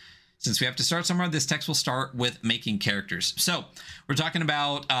reasons. Since we have to start somewhere, this text will start with making characters. So we're talking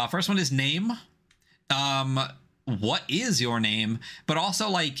about, first one is name. What is your name? But also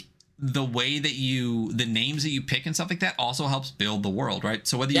like, the way that the names that you pick and stuff like that also helps build the world, right?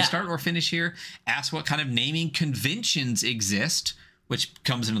 So whether you start or finish here, ask what kind of naming conventions exist, which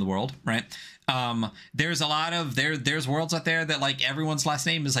comes into the world, right? There's a lot of there's worlds out there that like everyone's last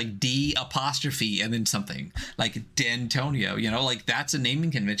name is like D' and then something like D'Antonio, you know, like that's a naming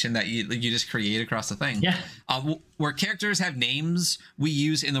convention that you just create across the thing. Yeah. Where characters have names we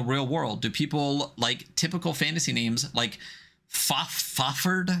use in the real world. Do people like typical fantasy names like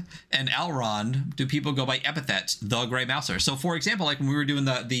Fafard and Elrond? Do people go by epithets? The Grey Mouser. So for example, like when we were doing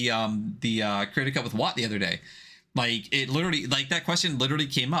the Creative Cut with Watt the other day, like it literally, like that question literally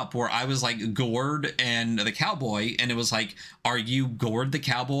came up where I was like Gord and the cowboy, and it was like, are you Gord the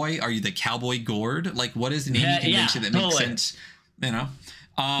cowboy? Are you the cowboy Gord? Like what is the naming convention that makes sense? You know?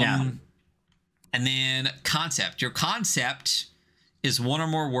 And then concept. Your concept is one or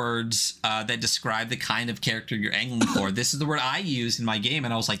more words that describe the kind of character you're angling for. This is the word I use in my game,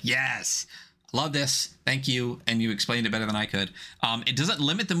 and I was like, yes, I love this, thank you, and you explained it better than I could. It doesn't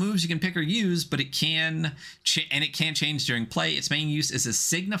limit the moves you can pick or use, but it can, it can change during play. Its main use is a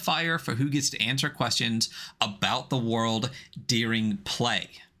signifier for who gets to answer questions about the world during play.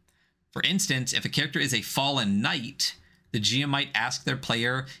 For instance, if a character is a fallen knight, the GM might ask their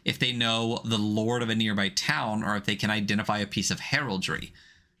player if they know the lord of a nearby town or if they can identify a piece of heraldry.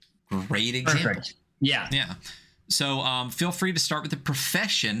 Great example. Perfect. Yeah. So feel free to start with a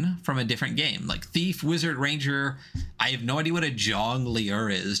profession from a different game, like thief, wizard, ranger. I have no idea what a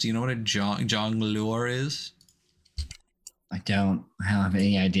jongleur is. Do you know what a jongleur is? I don't have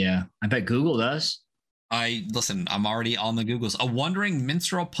any idea. I bet Google does. I'm already on the Googles. A wandering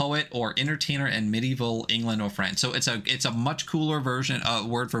minstrel, poet, or entertainer in medieval England or France. So it's a much cooler version,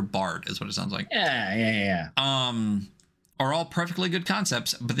 word for bard is what it sounds like. Yeah. are all perfectly good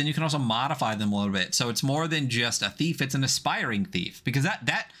concepts, but then you can also modify them a little bit. So it's more than just a thief, it's an aspiring thief, because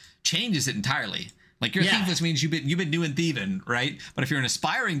that changes it entirely. Like you're a thief, this means you've been doing thieving, right? But if you're an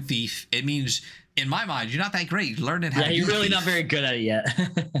aspiring thief, it means, in my mind, you're not that great. You're learning how to you're really not very good at it yet.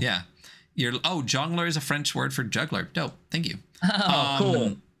 Yeah. Jongler is a French word for juggler. Dope. Thank you. Oh,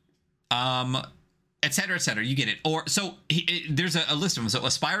 cool. Et cetera, et cetera. You get it. Or so there's a list of them. So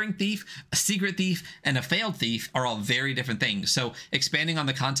aspiring thief, a secret thief, and a failed thief are all very different things. So expanding on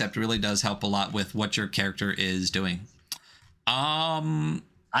the concept really does help a lot with what your character is doing. I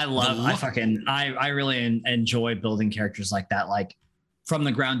really enjoy building characters like that, like from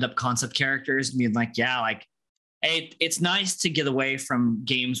the ground up concept characters. I mean, like, it's nice to get away from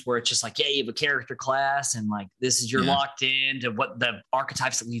games where it's just like, you have a character class and like this is you're locked into what the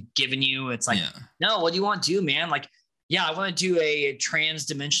archetypes that we've given you. It's like, no, what do you want to do, man? Like, I want to do a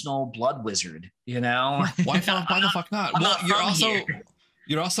trans-dimensional blood wizard, you know? Why the fuck not? Well,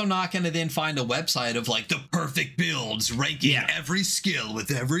 you're also not going to then find a website of like the perfect builds ranking every skill with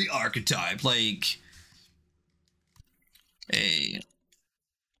every archetype. Like, hey.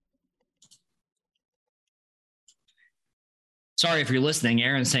 Sorry if you're listening.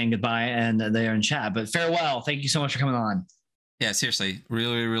 Aaron's saying goodbye and they're in chat, but farewell. Thank you so much for coming on. Yeah, seriously.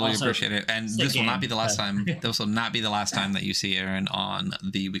 Really, really also, appreciate it. And this will not be the last time. This will not be the last time that you see Aaron on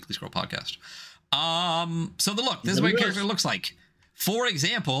the Weekly Scroll podcast. So this is what your character looks like. For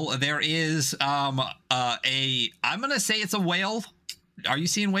example, there is I'm going to say it's a whale. Are you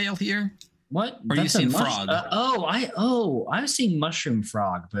seeing whale here? What? Or are you seeing frog? I was seeing mushroom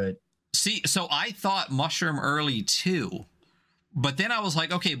frog, but see, so I thought mushroom early too. But then I was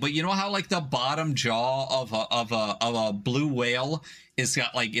like, okay, but you know how like the bottom jaw of a blue whale is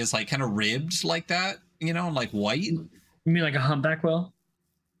kind of ribbed like that, you know, like white. You mean like a humpback whale?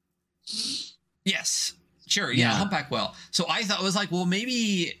 Yes, sure, yeah, humpback whale. So I thought it was like, well,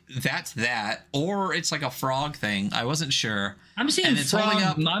 maybe that's that, or it's like a frog thing. I wasn't sure. I'm seeing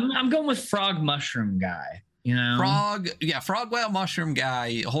frog. I'm going with frog mushroom guy. You know, frog whale mushroom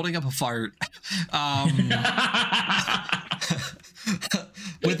guy holding up a fart.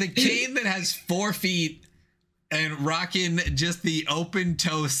 With a cane that has 4 feet and rocking just the open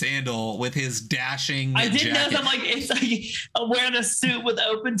toe sandal with his dashing jacket. Know that, like, it's like wearing a suit with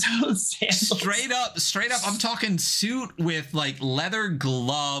open toe sandals. Straight up, I'm talking suit with like leather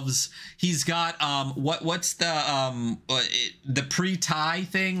gloves. He's got what's the pre-tie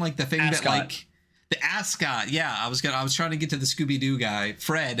thing, like the thing ascot. That like the ascot. Yeah, I was trying to get to the Scooby-Doo guy,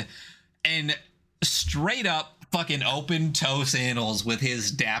 Fred, and straight up fucking open toe sandals with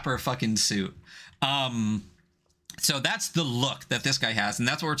his dapper fucking suit. So that's the look that this guy has, and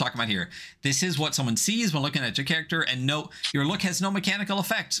that's what we're talking about here. This is what someone sees when looking at your character, and note, your look has no mechanical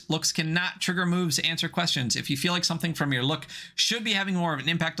effect. Looks cannot trigger moves, answer questions. If you feel like something from your look should be having more of an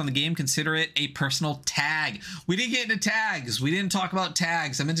impact on the game, consider it a personal tag. We didn't get into tags. We didn't talk about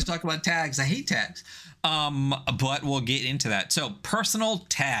tags. I meant to talk about tags. I hate tags. But we'll get into that. So personal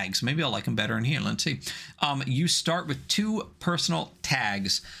tags, maybe I'll like them better in here. Let's see. You start with 2 personal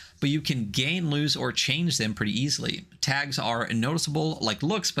tags, but you can gain, lose, or change them pretty easily. Tags are noticeable like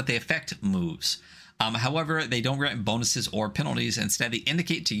looks, but they affect moves. However, they don't grant bonuses or penalties. Instead, they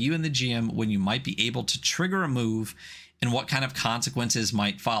indicate to you and the GM when you might be able to trigger a move and what kind of consequences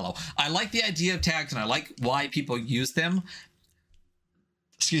might follow. I like the idea of tags, and I like why people use them.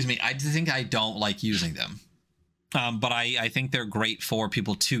 Excuse me, I think I don't like using them. But I think they're great for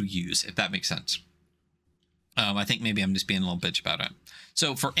people to use, if that makes sense. I think maybe I'm just being a little bitch about it.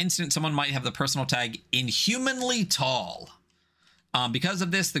 So, for instance, someone might have the personal tag inhumanly tall. Because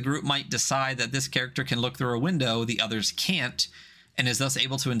of this, the group might decide that this character can look through a window, the others can't, and is thus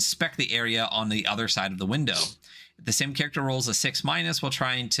able to inspect the area on the other side of the window. If the same character rolls a 6- while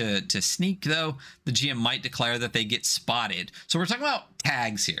trying to sneak, though, the GM might declare that they get spotted. So we're talking about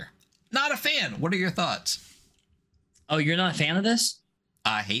tags here. Not a fan. What are your thoughts? Oh, you're not a fan of this?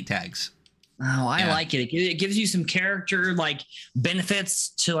 I hate tags. Oh, I like it. It gives you some character like benefits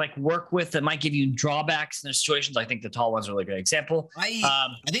to like work with that might give you drawbacks in the situations. I think the tall one's a really good example. I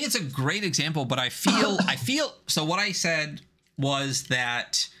think it's a great example, but I feel so what I said was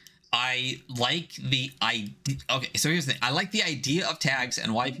that I like the idea. Okay, so here's the thing. I like the idea of tags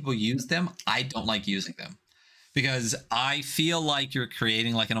and why people use them. I don't like using them because I feel like you're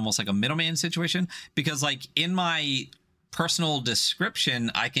creating like an almost like a middleman situation, because like in my personal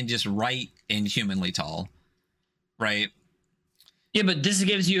description, I can just write inhumanly tall, right? Yeah, but this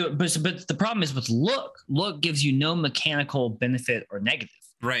gives you, but the problem is with look gives you no mechanical benefit or negative,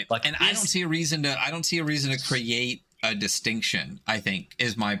 right? Like, and I don't see a reason to create a distinction. I think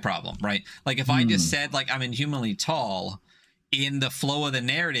is my problem, right? Like if I just said like I'm inhumanly tall, in the flow of the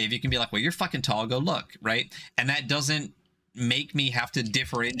narrative, you can be like, well, you're fucking tall, go look, right? And that doesn't make me have to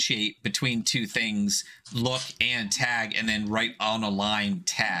differentiate between two things, look and tag, and then write on a line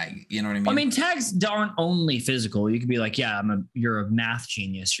tag. You know what I mean? I mean, tags aren't only physical. You could be like, yeah, you're a math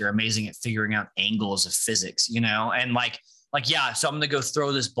genius. You're amazing at figuring out angles of physics, you know? And like, yeah, so I'm going to go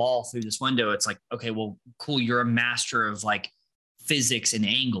throw this ball through this window. It's like, okay, well, cool. You're a master of like physics and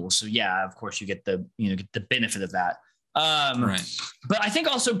angles. So yeah, of course you get the benefit of that. Right. But I think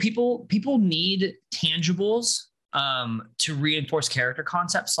also people need tangibles to reinforce character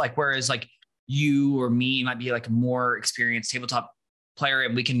concepts. Like, whereas like you or me might be like a more experienced tabletop player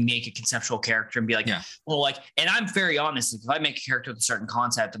and we can make a conceptual character and be like, yeah, well, like, and I'm very honest. If I make a character with a certain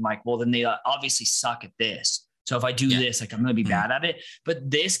concept, I'm like, well, then they obviously suck at this. So if I do this, like, I'm going to be bad at it. But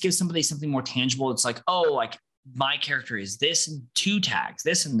this gives somebody something more tangible. It's like, oh, like my character is this and 2 tags,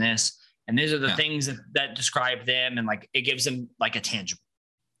 this and this. And these are the things that describe them. And like, it gives them like a tangible.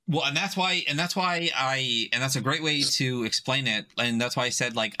 Well, and that's a great way to explain it. And that's why I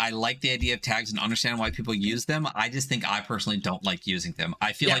said, like, I like the idea of tags and understand why people use them. I just think I personally don't like using them.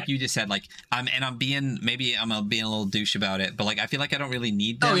 I feel like you just said, like, I'm being a little douche about it, but like, I feel like I don't really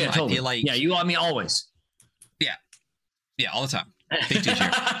need them. Oh, yeah, totally. I feel like, you want me always. Yeah, all the time. Big douche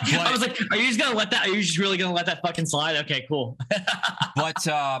here. I was like, are you just really gonna let that fucking slide? Okay, cool. But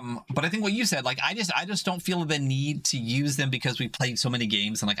I think what you said, like, I just don't feel the need to use them because we played so many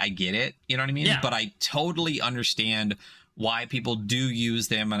games and like I get it, you know what I mean? Yeah. But I totally understand why people do use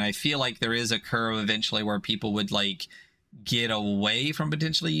them, and I feel like there is a curve eventually where people would like get away from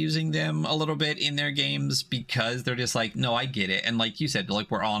potentially using them a little bit in their games because they're just like, no, I get it. And like you said,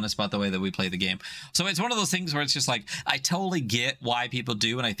 like, we're honest about the way that we play the game. So it's one of those things where it's just like, I totally get why people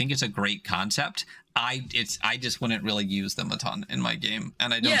do, and I think it's a great concept. I just wouldn't really use them a ton in my game,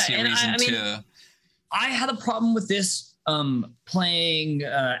 and I don't see a reason to. I had a problem with this playing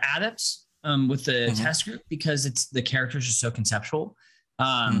Adepts with the test group because the characters are so conceptual,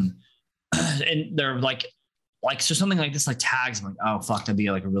 and they're like so something like this, like tags. I'm like, oh fuck, that'd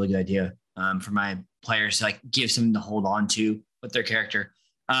be like a really good idea for my players to like give something to hold on to with their character.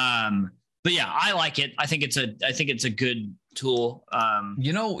 But yeah, I like it. I think it's a good tool.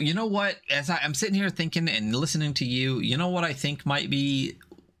 You know what? As I'm sitting here thinking and listening to you, you know what I think might be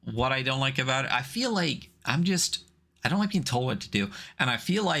what I don't like about it? I feel like I don't like being told what to do. And I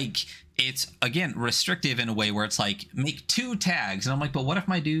feel like it's, again, restrictive in a way where it's like, make 2 tags. And I'm like, but what if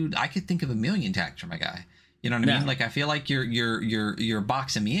my dude, I could think of 1,000,000 tags for my guy. You know what I mean? Like, I feel like you're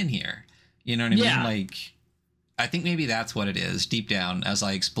boxing me in here. You know what I mean? Like, I think maybe that's what it is deep down as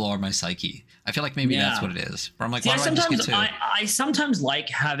I explore my psyche. I feel like maybe that's what it is. Where I'm like, why do I just get to? I sometimes like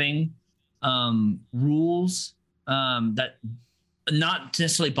having rules that not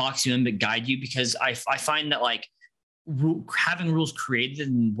necessarily box you in, but guide you, because I find that like having rules created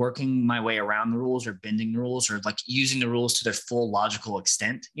and working my way around the rules or bending the rules or like using the rules to their full logical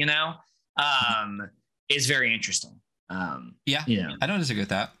extent, is very interesting. I don't disagree with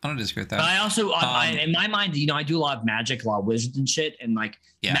that. But I also, in my mind, I do a lot of magic, a lot of wizards and shit, and like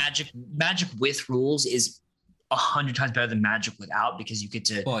magic with rules is 100 times better than magic without, because you get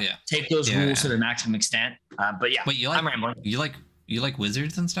to take those rules to their maximum extent. But I'm rambling. You like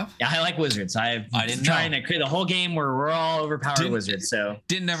wizards and stuff? Yeah, I like wizards. I didn't trying to create a whole game where we're all overpowered wizards. So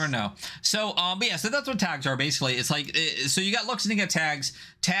didn't ever know. So so that's what tags are basically. It's like, so you got looks and you got tags.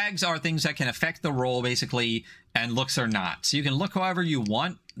 Tags are things that can affect the roll basically, and looks are not. So you can look however you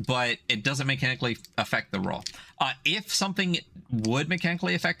want, but it doesn't mechanically affect the roll. If something would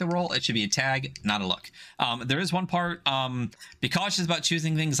mechanically affect the roll, it should be a tag, not a look. There is one part, be cautious about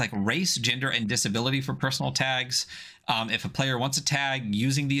choosing things like race, gender, and disability for personal tags. If a player wants a tag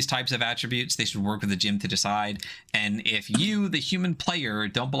using these types of attributes, they should work with the GM to decide. And if you, the human player,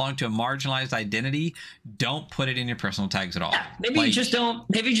 don't belong to a marginalized identity, don't put it in your personal tags at all. Yeah, maybe you just don't.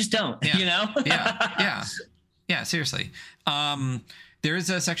 Maybe you just don't. Yeah, seriously. There is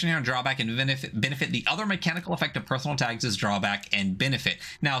a section here on drawback and benefit. The other mechanical effect of personal tags is drawback and benefit.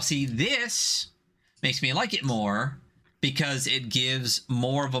 Now, see, this makes me like it more because it gives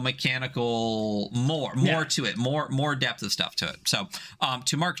more of a mechanical, more to it, more depth of stuff to it. So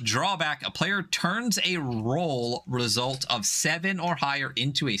to mark drawback, a player turns a roll result of 7 or higher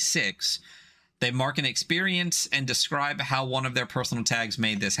into a 6. They mark an experience and describe how one of their personal tags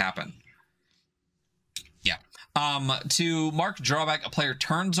made this happen. To mark drawback, a player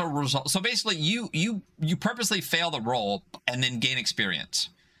turns a result. So basically, you purposely fail the roll and then gain experience.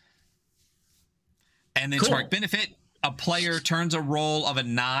 And then to mark benefit, a player turns a roll of a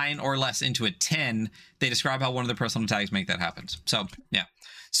 9 or less into a 10. They describe how one of their personal tags make that happen. So yeah.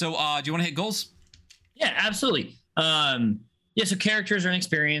 So do you want to hit goals? Yeah, absolutely. Yeah, so characters are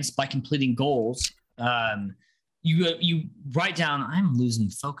experienced by completing goals. You write down. I'm losing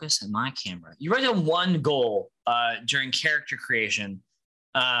focus in my camera. You write down one goal during character creation.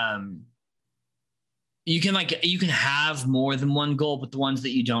 You can have more than one goal, but the ones that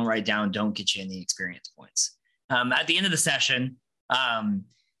you don't write down don't get you any experience points. At the end of the session,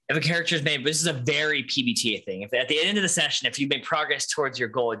 if a character is made, this is a very PBTA thing. If at the end of the session, if you make progress towards your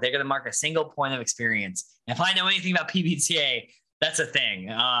goal, they're going to mark a single point of experience. If I know anything about PBTA, that's a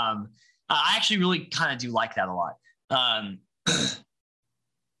thing. I actually really kind of do like that a lot.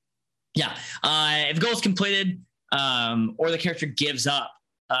 If the goal is completed or the character gives up,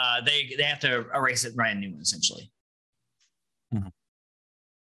 they have to erase it and write a new one, essentially. Mm-hmm.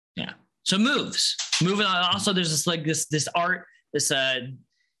 Yeah. So moving on. Also, there's this art, this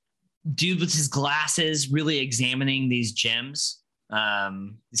dude with his glasses really examining these gems,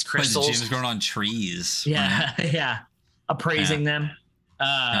 these crystals. Gems growing on trees. Yeah, right? Yeah. Appraising them.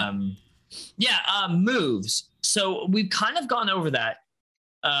 Moves. So we've kind of gone over that.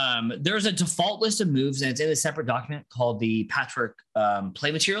 There's a default list of moves, and it's in a separate document called the Patchwork play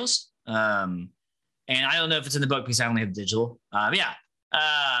materials. And I don't know if it's in the book because I only have digital.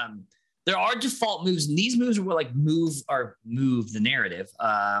 There are default moves, and these moves are what move the narrative.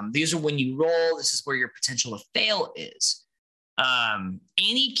 These are when you roll. This is where your potential to fail is.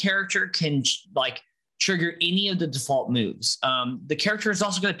 Any character can trigger any of the default moves. The character is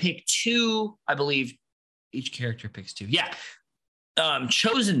also going to pick two, I believe. Each character picks two. Yeah.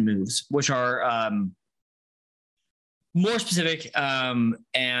 Chosen moves, which are more specific,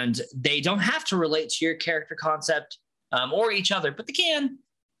 and they don't have to relate to your character concept or each other, but they can.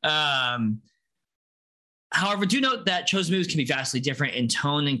 However, do note that chosen moves can be vastly different in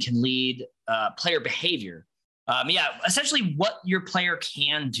tone and can lead player behavior. Essentially what your player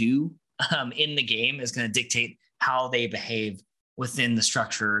can do in the game is going to dictate how they behave within the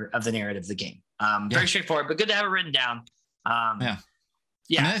structure of the narrative of the game. Very straightforward, but good to have it written down. And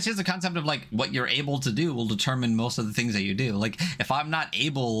that's just the concept of what you're able to do will determine most of the things that you do. If I'm not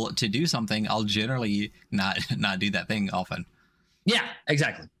able to do something, I'll generally not do that thing often. Yeah,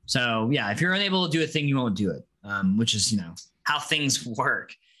 exactly. So if you're unable to do a thing, you won't do it, which is, how things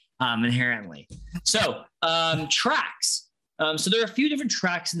work inherently. So tracks. So there are a few different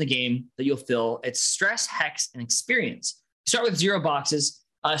tracks in the game that you'll fill. It's stress, hex, and experience. You start with 0 boxes.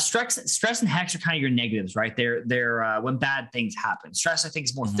 Stress and hex are kind of your negatives, right? They're when bad things happen. Stress, I think,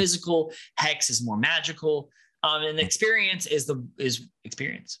 is more physical. Hex is more magical. And the experience is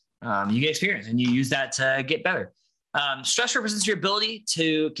experience. You get experience, and you use that to get better. Stress represents your ability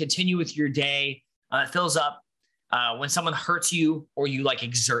to continue with your day. It fills up when someone hurts you or you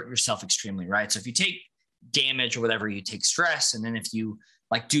exert yourself extremely, right? So if you take damage or whatever, you take stress, and then if you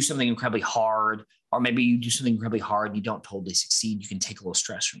do something incredibly hard, or maybe you do something incredibly hard and you don't totally succeed, you can take a little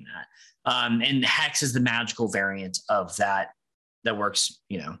stress from that. And hex is the magical variant of that works,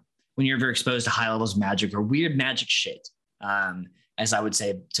 when you're very exposed to high levels of magic or weird magic shit, as I would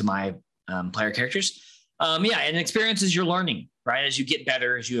say to my player characters. And experience is your learning, right? As you get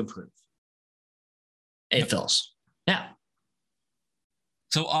better, as you improve. It fills. Yeah.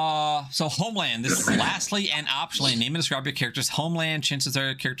 So homeland. This is lastly and optionally name and describe your character's homeland. Chances are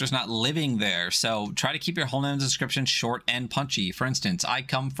your character's not living there, so try to keep your homeland description short and punchy. For instance, I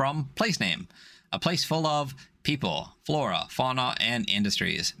come from place name, a place full of people, flora, fauna, and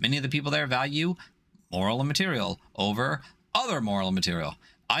industries. Many of the people there value moral and material over other moral and material.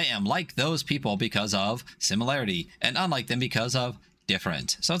 I am like those people because of similarity, and unlike them because of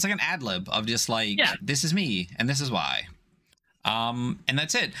different. So it's like an ad lib of just this is me and this is why. And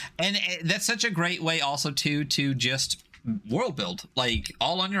that's it. And that's such a great way also to just world build,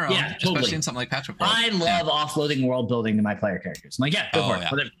 all on your own, especially in something like Patchwork. I love offloading world building to my player characters. I'm go for it.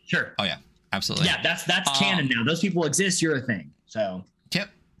 Whatever. Sure. Oh yeah, absolutely. Yeah, that's canon now. Those people exist. You're a thing. So yep.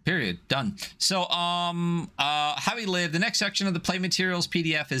 Period. Done. So how we live. The next section of the play materials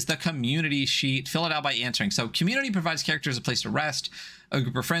PDF is the community sheet. Fill it out by answering. So community provides characters a place to rest, a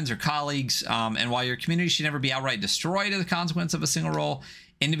group of friends or colleagues, and while your community should never be outright destroyed as a consequence of a single roll,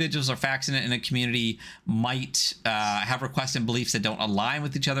 individuals or facts in a community might have requests and beliefs that don't align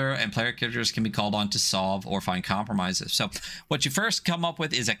with each other, and player characters can be called on to solve or find compromises. So what you first come up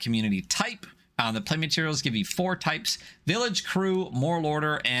with is a community type. The play materials give you 4 types: village, crew, moral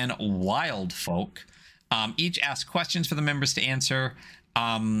order, and wild folk. Each asks questions for the members to answer.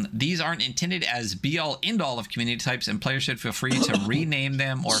 These aren't intended as be-all, end-all of community types, and players should feel free to rename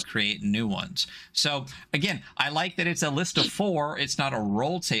them or create new ones. So again, I like that it's a list of 4. It's not a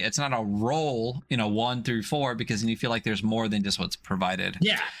roll. It's not a roll, 1 through 4, because then you feel like there's more than just what's provided.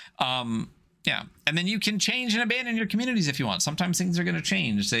 Yeah. Yeah, and then you can change and abandon your communities if you want. Sometimes things are going to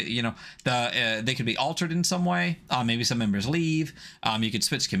change. They, you know, they could be altered in some way. Maybe some members leave. You could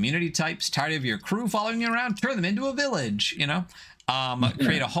switch community types. Tired of your crew following you around? Turn them into a village. You know,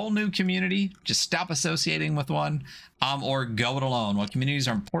 create a whole new community. Just stop associating with one, or go it alone. While communities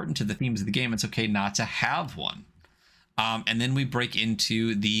are important to the themes of the game, it's okay not to have one. And then we break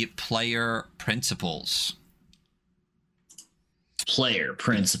into the player principles. Player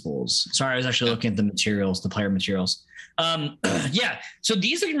principles. Sorry, I was actually looking at the materials, the player materials. Yeah, so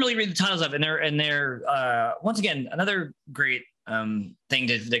these I can really read the titles of, and they're once again another great thing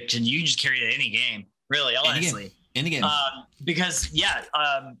that you can just carry to any game, really, honestly. Any game. Because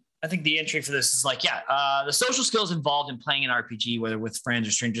I think the entry for this is like, the social skills involved in playing an RPG, whether with friends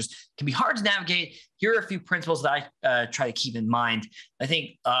or strangers, can be hard to navigate. Here are a few principles that I try to keep in mind. I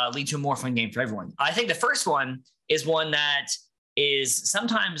think lead to a more fun game for everyone. I think the first one is one that is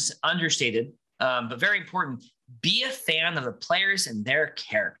sometimes understated, but very important. Be a fan of the players and their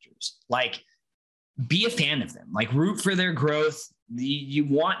characters. Like, be a fan of them. Like, root for their growth. You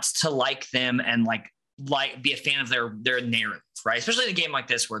want to like them and like be a fan of their narrative, right? Especially in a game like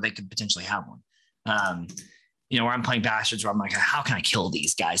this where they could potentially have one. You know, where I'm playing Bastards, where I'm like, how can I kill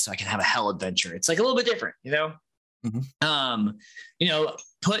these guys so I can have a hell adventure? It's like a little bit different, you know. Mm-hmm. You know,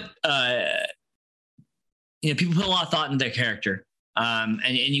 people put a lot of thought into their character,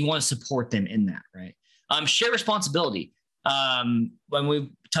 and you want to support them in that, right? Share responsibility. When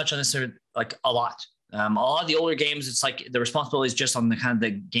we touch on this, like a lot. A lot of the older games, it's like the responsibility is just on the kind of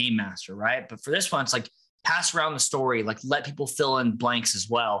the game master, right? But for this one, it's like pass around the story, like let people fill in blanks as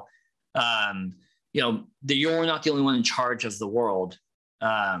well. You know, you're not the only one in charge of the world.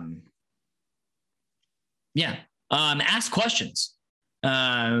 Ask questions.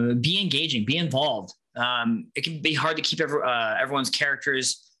 Be engaging. Be involved. It can be hard to keep everyone's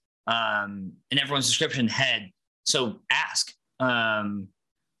characters and everyone's description in head. So ask.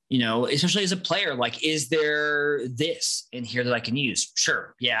 You know, especially as a player, like, is there this in here that I can use?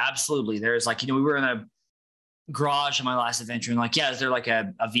 Sure. Yeah, absolutely. There's like, you know, we were in a garage in my last adventure and like, yeah, is there like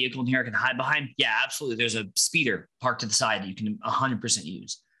a vehicle in here I can hide behind? Yeah, absolutely. There's a speeder parked to the side that you can 100%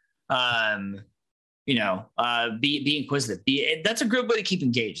 use. You know, be inquisitive. That's a good way to keep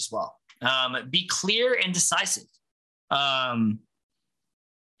engaged as well. Be clear and decisive. That's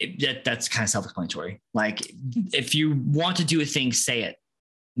kind of self-explanatory. Like, if you want to do a thing, say it.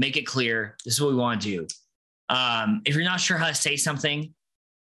 Make it clear. This is what we want to do. If you're not sure how to say something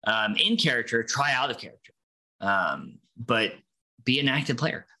in character, try out of character. But be an active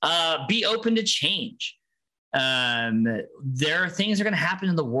player. Be open to change. There are things that are going to happen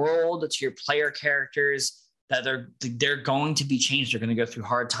in the world to your player characters that they're going to be changed. They're going to go through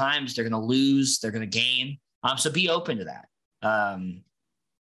hard times. They're going to lose. They're going to gain. So be open to that.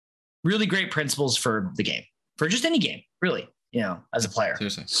 Really great principles for the game, for just any game, really. You know, as a player.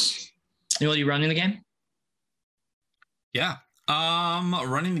 Seriously. You know what you run in the game? Yeah.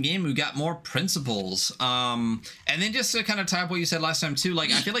 Running the game, we've got more principles. And then just to kind of tie up what you said last time too,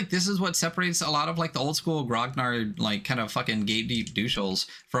 like, I feel like this is what separates a lot of like the old school grognard, like kind of fucking gate deep douchels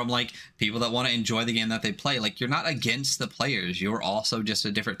from like people that want to enjoy the game that they play. Like, you're not against the players. You're also just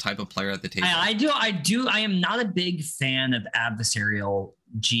a different type of player at the table. I am not a big fan of adversarial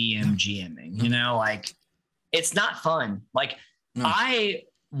GMing, you know, like, it's not fun. Like, I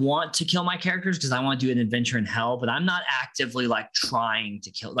want to kill my characters because I want to do an adventure in hell, but I'm not actively like trying to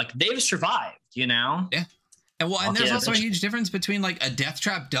kill. Like, they've survived, you know? Yeah. And there's also a huge difference between like a death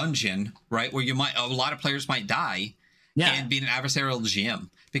trap dungeon, right, where a lot of players might die, and being an adversarial GM,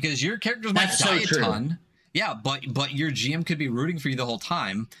 because your characters might die a ton. Yeah, but your GM could be rooting for you the whole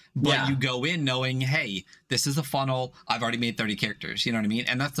time, but you go in knowing, hey, this is a funnel. I've already made 30 characters. You know what I mean?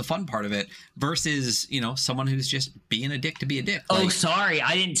 And that's the fun part of it versus, you know, someone who's just being a dick to be a dick. Oh, sorry.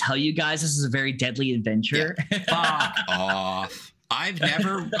 I didn't tell you guys this is a very deadly adventure. Yeah. Fuck off. I've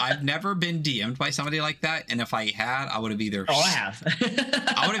never been DM'd by somebody like that. And if I had, I would have either... Oh, I have.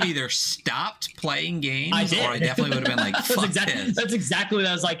 I would have either stopped playing games or I definitely would have been like, fuck this. That's exactly what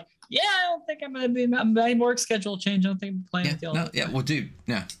I was like. Yeah, I don't think I'm going to be my work schedule change. I don't think I'm playing with y'all. Well, dude,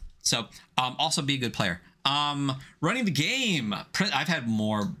 yeah. So, also be a good player. Running the game. I've had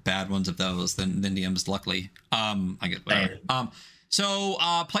more bad ones of those than DMs, luckily. I get whatever. So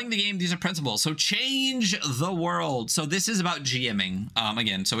playing the game, these are principles. So change the world. So this is about GMing.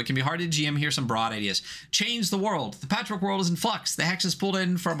 Again, so it can be hard to GM. Here's some broad ideas. Change the world. The Patchwork world is in flux. The hexes pulled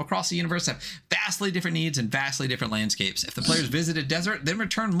in from across the universe have vastly different needs and vastly different landscapes. If the players visit a desert, then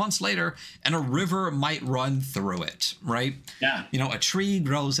return months later, and a river might run through it, right? Yeah. You know, a tree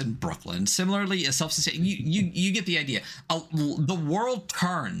grows in Brooklyn. Similarly, a self-sustaining, you get the idea. The world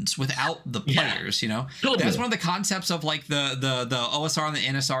turns without the players, you know? Totally. That's one of the concepts of like the OSR and the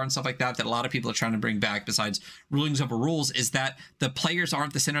NSR and stuff like that a lot of people are trying to bring back, besides rulings over rules, is that the players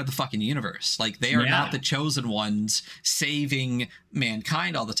aren't the center of the fucking universe. Like, they are not the chosen ones saving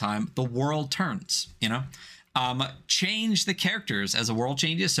mankind all the time. The world turns, you know? Change the characters. As the world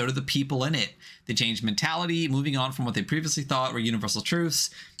changes, so do the people in it. They change mentality, moving on from what they previously thought were universal truths,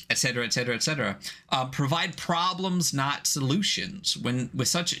 etc., etc., etc. Provide problems, not solutions. With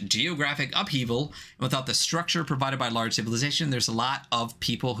such geographic upheaval and without the structure provided by large civilization, there's a lot of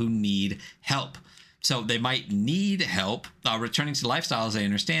people who need help. So they might need help returning to lifestyles they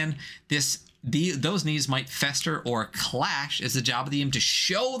understand. Those needs might fester or clash. It's the job of the DM to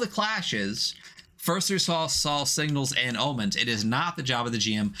show the clashes first through saw signals and omens. It is not the job of the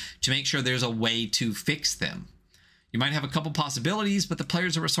GM to make sure there's a way to fix them. You might have a couple possibilities, but the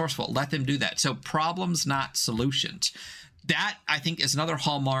players are resourceful. Let them do that. So problems, not solutions. That, I think, is another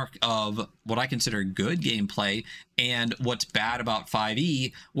hallmark of what I consider good gameplay and what's bad about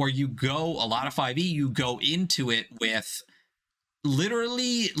 5e, where a lot of 5e, you go into it with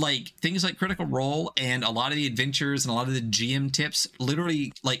literally like things like Critical Role, and a lot of the adventures and a lot of the GM tips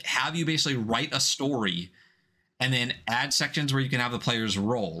literally like have you basically write a story and then add sections where you can have the players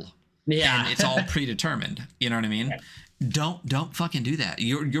roll. Yeah. And it's all predetermined. You know what I mean? Yeah. Don't fucking do that.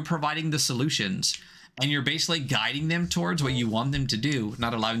 You're providing the solutions, and you're basically guiding them towards what you want them to do,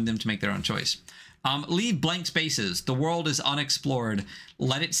 not allowing them to make their own choice. Leave blank spaces. The world is unexplored.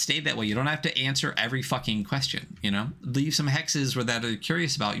 Let it stay that way. You don't have to answer every fucking question, you know? Leave some hexes where that you're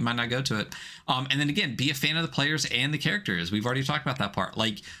curious about. You might not go to it. And then again, be a fan of the players and the characters. We've already talked about that part.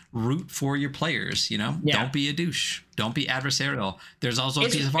 Like, root for your players, you know? Yeah. Don't be a douche. Don't be adversarial. There's also a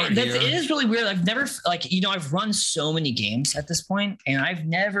piece of art here. It is really weird. I've never, like, you know, I've run so many games at this point, and I've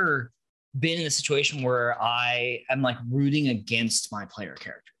never been in a situation where I am like rooting against my player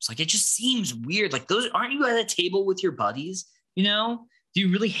characters. Like, it just seems weird. Like, those, aren't you at a table with your buddies? You know, do you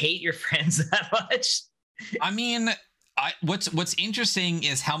really hate your friends that much? I mean, what's interesting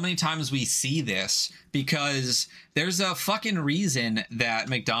is how many times we see this, because there's a fucking reason that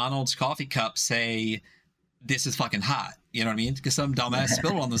McDonald's coffee cups say this is fucking hot. You know what I mean? Because some dumbass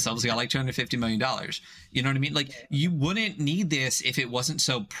spilled on themselves. They got like $250 million. You know what I mean? Like, you wouldn't need this if it wasn't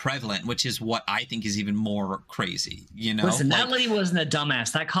so prevalent, which is what I think is even more crazy. You know, listen, that lady wasn't a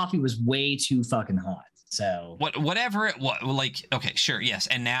dumbass. That coffee was way too fucking hot. So whatever it was, like, okay, sure, yes.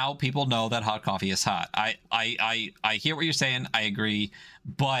 And now people know that hot coffee is hot. I hear what you're saying. I agree,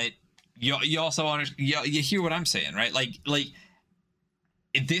 but you also you hear what I'm saying, right? Like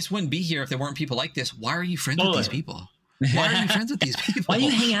this wouldn't be here if there weren't people like this. Why are you friends with these people? Why are you friends with these people? Why do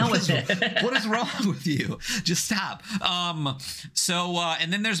you hang out with them? What is wrong with you? Just stop.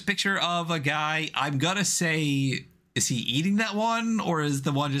 And then there's a picture of a guy. I'm gonna say, is he eating that one, or is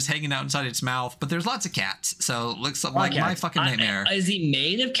the one just hanging out inside its mouth? But there's lots of cats, so it looks like my fucking nightmare. Is he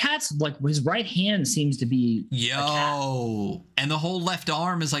made of cats? Like, his right hand seems to be a cat. And the whole left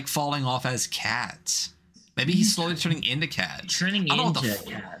arm is like falling off as cats. Maybe he's slowly turning into cats. Turning into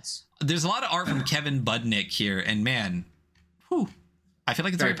cats. There's a lot of art from Kevin Budnick here, and man, I feel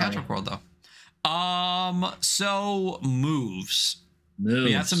like it's very Patchwork World though. So moves.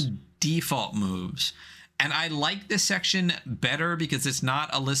 We have some default moves, and I like this section better because it's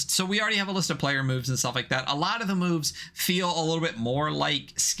not a list. So we already have a list of player moves and stuff like that. A lot of the moves feel a little bit more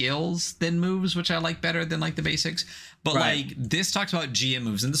like skills than moves, which I like better than like the basics. But like, this talks about GM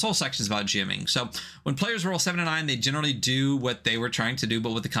moves, and this whole section is about GMing. So when players roll 7 and 9, they generally do what they were trying to do,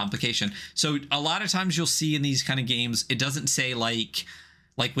 but with the complication. So a lot of times you'll see in these kind of games, it doesn't say like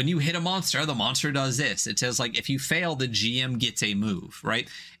when you hit a monster, the monster does this. It says like, if you fail, the GM gets a move, right?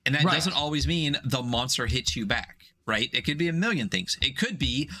 And that doesn't always mean the monster hits you back, right? It could be a million things. It could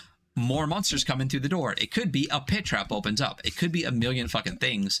be more monsters coming through the door. It could be a pit trap opens up. It could be a million fucking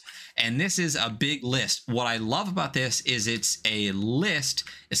things. And this is a big list. What I love about this is it's a list.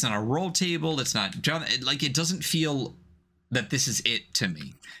 It's not a roll table. It's not like, it doesn't feel that this is it to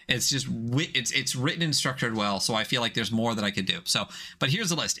me. It's just, it's written and structured well. So I feel like there's more that I could do. So, but here's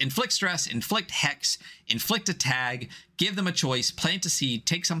the list: inflict stress, inflict hex, inflict a tag, give them a choice, plant a seed,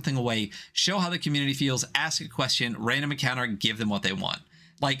 take something away, show how the community feels, ask a question, random encounter, give them what they want.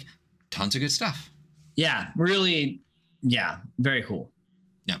 Like, tons of good stuff. Yeah, really Yeah, very cool.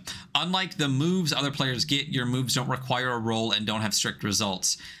 Yeah. Unlike the moves other players get, your moves don't require a roll and don't have strict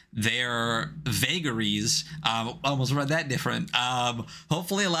results. Their vagaries, almost read that different,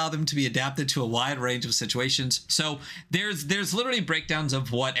 hopefully allow them to be adapted to a wide range of situations. So there's literally breakdowns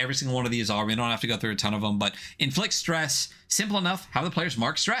of what every single one of these are. We don't have to go through a ton of them, but inflict stress, simple enough. How the players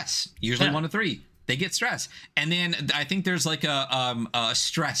mark stress, usually 1 to 3. They get stress. And then I think there's like a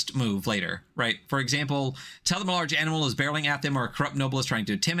stressed move later, right? For example, tell them a large animal is barreling at them or a corrupt noble is trying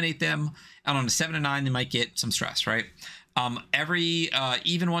to intimidate them. And on a 7 to 9, they might get some stress, right?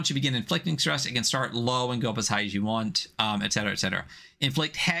 Even once you begin inflicting stress, it can start low and go up as high as you want, et cetera, et cetera.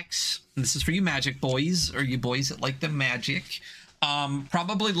 Inflict hex. This is for you magic boys, or you boys that like the magic.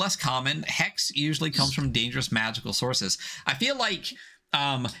 Probably less common. Hex usually comes from dangerous magical sources. I feel like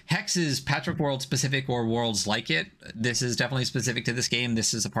hex is Patchwork world specific or worlds like it. This is definitely specific to this game.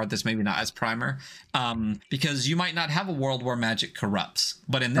 This is a part that's maybe not as primer, because you might not have a world where magic corrupts,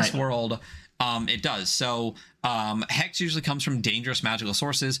 but in this world, it does. So hex usually comes from dangerous magical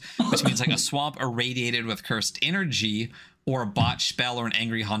sources, which means like a swamp irradiated with cursed energy, or a botched spell, or an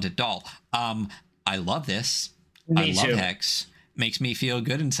angry haunted doll. I love this. I love hex. Makes me feel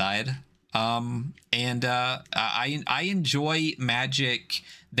good inside. I enjoy magic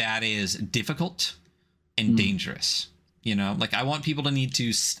that is difficult and dangerous. You know, like I want people to need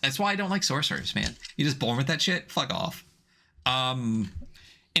to. That's why I don't like sorcerers, man. You just born with that shit. Fuck off.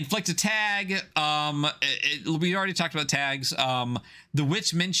 Inflict a tag. We already talked about tags. The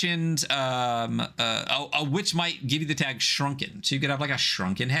witch mentioned a witch might give you the tag shrunken, so you could have like a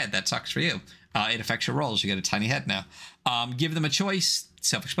shrunken head. That sucks for you. It affects your rolls. You get a tiny head now. Give them a choice.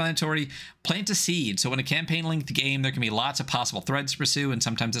 Self-explanatory. Plant a seed. So in a campaign-length game, there can be lots of possible threads to pursue, and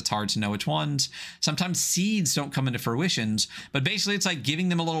sometimes it's hard to know which ones. Sometimes seeds don't come into fruitions, but basically it's like giving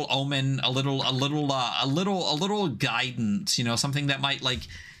them a little omen, a little guidance. You know, something that might like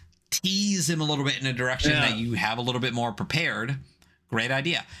tease them a little bit in a direction that you have a little bit more prepared. Great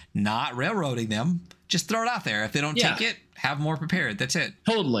idea. Not railroading them. Just throw it out there. If they don't take it, have more prepared. That's it.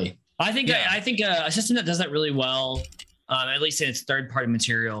 Totally. I think a system that does that really well, at least in its third-party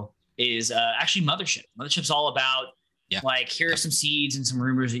material, is actually Mothership. Mothership's all about like, here are some seeds and some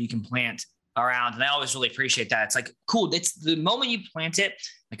rumors that you can plant around, and I always really appreciate that. It's like, cool. It's the moment you plant it,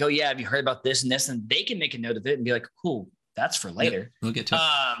 like, oh yeah, have you heard about this and this, and they can make a note of it and be like, cool, that's for later. Yep, we'll get to it.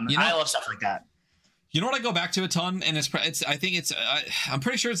 I love stuff like that. You know what I go back to a ton, and I'm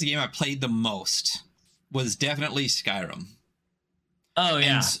pretty sure it's the game I played the most, was definitely Skyrim. Oh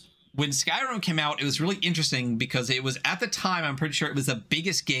yeah. And when Skyrim came out, it was really interesting because it was, at the time, I'm pretty sure it was the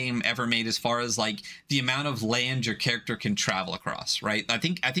biggest game ever made as far as like the amount of land your character can travel across, right? I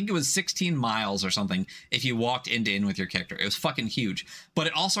think it was 16 miles or something if you walked end to end with your character. It was fucking huge. But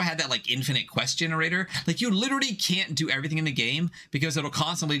it also had that like infinite quest generator. Like, you literally can't do everything in the game because it'll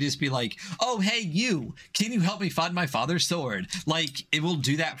constantly just be like, oh, hey, you, can you help me find my father's sword? Like, it will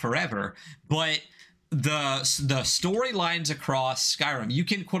do that forever. But the storylines across Skyrim, you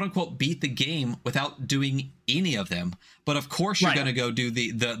can quote unquote beat the game without doing any of them, but of course you're going to go do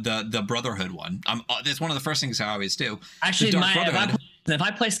the Brotherhood one. That's one of the first things I always do. Actually, if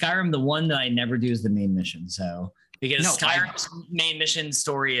I play Skyrim, the one that I never do is the main mission. So because Skyrim's main mission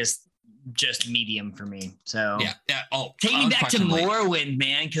story is just medium for me. So take me back to Morrowind,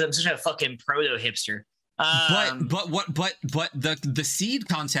 man, because I'm such a fucking proto hipster. But the seed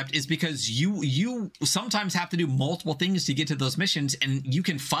concept is because you sometimes have to do multiple things to get to those missions, and you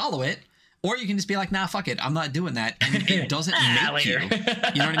can follow it, or you can just be like, nah, fuck it, I'm not doing that, and it doesn't make you. You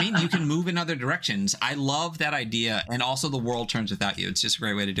know what I mean? You can move in other directions. I love that idea, and also the world turns without you. It's just a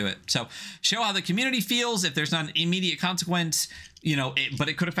great way to do it. So show how the community feels. If there's not an immediate consequence, you know, but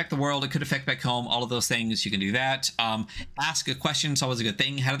it could affect the world. It could affect back home. All of those things, you can do that. Ask a question. It's always a good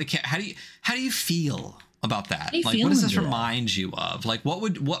thing. How do you feel about that? Like, what does this remind you of? Like, what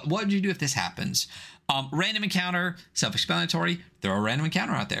would you do if this happens? Random encounter, self-explanatory. Throw a random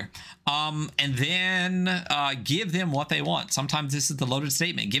encounter out there, and then give them what they want. Sometimes this is the loaded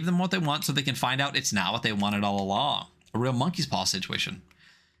statement. Give them what they want so they can find out it's not what they wanted all along. A real monkey's paw situation.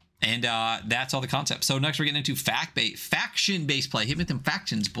 And that's all the concept. So next we're getting into faction-based play. Hit me with them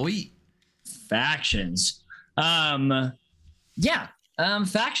factions, boy. Factions. Factions.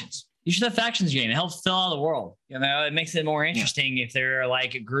 You should have factions game. It helps fill out the world. You know, it makes it more interesting if there are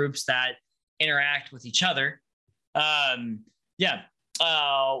like groups that interact with each other. While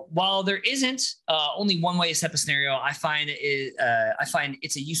there isn't only one way to set up a scenario, I find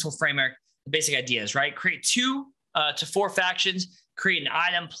it's a useful framework. The basic ideas, right? Create 2 to 4 factions. create an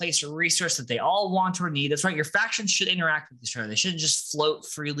item, place, or resource that they all want or need. That's right. Your factions should interact with each other. They shouldn't just float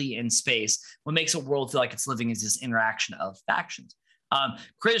freely in space. What makes a world feel like it's living is this interaction of factions.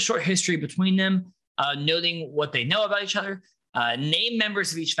 Create a short history between them, noting what they know about each other. Name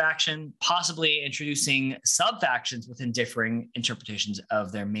members of each faction, possibly introducing sub-factions within differing interpretations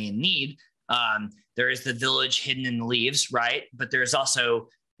of their main need. There is the village hidden in the leaves, right? But there's also,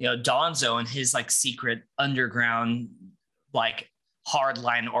 Donzo and his like secret underground, like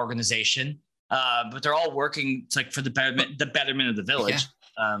hardline organization. But they're all working for the betterment of the village.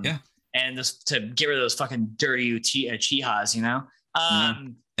 And just to get rid of those fucking dirty Uchihas,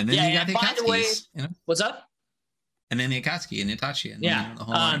 And then you got the Akatsuki. What's up? And then the Akatsuki and Itachi.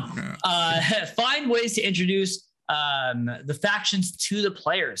 And find ways to introduce the factions to the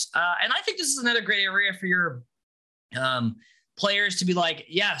players. And I think this is another great area for your players to be like,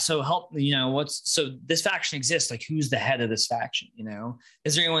 so help, so this faction exists. Like, who's the head of this faction?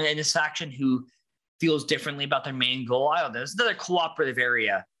 Is there anyone in this faction who feels differently about their main goal? I don't know. It's another cooperative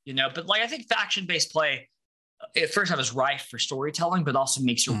area, but like, I think faction-based play, at first off, is rife for storytelling, but also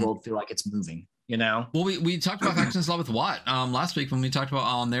makes your world feel like it's moving. Well, we talked about factions a lot with Watt last week when we talked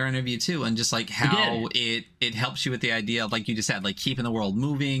about their interview too, and just like how it helps you with the idea of, like you just said, like keeping the world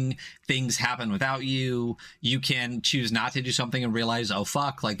moving. Things happen without you. You can choose not to do something and realize, oh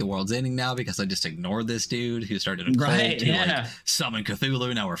fuck, like the world's ending now because I just ignored this dude who started a cult to like summon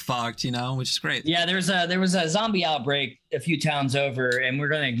Cthulhu. Now we're fucked, which is great. Yeah, there was a zombie outbreak a few towns over, and we're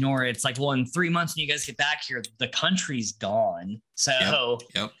gonna ignore it. It's like, well, in 3 months when you guys get back here, the country's gone. So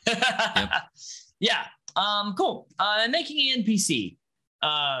yep. Yeah. Cool. Making an NPC.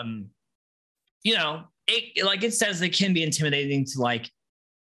 It says it can be intimidating to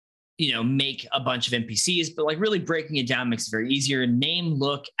make a bunch of NPCs, but like really breaking it down makes it very easier. Name,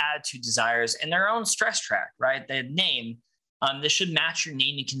 look, attitude, desires, and their own stress track, right? They name. This should match your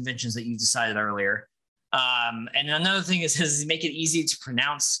naming conventions that you decided earlier. And another thing is make it easy to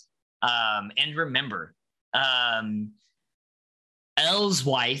pronounce and remember.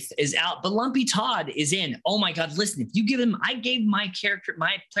 Elswith is out, but Lumpy Todd is in. Oh my God, listen, if you give him, I gave my player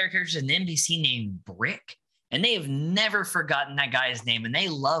characters an NPC named Brick, and they have never forgotten that guy's name, and they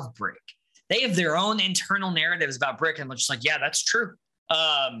love Brick. They have their own internal narratives about Brick, and I'm just like, yeah, that's true.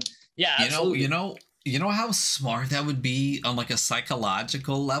 You know how smart that would be on like a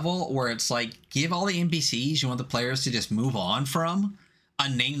psychological level, where it's like, give all the NPCs you want the players to just move on from a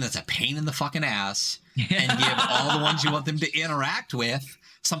name that's a pain in the fucking ass, and give all the ones you want them to interact with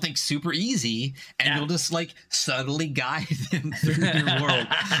something super easy, and you'll just like subtly guide them through your world.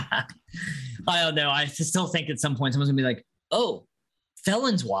 I don't know. I still think at some point someone's gonna be like, "Oh,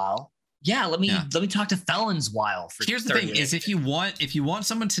 Felon's While. Yeah, let me talk to Felon's While." Here's the thing: is if you want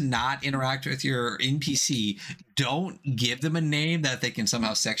someone to not interact with your NPC, don't give them a name that they can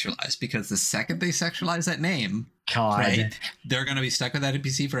somehow sexualize, because the second they sexualize that name, right, they're gonna be stuck with that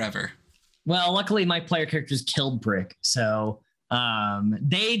NPC forever. Well, luckily my player characters killed Brick, so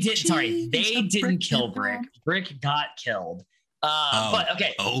they didn't kill Brick. Brick got killed. But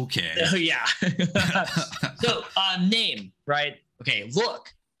okay. Okay. So, yeah. So name, right? Okay,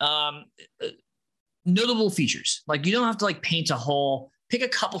 look. Notable features. Like, you don't have to like paint a whole, pick a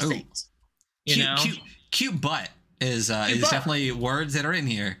couple things. Cute butt is definitely words that are in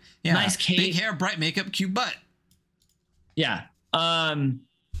here. Yeah. Nice cape. Big hair, bright makeup, cute butt. Yeah.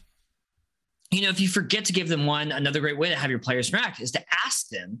 If you forget to give them another great way to have your players interact is to ask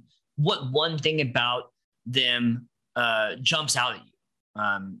them what one thing about them jumps out at you,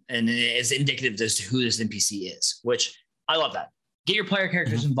 and is indicative as to who this NPC is, which I love that. Get your player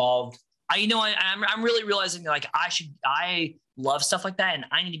characters involved. I'm really realizing like I love stuff like that, and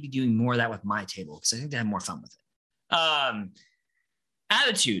I need to be doing more of that with my table because I think they have more fun with it.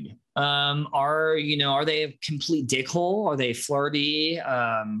 Attitude. Are they a complete dickhole? Are they flirty?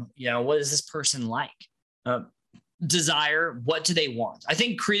 What is this person like? Desire. What do they want? I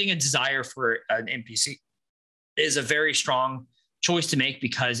think creating a desire for an NPC is a very strong choice to make,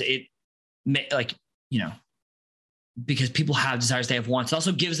 because because people have desires, they have wants. It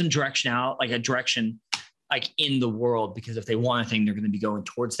also gives them direction in the world, because if they want a thing, they're going to be going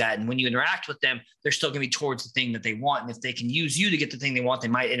towards that. And when you interact with them, they're still going to be towards the thing that they want. And if they can use you to get the thing they want, they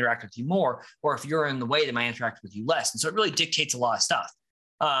might interact with you more. Or if you're in the way, they might interact with you less. And so it really dictates a lot of stuff.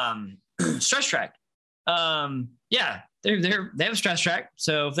 Stress track. They have a stress track.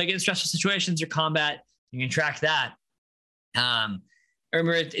 So if they get in stressful situations or combat, you can track that.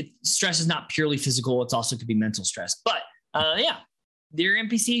 Remember, stress is not purely physical. It also could be mental stress. But your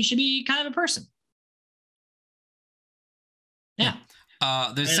NPC should be kind of a person. Yeah.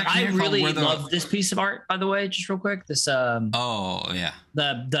 There's And I really love this piece of art, by the way, just real quick. This oh yeah,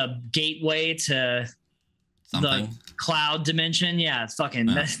 the gateway to something. The cloud dimension. Yeah, it's fucking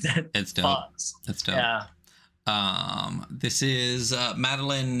it's dope. Bugs. It's dope. Yeah. This is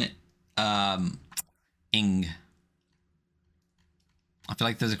Madeline Ing. I feel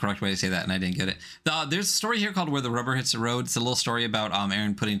like there's a correct way to say that, and I didn't get it. There's a story here called Where the Rubber Hits the Road. It's a little story about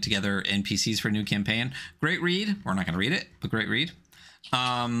Aaron putting together NPCs for a new campaign. Great read. We're not going to read it, but great read.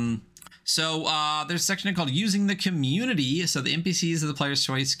 So there's a section called Using the Community. So the NPCs of the player's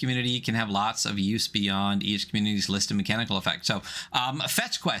choice community can have lots of use beyond each community's list of mechanical effects. So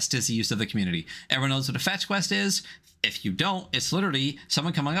fetch quest is the use of the community. Everyone knows what a fetch quest is. If you don't, it's literally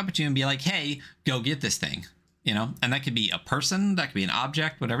someone coming up at you and be like, hey, go get this thing. You know, and that could be a person, that could be an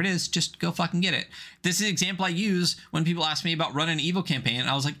object, whatever it is, just go fucking get it. This is an example I use when people ask me about running an evil campaign.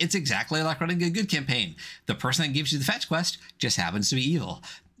 I was like, it's exactly like running a good campaign. The person that gives you the fetch quest just happens to be evil.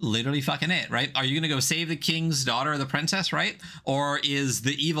 Literally fucking it, right? Are you going to go save the king's daughter or the princess, right? Or is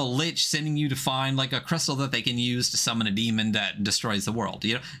the evil lich sending you to find like a crystal that they can use to summon a demon that destroys the world?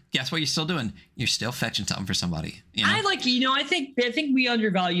 You know, guess what you're still doing? You're still fetching something for somebody. You know? I think we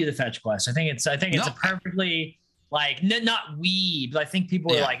undervalue the fetch quest. I think it's a perfectly like not we, but I think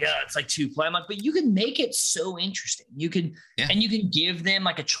people are like, oh, it's like too play. I'm like, but you can make it so interesting. You can and you can give them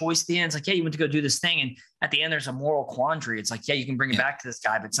like a choice at the end. It's like, yeah, you went to go do this thing, and at the end there's a moral quandary. It's like, yeah, you can bring it back to this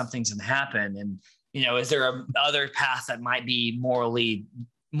guy, but something's gonna happen. And you know, is there a other path that might be morally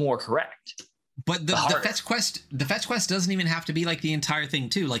more correct? But the fetch quest doesn't even have to be like the entire thing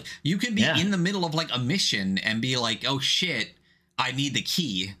too. Like you can be in the middle of like a mission and be like, oh shit, I need the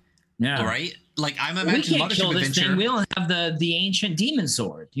key. Yeah. Right. Like I'm imagining Mothership Adventure. We don't have the ancient demon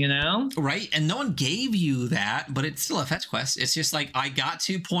sword, you know? Right. And no one gave you that, but it's still a fetch quest. It's just like I got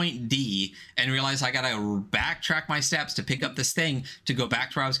to point D and realized I got to backtrack my steps to pick up this thing to go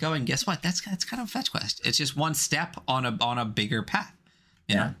back to where I was going. Guess what? That's kind of a fetch quest. It's just one step on a bigger path.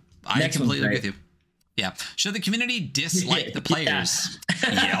 You know? I completely agree with you. Yeah. Should the community dislike the players?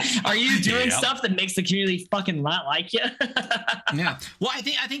 Yep. Are you doing stuff that makes the community fucking not like you? Yeah. Well, I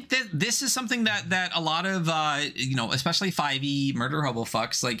think that this is something that a lot of especially 5e murder hobo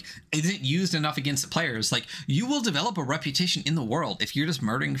fucks like isn't used enough against the players. Like you will develop a reputation in the world if you're just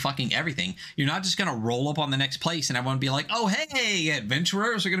murdering fucking everything. You're not just gonna roll up on the next place and everyone be like, oh hey,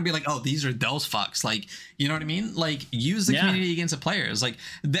 adventurers are gonna be like, oh these are those fucks. Like you know what I mean? Like use the community against the players. Like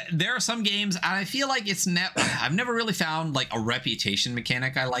there are some games, and I feel like I've never really found like a reputation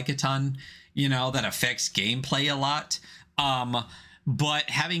mechanic I like a ton, you know, that affects gameplay a lot. But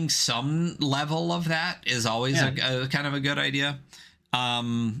having some level of that is always a kind of a good idea.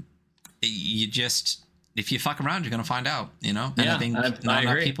 You just, if you fuck around, you're gonna find out, you know. And I think not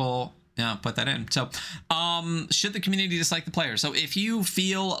enough people put that in. So should the community dislike the player? So if you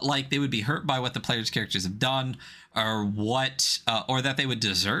feel like they would be hurt by what the players' characters have done, or or that they would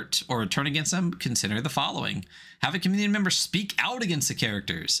desert or turn against them, consider the following. Have a community member speak out against the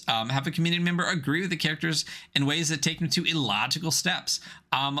characters. Have a community member agree with the characters in ways that take them to illogical steps.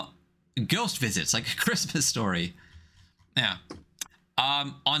 Ghost visits, like a Christmas story. Yeah.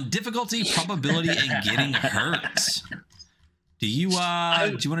 On difficulty, probability, and getting hurt. Do you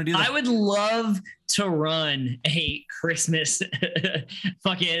want to do that? I would love to run a Christmas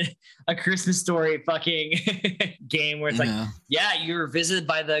a Christmas story fucking game where it's like, you're visited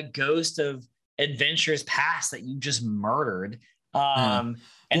by the ghost of adventures past that you just murdered. And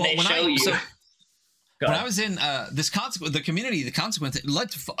they show you. So, when I was in the community, the consequence,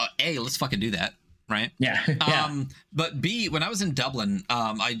 let's fucking do that. Right. Yeah. But B, when I was in Dublin,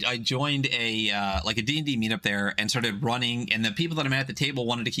 I joined a D&D meetup there and started running, and the people that I met at the table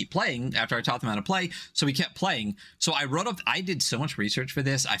wanted to keep playing after I taught them how to play. So we kept playing. So I did so much research for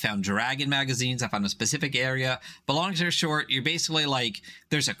this. I found dragon magazines. I found a specific area. But long story short, you're basically like,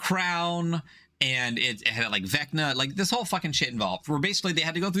 there's a crown and it had like Vecna, like this whole fucking shit involved, where basically they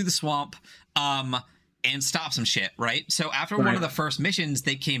had to go through the swamp, and stop some shit. Right. So after one of the first missions,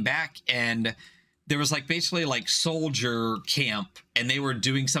 they came back and there was like basically like soldier camp, and they were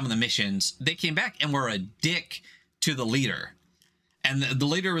doing some of the missions. They came back and were a dick to the leader. And the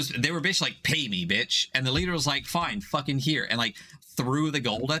leader they were basically like, pay me, bitch. And the leader was like, fine, fucking here. And like threw the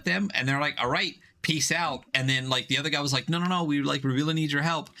gold at them. And they're like, all right, peace out. And then like the other guy was like, no, we really need your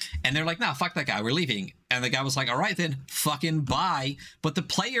help. And they're like, nah, fuck that guy, we're leaving. And the guy was like, all right then, fucking bye. But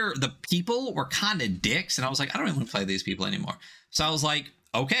the people were kind of dicks. And I was like, I don't even want to play these people anymore. So I was like,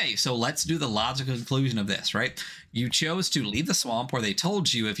 okay, so let's do the logical conclusion of this, right? You chose to leave the swamp where they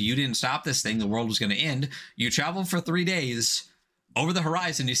told you if you didn't stop this thing, the world was going to end. You traveled for 3 days. Over the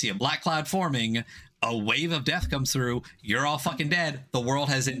horizon, you see a black cloud forming. a wave of death comes through, you're all fucking dead, the world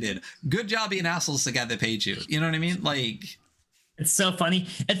has ended. Good job being assholes to the guy that paid you. You know what I mean? Like, it's so funny.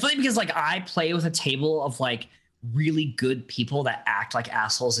 It's funny because like I play with a table of like really good people that act like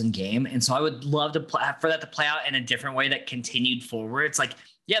assholes in game, and so I would love to for that to play out in a different way that continued forward. It's like,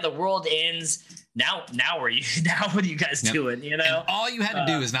 yeah, the world ends now. Now what are you guys doing? You know, and all you had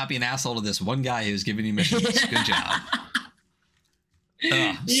to do is not be an asshole to this one guy who's giving you missions. Good job.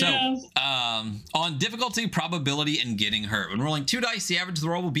 So, on difficulty, probability, and getting hurt. When rolling 2 dice, the average of the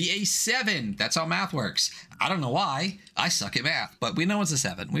roll will be a 7. That's how math works. I don't know why. I suck at math, but we know it's a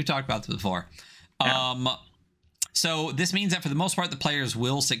 7. We've talked about this before. Yeah. So this means that for the most part, the players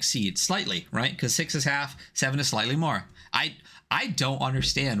will succeed slightly, right? Because 6 is half, 7 is slightly more. I don't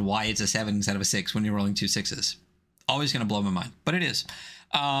understand why it's a 7 instead of a 6 when you're rolling 2 6s. Always going to blow my mind, but it is.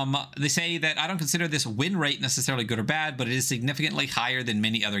 They say that I don't consider this win rate necessarily good or bad, but it is significantly higher than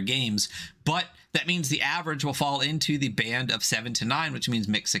many other games. But that means the average will fall into the band of 7 to 9, which means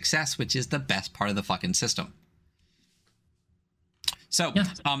mixed success, which is the best part of the fucking system. So,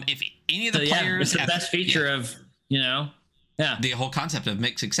 if any of the players, it's the best feature of, you know, the whole concept of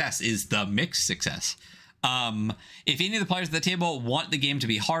mixed success is the mixed success. If any of the players at the table want the game to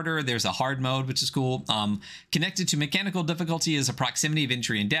be harder, there's a hard mode, which is cool. Connected to mechanical difficulty is a proximity of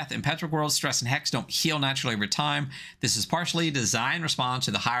injury and death. In Patchwork World, stress and hex don't heal naturally over time. This is partially a design response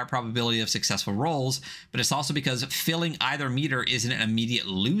to the higher probability of successful rolls, but it's also because filling either meter isn't an immediate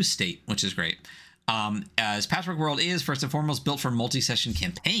lose state, which is great. As Patchwork World is, first and foremost, built for multi-session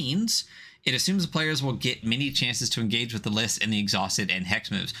campaigns, it assumes the players will get many chances to engage with the list and the exhausted and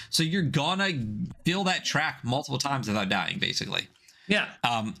hex moves. So you're gonna fill that track multiple times without dying, basically. Yeah.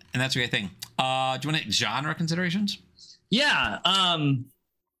 And that's a great thing. Do you want to hit genre considerations? Yeah.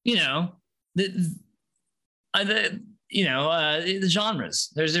 You know, the genres.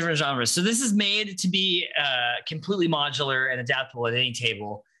 There's different genres. So this is made to be completely modular and adaptable at any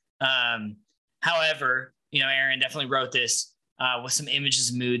table. However, you know, Aaron definitely wrote this with some images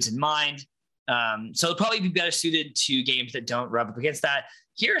and moods in mind. So it'll probably be better suited to games that don't rub up against that.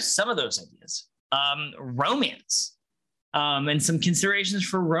 Here are some of those ideas. Romance, and some considerations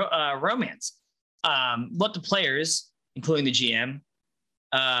for romance. Let the players, including the GM,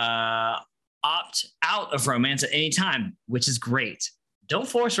 opt out of romance at any time, which is great. Don't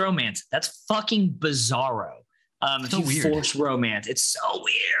force romance. That's fucking bizarro. If you weird. Force romance, it's so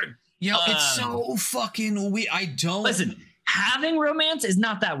weird. Yo, it's so fucking weird. I don't... Listen, having romance is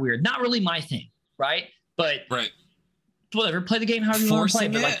not that weird. Not really my thing, right? But whatever, play the game however you want to play.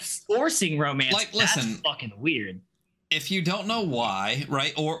 But like forcing romance, like, listen, that's fucking weird. If you don't know why,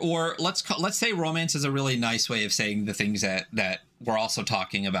 right? Or let's say romance is a really nice way of saying the things that we're also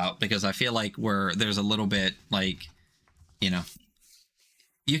talking about, because I feel like there's a little bit like, you know,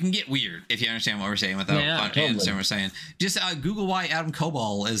 you can get weird if you understand what we're saying without understanding what we're saying. Just Google why Adam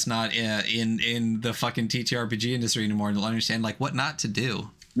Koebel is not in the fucking TTRPG industry anymore, and you'll understand like what not to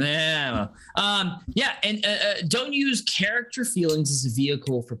do. And don't use character feelings as a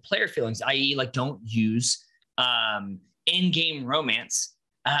vehicle for player feelings, i.e. like don't use in-game romance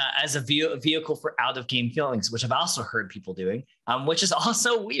as a vehicle for out-of-game feelings, which I've also heard people doing, which is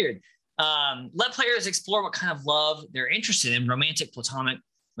also weird. Let players explore what kind of love they're interested in: romantic, platonic,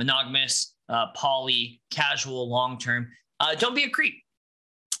 monogamous, poly, casual, long-term. Don't be a creep.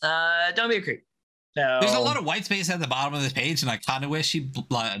 Don't be a creep. So, there's a lot of white space at the bottom of this page, and I kind of wish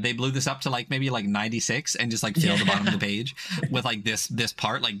they blew this up to like maybe like 96 and just like fill the bottom of the page with like this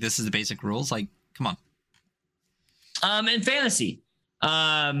part. Like this is the basic rules. Like, come on. In fantasy,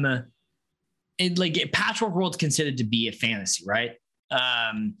 Patchwork World's considered to be a fantasy, right?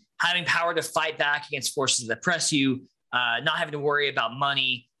 Having power to fight back against forces that oppress you, not having to worry about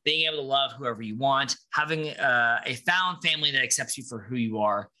money, being able to love whoever you want, having a found family that accepts you for who you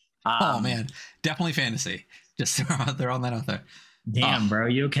are. Oh man, definitely fantasy. Just throwing that out there. Damn, bro,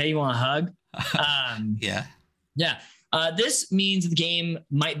 you okay? You want a hug? Yeah. This means the game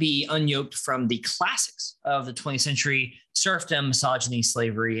might be unyoked from the classics of the 20th century. Serfdom, misogyny,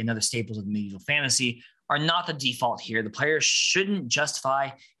 slavery, and other staples of medieval fantasy are not the default here. The players shouldn't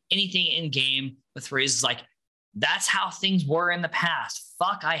justify anything in game with phrases like, that's how things were in the past.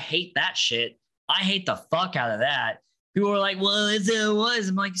 Fuck, I hate that shit. I hate the fuck out of that. People are like, well, it was.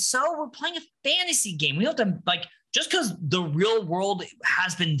 I'm like, so we're playing a fantasy game. We don't have to, like, just because the real world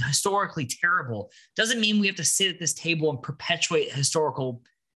has been historically terrible doesn't mean we have to sit at this table and perpetuate historical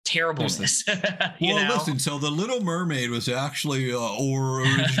terribleness. Listen, so the Little Mermaid was actually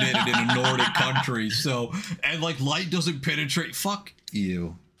originated in a Nordic country. So, and like light doesn't penetrate. Fuck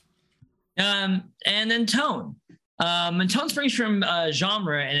you. And then tone. And tone springs from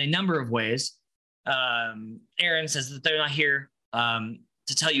genre in a number of ways. Aaron says that they're not here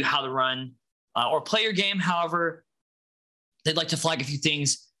to tell you how to run or play your game. However, they'd like to flag a few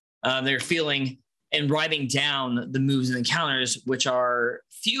things they're feeling and writing down the moves and encounters, which are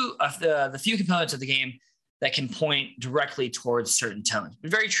few of the few components of the game that can point directly towards certain tones. But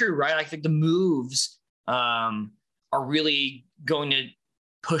very true, right? I think the moves are really going to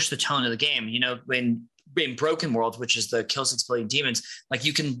push the tone of the game. You know, in Broken World, which is the Kill 6 Billion Demons, like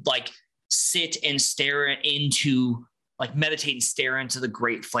you can like sit and stare into, like meditate and stare into the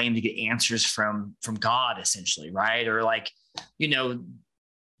great flame to get answers from God, essentially, right? Or like, you know,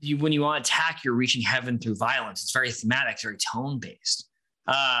 when you want to attack, you're reaching heaven through violence. It's very thematic, very tone based.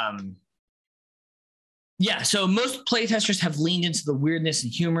 Yeah, so most playtesters have leaned into the weirdness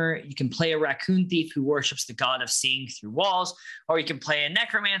and humor. You can play a raccoon thief who worships the god of seeing through walls, or you can play a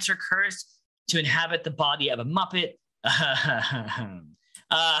necromancer cursed to inhabit the body of a Muppet.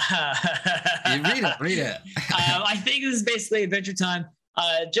 Read it. I think this is basically Adventure Time.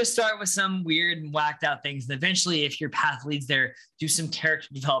 Just start with some weird and whacked out things. And eventually, if your path leads there, do some character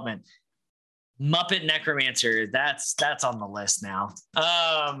development. Muppet Necromancer, that's on the list now.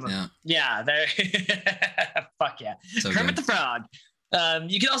 Yeah, there. Fuck yeah. So Kermit the Frog.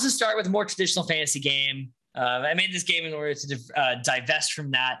 You can also start with a more traditional fantasy game. I made this game in order to divest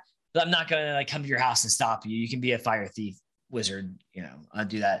from that, but I'm not going to like come to your house and stop you. You can be a fire thief wizard, you know, I'll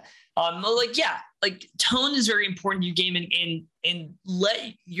do that. Like tone is very important in your game, and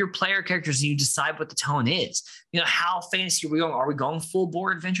let your player characters, you decide what the tone is. You know, how fantasy are we going? Are we going full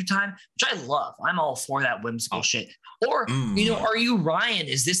bore Adventure Time? Which I love. I'm all for that whimsical shit. Or, you know, are you Ryan?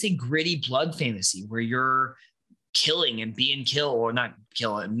 Is this a gritty blood fantasy where you're killing and being killed, or not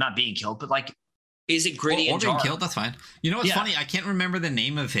being killed, but like, is it gritty or and being dark? killed? That's fine. You know what's funny? I can't remember the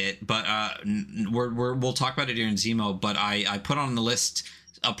name of it, but we'll talk about it during Zemo. But I put on the list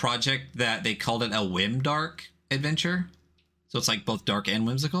a project that they called it a whim dark adventure, so it's like both dark and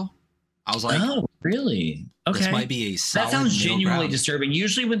whimsical. I was like, oh, really? Okay, this might be a solid that sounds genuinely ground. disturbing.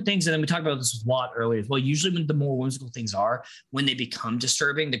 Usually, when things, and then we talked about this with Watt earlier as well. Usually, when the more whimsical things are, when they become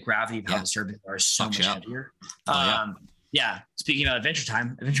disturbing, the gravity of how disturbing they are is so much heavier. Yeah. Speaking of Adventure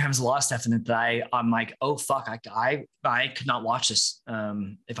Time has a lot of stuff in it that I'm like, oh fuck, I could not watch this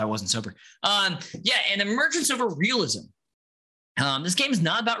if I wasn't sober. And emergence over realism. This game is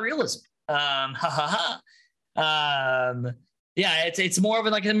not about realism. It's more of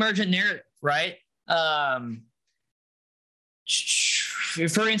like an emergent narrative, right? For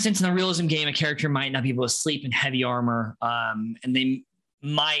instance, in a realism game, a character might not be able to sleep in heavy armor, and they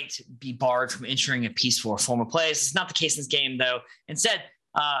might be barred from entering a peaceful or formal place. It's not the case in this game, though. Instead,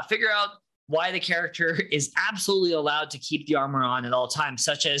 figure out why the character is absolutely allowed to keep the armor on at all times,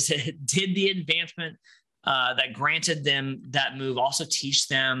 such as did the advancement that granted them that move also teach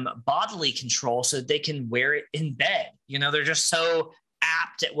them bodily control so that they can wear it in bed. You know, they're just so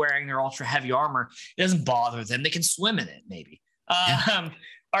apt at wearing their ultra heavy armor. It doesn't bother them. They can swim in it, maybe.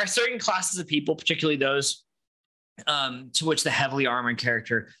 Are certain classes of people, particularly those to which the heavily armored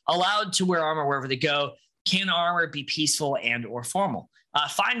character allowed to wear armor wherever they go? Can armor be peaceful and or formal?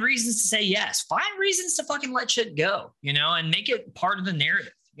 Find reasons to say yes. Find reasons to fucking let shit go, you know, and make it part of the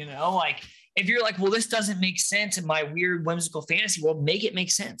narrative. You know, like if you're like, well, this doesn't make sense in my weird whimsical fantasy world, make it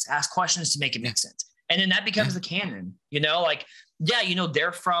make sense. Ask questions to make it make sense. And then that becomes the canon, you know, like, yeah, you know,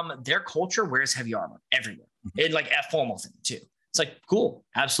 they're from their culture wears heavy armor everywhere. It's like a formal thing too. It's like, cool.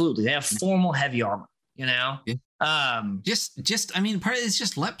 Absolutely. They have formal heavy armor, you know? Yeah. I mean, part of it is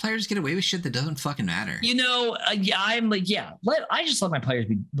just let players get away with shit that doesn't fucking matter. You know, I'm like, I just let my players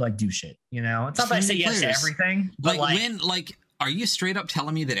be like, do shit, you know? It's not that I say yes to everything, but are you straight up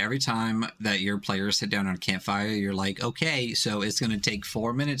telling me that every time that your players sit down on a campfire, you're like, okay, so it's going to take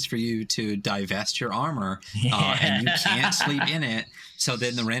 4 minutes for you to divest your armor and you can't sleep in it. So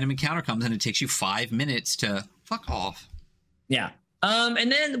then the random encounter comes and it takes you 5 minutes to fuck off. Yeah.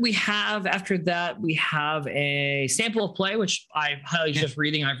 And then after that, we have a sample of play, which I highly just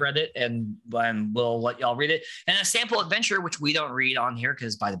reading. I've read it and we'll let y'all read it. And a sample adventure, which we don't read on here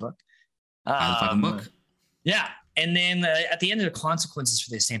because by the book. By the fucking book. Yeah. And then at the end of the consequences for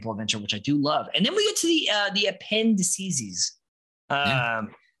this sample adventure, which I do love. And then we get to the appendices.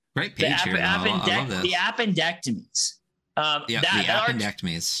 Great page here. I love this. The appendectomies. The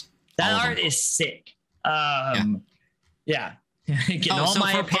appendectomies. That art is sick. Yeah. So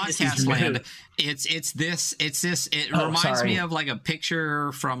for podcast land, it reminds me of like a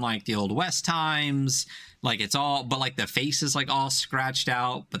picture from like the old West times. Like it's all, but like the face is like all scratched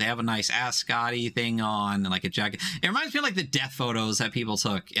out, but they have a nice ascot-y thing on and like a jacket. It reminds me of like the death photos that people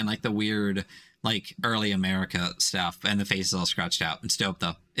took in like the weird like early America stuff, and the face is all scratched out. It's dope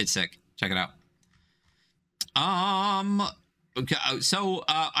though. It's sick. Check it out. Okay, so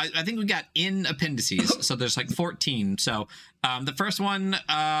I think we got in appendices. So there's like 14. So the first one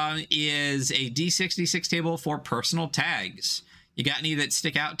is a D66 table for personal tags. You got any that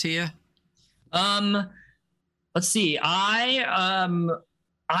stick out to you? Let's see. I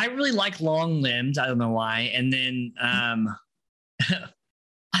really like long limbs. I don't know why. And then I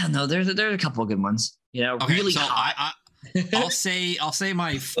don't know. There's a couple of good ones. You know, okay, really so hot. I'll say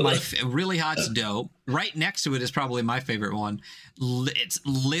my really hot's dope. Right next to it is probably my favorite one. It's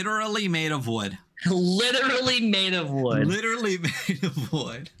literally made of wood. Literally made of wood. Literally made of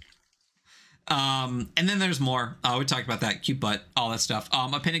wood. And then there's more. We talked about that, cute butt, all that stuff.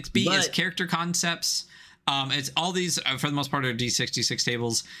 Appendix B is character concepts. It's all these for the most part are D66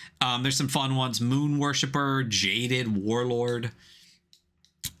 tables. There's some fun ones: Moon Worshipper, Jaded Warlord,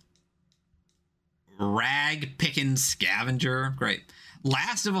 Rag Pickin' Scavenger. Great.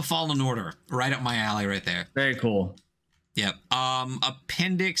 Last of a Fallen Order, right up my alley, right there. Very cool. Yep.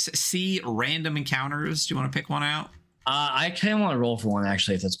 Appendix C, Random Encounters. Do you want to pick one out? I kind of want to roll for one,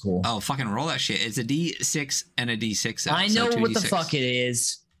 actually, if that's cool. Oh, fucking roll that shit. It's a D6 and a D6. I know what the fuck it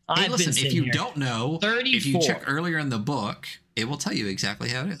is. Hey, listen, if you don't know, 34. If you check earlier in the book, it will tell you exactly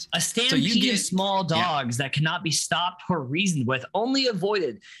how it is. A stampede of small dogs that cannot be stopped or reasoned with, only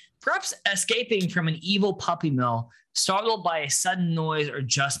avoided. Perhaps escaping from an evil puppy mill, startled by a sudden noise, or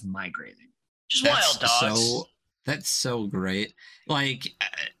just migrating. Just wild dogs. That's so great. Like,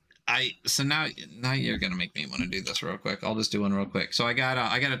 so now you're gonna make me want to do this real quick. I'll just do one real quick. So I got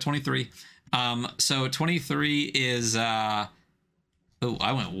a 23. So 23 is oh,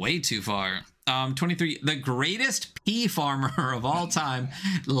 I went way too far. 23, the greatest pea farmer of all time,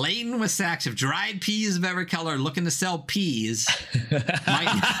 laden with sacks of dried peas of every color, looking to sell peas.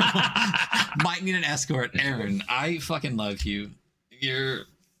 might need an escort. Aaron, I fucking love you.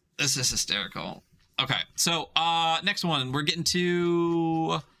 This is hysterical. Okay, so next one, we're getting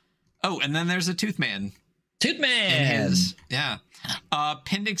to. Oh, and then there's a Toothman. Toothman. Yeah.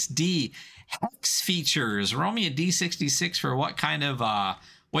 Appendix D, hex features. Roll me a D66 for what kind of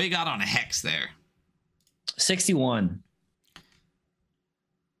what you got on a hex there? 61.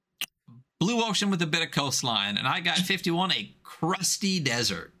 Blue ocean with a bit of coastline, and I got 51, a crusty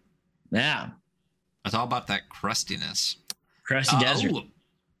desert. Yeah. It's all about that crustiness. Crusty desert. Ooh,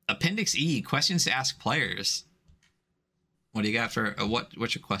 Appendix E, questions to ask players. What do you got for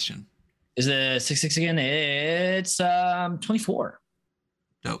what's your question? Is it 66 again? It's 24.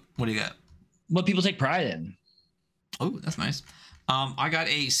 Dope. What do you got? What people take pride in. Oh, that's nice. I got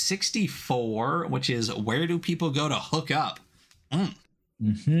a 64, which is where do people go to hook up?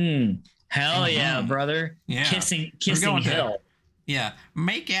 Hell yeah, brother. Yeah. Kissing hill. Yeah.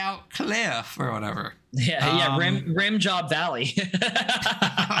 Make out cliff or whatever. Yeah, Rim Job Valley.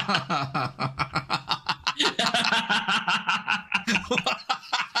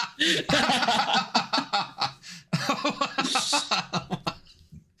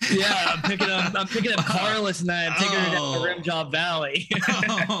 Yeah, I'm picking up Carlos and I'm taking her down to Rim Job Valley.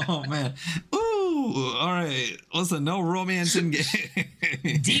 Oh man. Ooh, all right. Listen, no romance in game.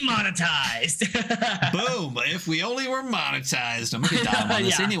 Demonetized. Boom. If we only were monetized. I'm gonna dive on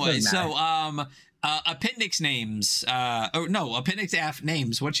this anyway. So appendix names. Appendix F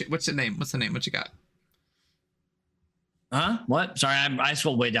names. What's the name? What's the name? What you got? Huh? What? Sorry, I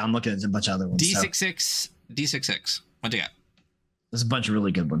scrolled way down looking at a bunch of other ones. D66. What you got? There's a bunch of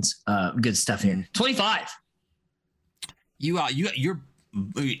really good ones. Good stuff here. 25. You're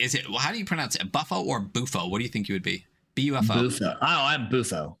is it, how do you pronounce it? Buffo or Bufo? What do you think you would be? B-U-F-O. Bufo. Oh, I'm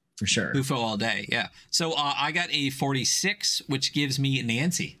Bufo for sure. Bufo all day. Yeah. So I got a 46, which gives me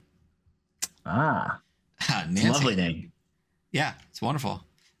Nancy. Nancy. Lovely name. Yeah, it's wonderful.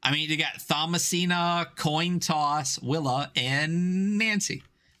 I mean, you got Thomasina, Coin Toss, Willa, and Nancy.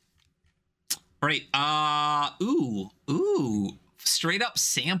 All right. Ooh. Straight up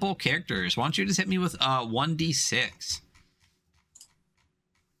sample characters. Why don't you just hit me with 1d6?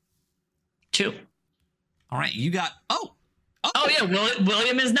 2. All right, you got oh yeah,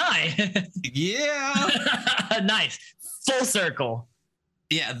 William is 9. Yeah. Nice. Full circle.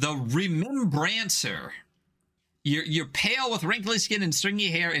 Yeah, the Remembrancer. You're pale with wrinkly skin and stringy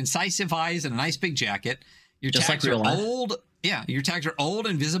hair, incisive eyes, and a nice big jacket. Your just tags like are old. Yeah, your tags are old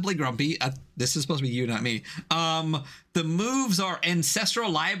and visibly grumpy. This is supposed to be you, not me. The moves are Ancestral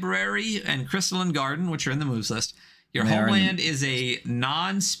Library and Crystalline Garden, which are in the moves list. Your homeland is a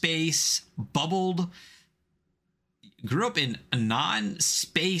non-space bubbled. Grew up in a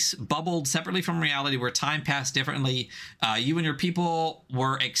non-space bubbled separately from reality where time passed differently. You and your people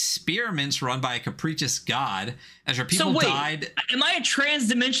were experiments run by a capricious god. As your people died... Am I a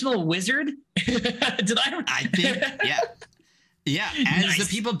trans-dimensional wizard? Did I? I think, yeah. Yeah, as Nice. the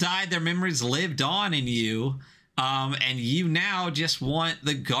people died, their memories lived on in you, and you now just want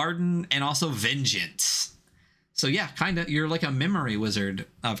the garden and also vengeance. So yeah, kind of, you're like a memory wizard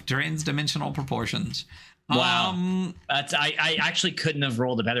of trans-dimensional proportions. Wow, I actually couldn't have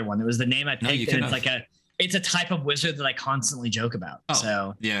rolled a better one. It was the name I picked, and it's a type of wizard that I constantly joke about. Oh,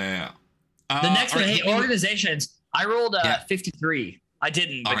 so yeah. The next one, right, hey, organizations. I rolled 53. I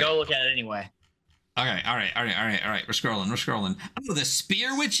didn't, but Okay. go look at it anyway. Okay, all right. We're scrolling. Oh, the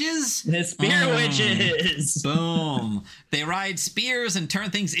spear witches? The spear witches. Boom. They ride spears and turn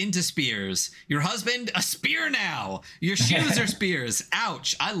things into spears. Your husband, a spear now. Your shoes are spears.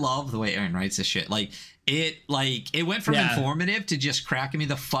 Ouch. I love the way Aaron writes this shit. It went from informative to just cracking me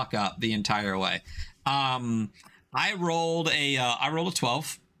the fuck up the entire way. I rolled a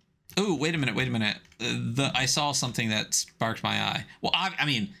 12. Ooh, wait a minute. I saw something that sparked my eye. Well, I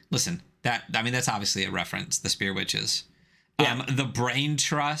mean, listen, that's obviously a reference, the Spear Witches. Yeah. The Brain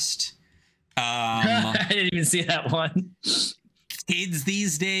Trust. I didn't even see that one. Kids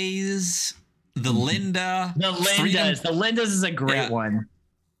these days. The Linda. The Lindas is a great one.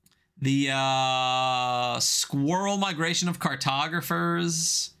 The Squirrel Migration of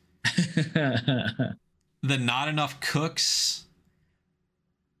Cartographers. The Not Enough Cooks.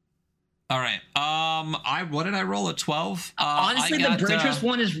 All right. What did I roll at 12? Honestly, the Brain Trust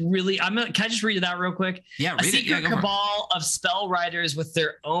one is really. Can I just read it out real quick? Yeah, read it. A secret go cabal of spell writers with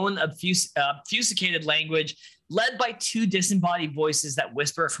their own obfuscated language, led by two disembodied voices that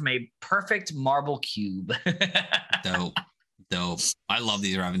whisper from a perfect marble cube. Dope. I love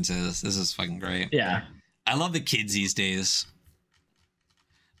these references. This is fucking great. Yeah. I love the kids these days.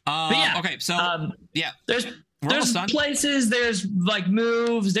 Okay, so there's places, there's like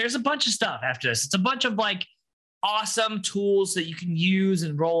moves, there's a bunch of stuff after this. It's a bunch of like awesome tools that you can use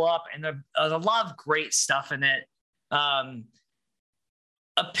and roll up, and there's a lot of great stuff in it.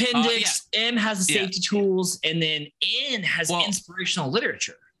 Appendix M has the safety tools, and then N has inspirational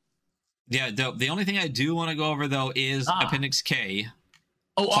literature. Yeah, the only thing I do want to go over though is Appendix K.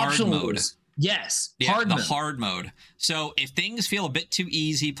 Optional mode. Yes, hard mode. So if things feel a bit too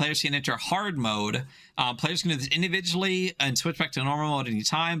easy, players can enter hard mode. Players can do this individually and switch back to normal mode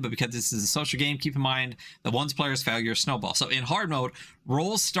anytime, but because this is a social game, keep in mind that once players fail, your snowball. So in hard mode,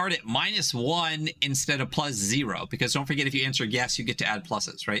 rolls start at -1 instead of +0, because don't forget, if you answer yes, you get to add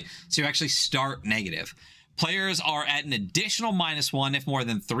pluses, right? So you actually start negative. Players are at an additional -1 if more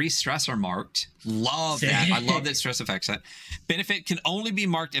than 3 stress are marked. Love that. I love that stress affects that. Benefit can only be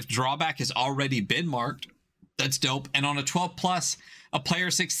marked if drawback has already been marked. That's dope. And on a 12+, a player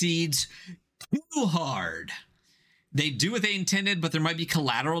succeeds too hard. They do what they intended, but there might be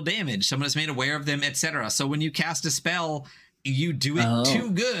collateral damage. Someone is made aware of them, etc. So when you cast a spell, you do it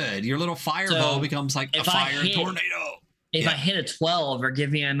too good. Your little fireball becomes like a fire tornado. If I hit a 12 or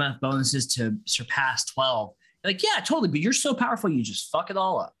give me enough bonuses to surpass 12, like, yeah, totally. But you're so powerful, you just fuck it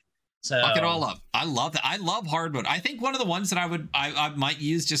all up. So fuck it all up. I love that. I love hard mode. I think one of the ones that I might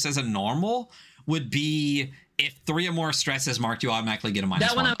use just as a normal would be if 3 or more stress is marked, you automatically get a -1.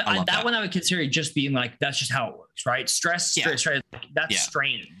 That one I would consider just being like, that's just how it works, right? Stress, that's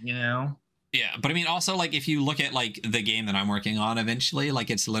straining, you know? Yeah, but I mean, also, like, if you look at like the game that I'm working on eventually, like,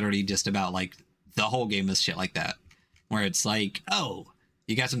 it's literally just about like the whole game is shit like that. Where it's like, oh,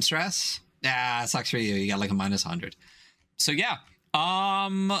 you got some stress? Ah, sucks for you. You got like a -100. So yeah,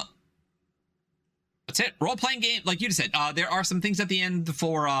 that's it. Role-playing game, like you just said. There are some things at the end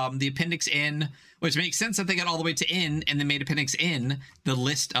for the Appendix N, which makes sense that they got all the way to N and then made Appendix N the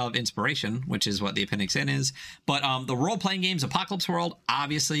list of inspiration, which is what the Appendix N is. But the role-playing games, Apocalypse World,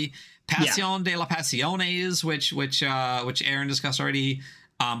 obviously, Passion de la Passiones, which Aaron discussed already.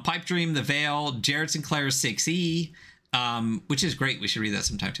 Pipe Dream, The Veil, Jared Sinclair's 6E. Which is great. We should read that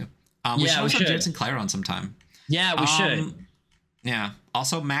sometime too. We should also have Jared Sinclair on sometime. Yeah, we should. Yeah.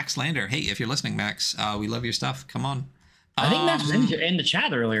 Also, Max Lander. Hey, if you're listening, Max, we love your stuff. Come on. I think Max was in the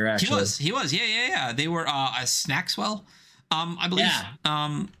chat earlier. Actually, he was. Yeah. They were a Snackswell, I believe. Yeah.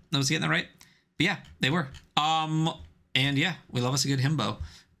 I was getting that right. But yeah, they were. And yeah, we love us a good himbo.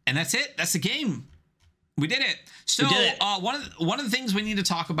 And that's it. That's the game. We did it. So one of the things we need to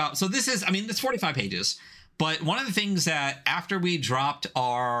talk about. So this is, I mean, it's 45 pages. But one of the things that after we dropped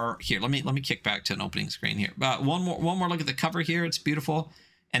our here, let me kick back to an opening screen here. One more look at the cover here. It's beautiful,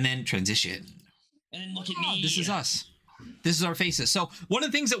 and then transition. And then look at me. This is us. This is our faces. So one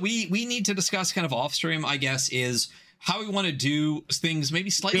of the things that we need to discuss kind of off stream, I guess, is how we want to do things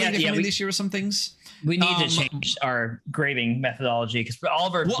maybe slightly differently this year with some things. We need to change our grading methodology because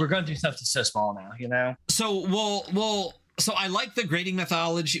we're going through stuff that's so small now, you know. So so I like the grading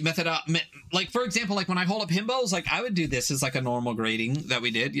like, for example, like when I hold up himbos, like I would do this as like a normal grading that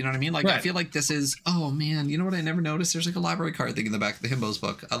we did, you know what I mean? Like, I feel like this is, oh man, you know what I never noticed? There's like a library card thing in the back of the himbos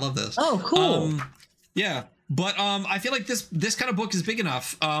book. I love this. Oh, cool. Yeah, but I feel like this kind of book is big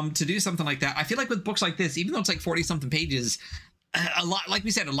enough to do something like that. I feel like with books like this, even though it's like 40 something pages, a lot, like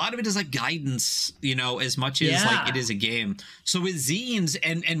we said, a lot of it is like guidance, you know, as much as like it is a game. So with zines,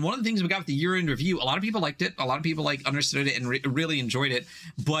 and one of the things we got with the year-end review, a lot of people liked it, a lot of people like understood it and really enjoyed it,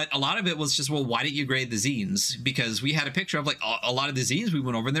 but a lot of it was just, well, why didn't you grade the zines? Because we had a picture of like a lot of the zines we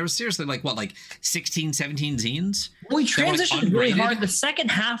went over, and there was seriously like what, like 16 17 zines. We transitioned really hard. The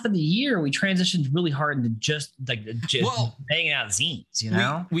second half of the year, we transitioned really hard into just banging out zines, you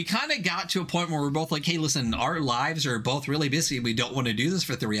know? We kind of got to a point where we're both like, hey, listen, our lives are both really busy. We don't want to do this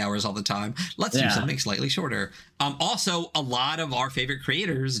for 3 hours all the time. Let's do something slightly shorter. Also, a lot of our favorite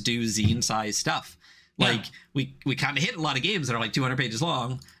creators do zine size stuff. Like we kind of hit a lot of games that are like 200 pages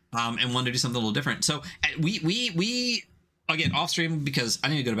long, and wanted to do something a little different. So we again, off stream, because I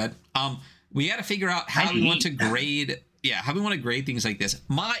need to go to bed. We got to figure out how we want to grade. Yeah, how we want to grade things like this.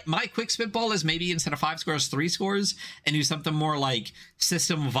 My quick spitball is maybe instead of 5 scores, 3 scores, and do something more like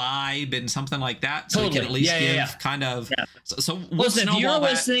system vibe and something like that. So we can at least give kind of. Yeah. So listen, if you're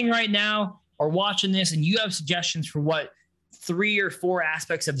listening right now or watching this and you have suggestions for what 3 or 4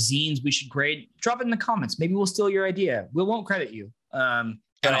 aspects of zines we should grade, drop it in the comments. Maybe we'll steal your idea. We won't credit you.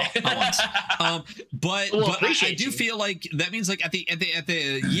 But I do feel like that means like at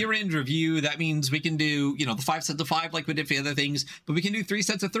the year-end review, that means we can do, you know, the 5 sets of 5 like we did for the other things, but we can do 3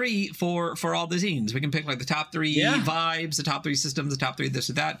 sets of 3 for all the zines. We can pick like the top 3 vibes, the top 3 systems, the top 3 this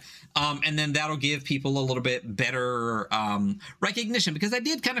or that, and then that'll give people a little bit better recognition, because I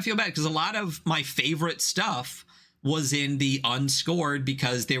did kind of feel bad because a lot of my favorite stuff was in the unscored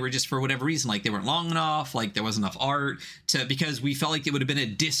because they were just, for whatever reason, like they weren't long enough, like there wasn't enough art to, because we felt like it would have been a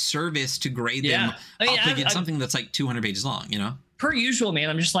disservice to grade them up against something that's like 200 pages long, you know? Per usual, man,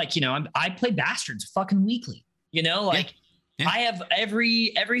 I'm just like, you know, I play Bastards fucking weekly, you know, like I have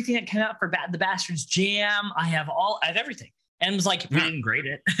everything that came out for the Bastards Jam. I have everything. And it was like, we didn't grade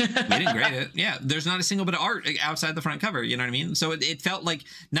it. We didn't grade it. Yeah. There's not a single bit of art outside the front cover. You know what I mean? So it felt like,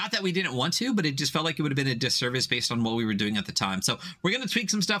 not that we didn't want to, but it just felt like it would have been a disservice based on what we were doing at the time. So we're going to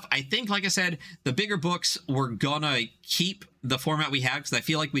tweak some stuff. I think, like I said, the bigger books, we're going to keep the format we have, because I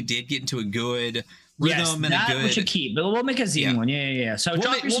feel like we did get into a good rhythm and a good. We should keep, but we'll make a zine one. Yeah. So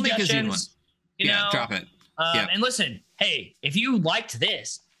drop your suggestions. You know, drop it. And listen, hey, if you liked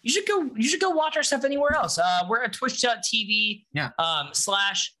this, you should go watch our stuff anywhere else. We're at twitch.tv /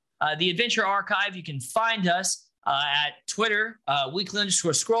 the Adventure Archive. You can find us at Twitter,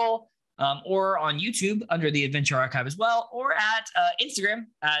 weekly_scroll, or on YouTube under the Adventure Archive as well, or at Instagram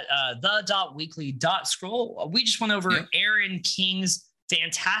at the.weekly.scroll. We just went over Aaron King's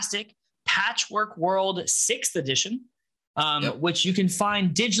fantastic Patchwork World 6th edition, which you can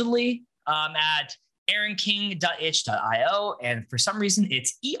find digitally at aaronking.itch.io, and for some reason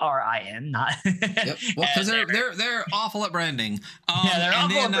it's ERIN, not well, because they're awful at branding. They're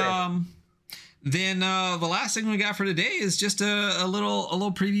awful at branding. Then the last thing we got for today is just a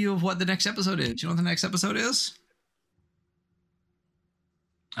little preview of what the next episode is. You know what the next episode is?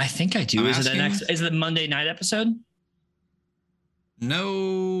 I think I do. Is it the Monday night episode?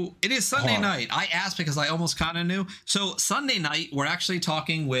 No, it is Sunday night. I asked because I almost kind of knew. So Sunday night, we're actually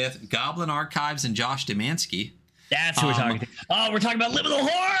talking with Goblin Archives and Josh Demansky. That's who we're talking to. Oh, we're talking about Liminal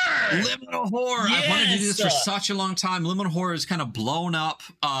Horror! Liminal Horror! Yes! I've wanted to do this for such a long time. Liminal Horror is kind of blown up.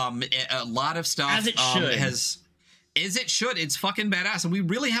 A lot of stuff. As it should. It's fucking badass. And we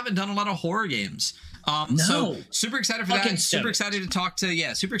really haven't done a lot of horror games. So super excited for that. Super excited to talk to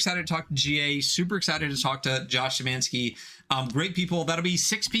GA. Super excited to talk to Josh Demansky. Great people. That'll be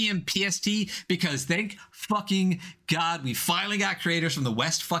 6 p.m. PST, because thank fucking God we finally got creators from the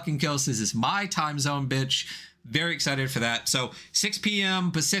West fucking Coast. This is my time zone, bitch. Very excited for that. So 6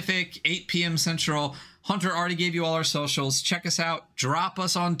 p.m. Pacific, 8 p.m. Central. Hunter already gave you all our socials. Check us out. Drop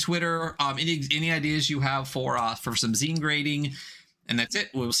us on Twitter. Any ideas you have for some zine grading. And that's it.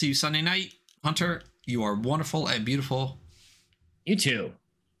 We'll see you Sunday night. Hunter, you are wonderful and beautiful. You too.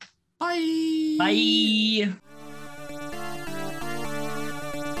 Bye. Bye.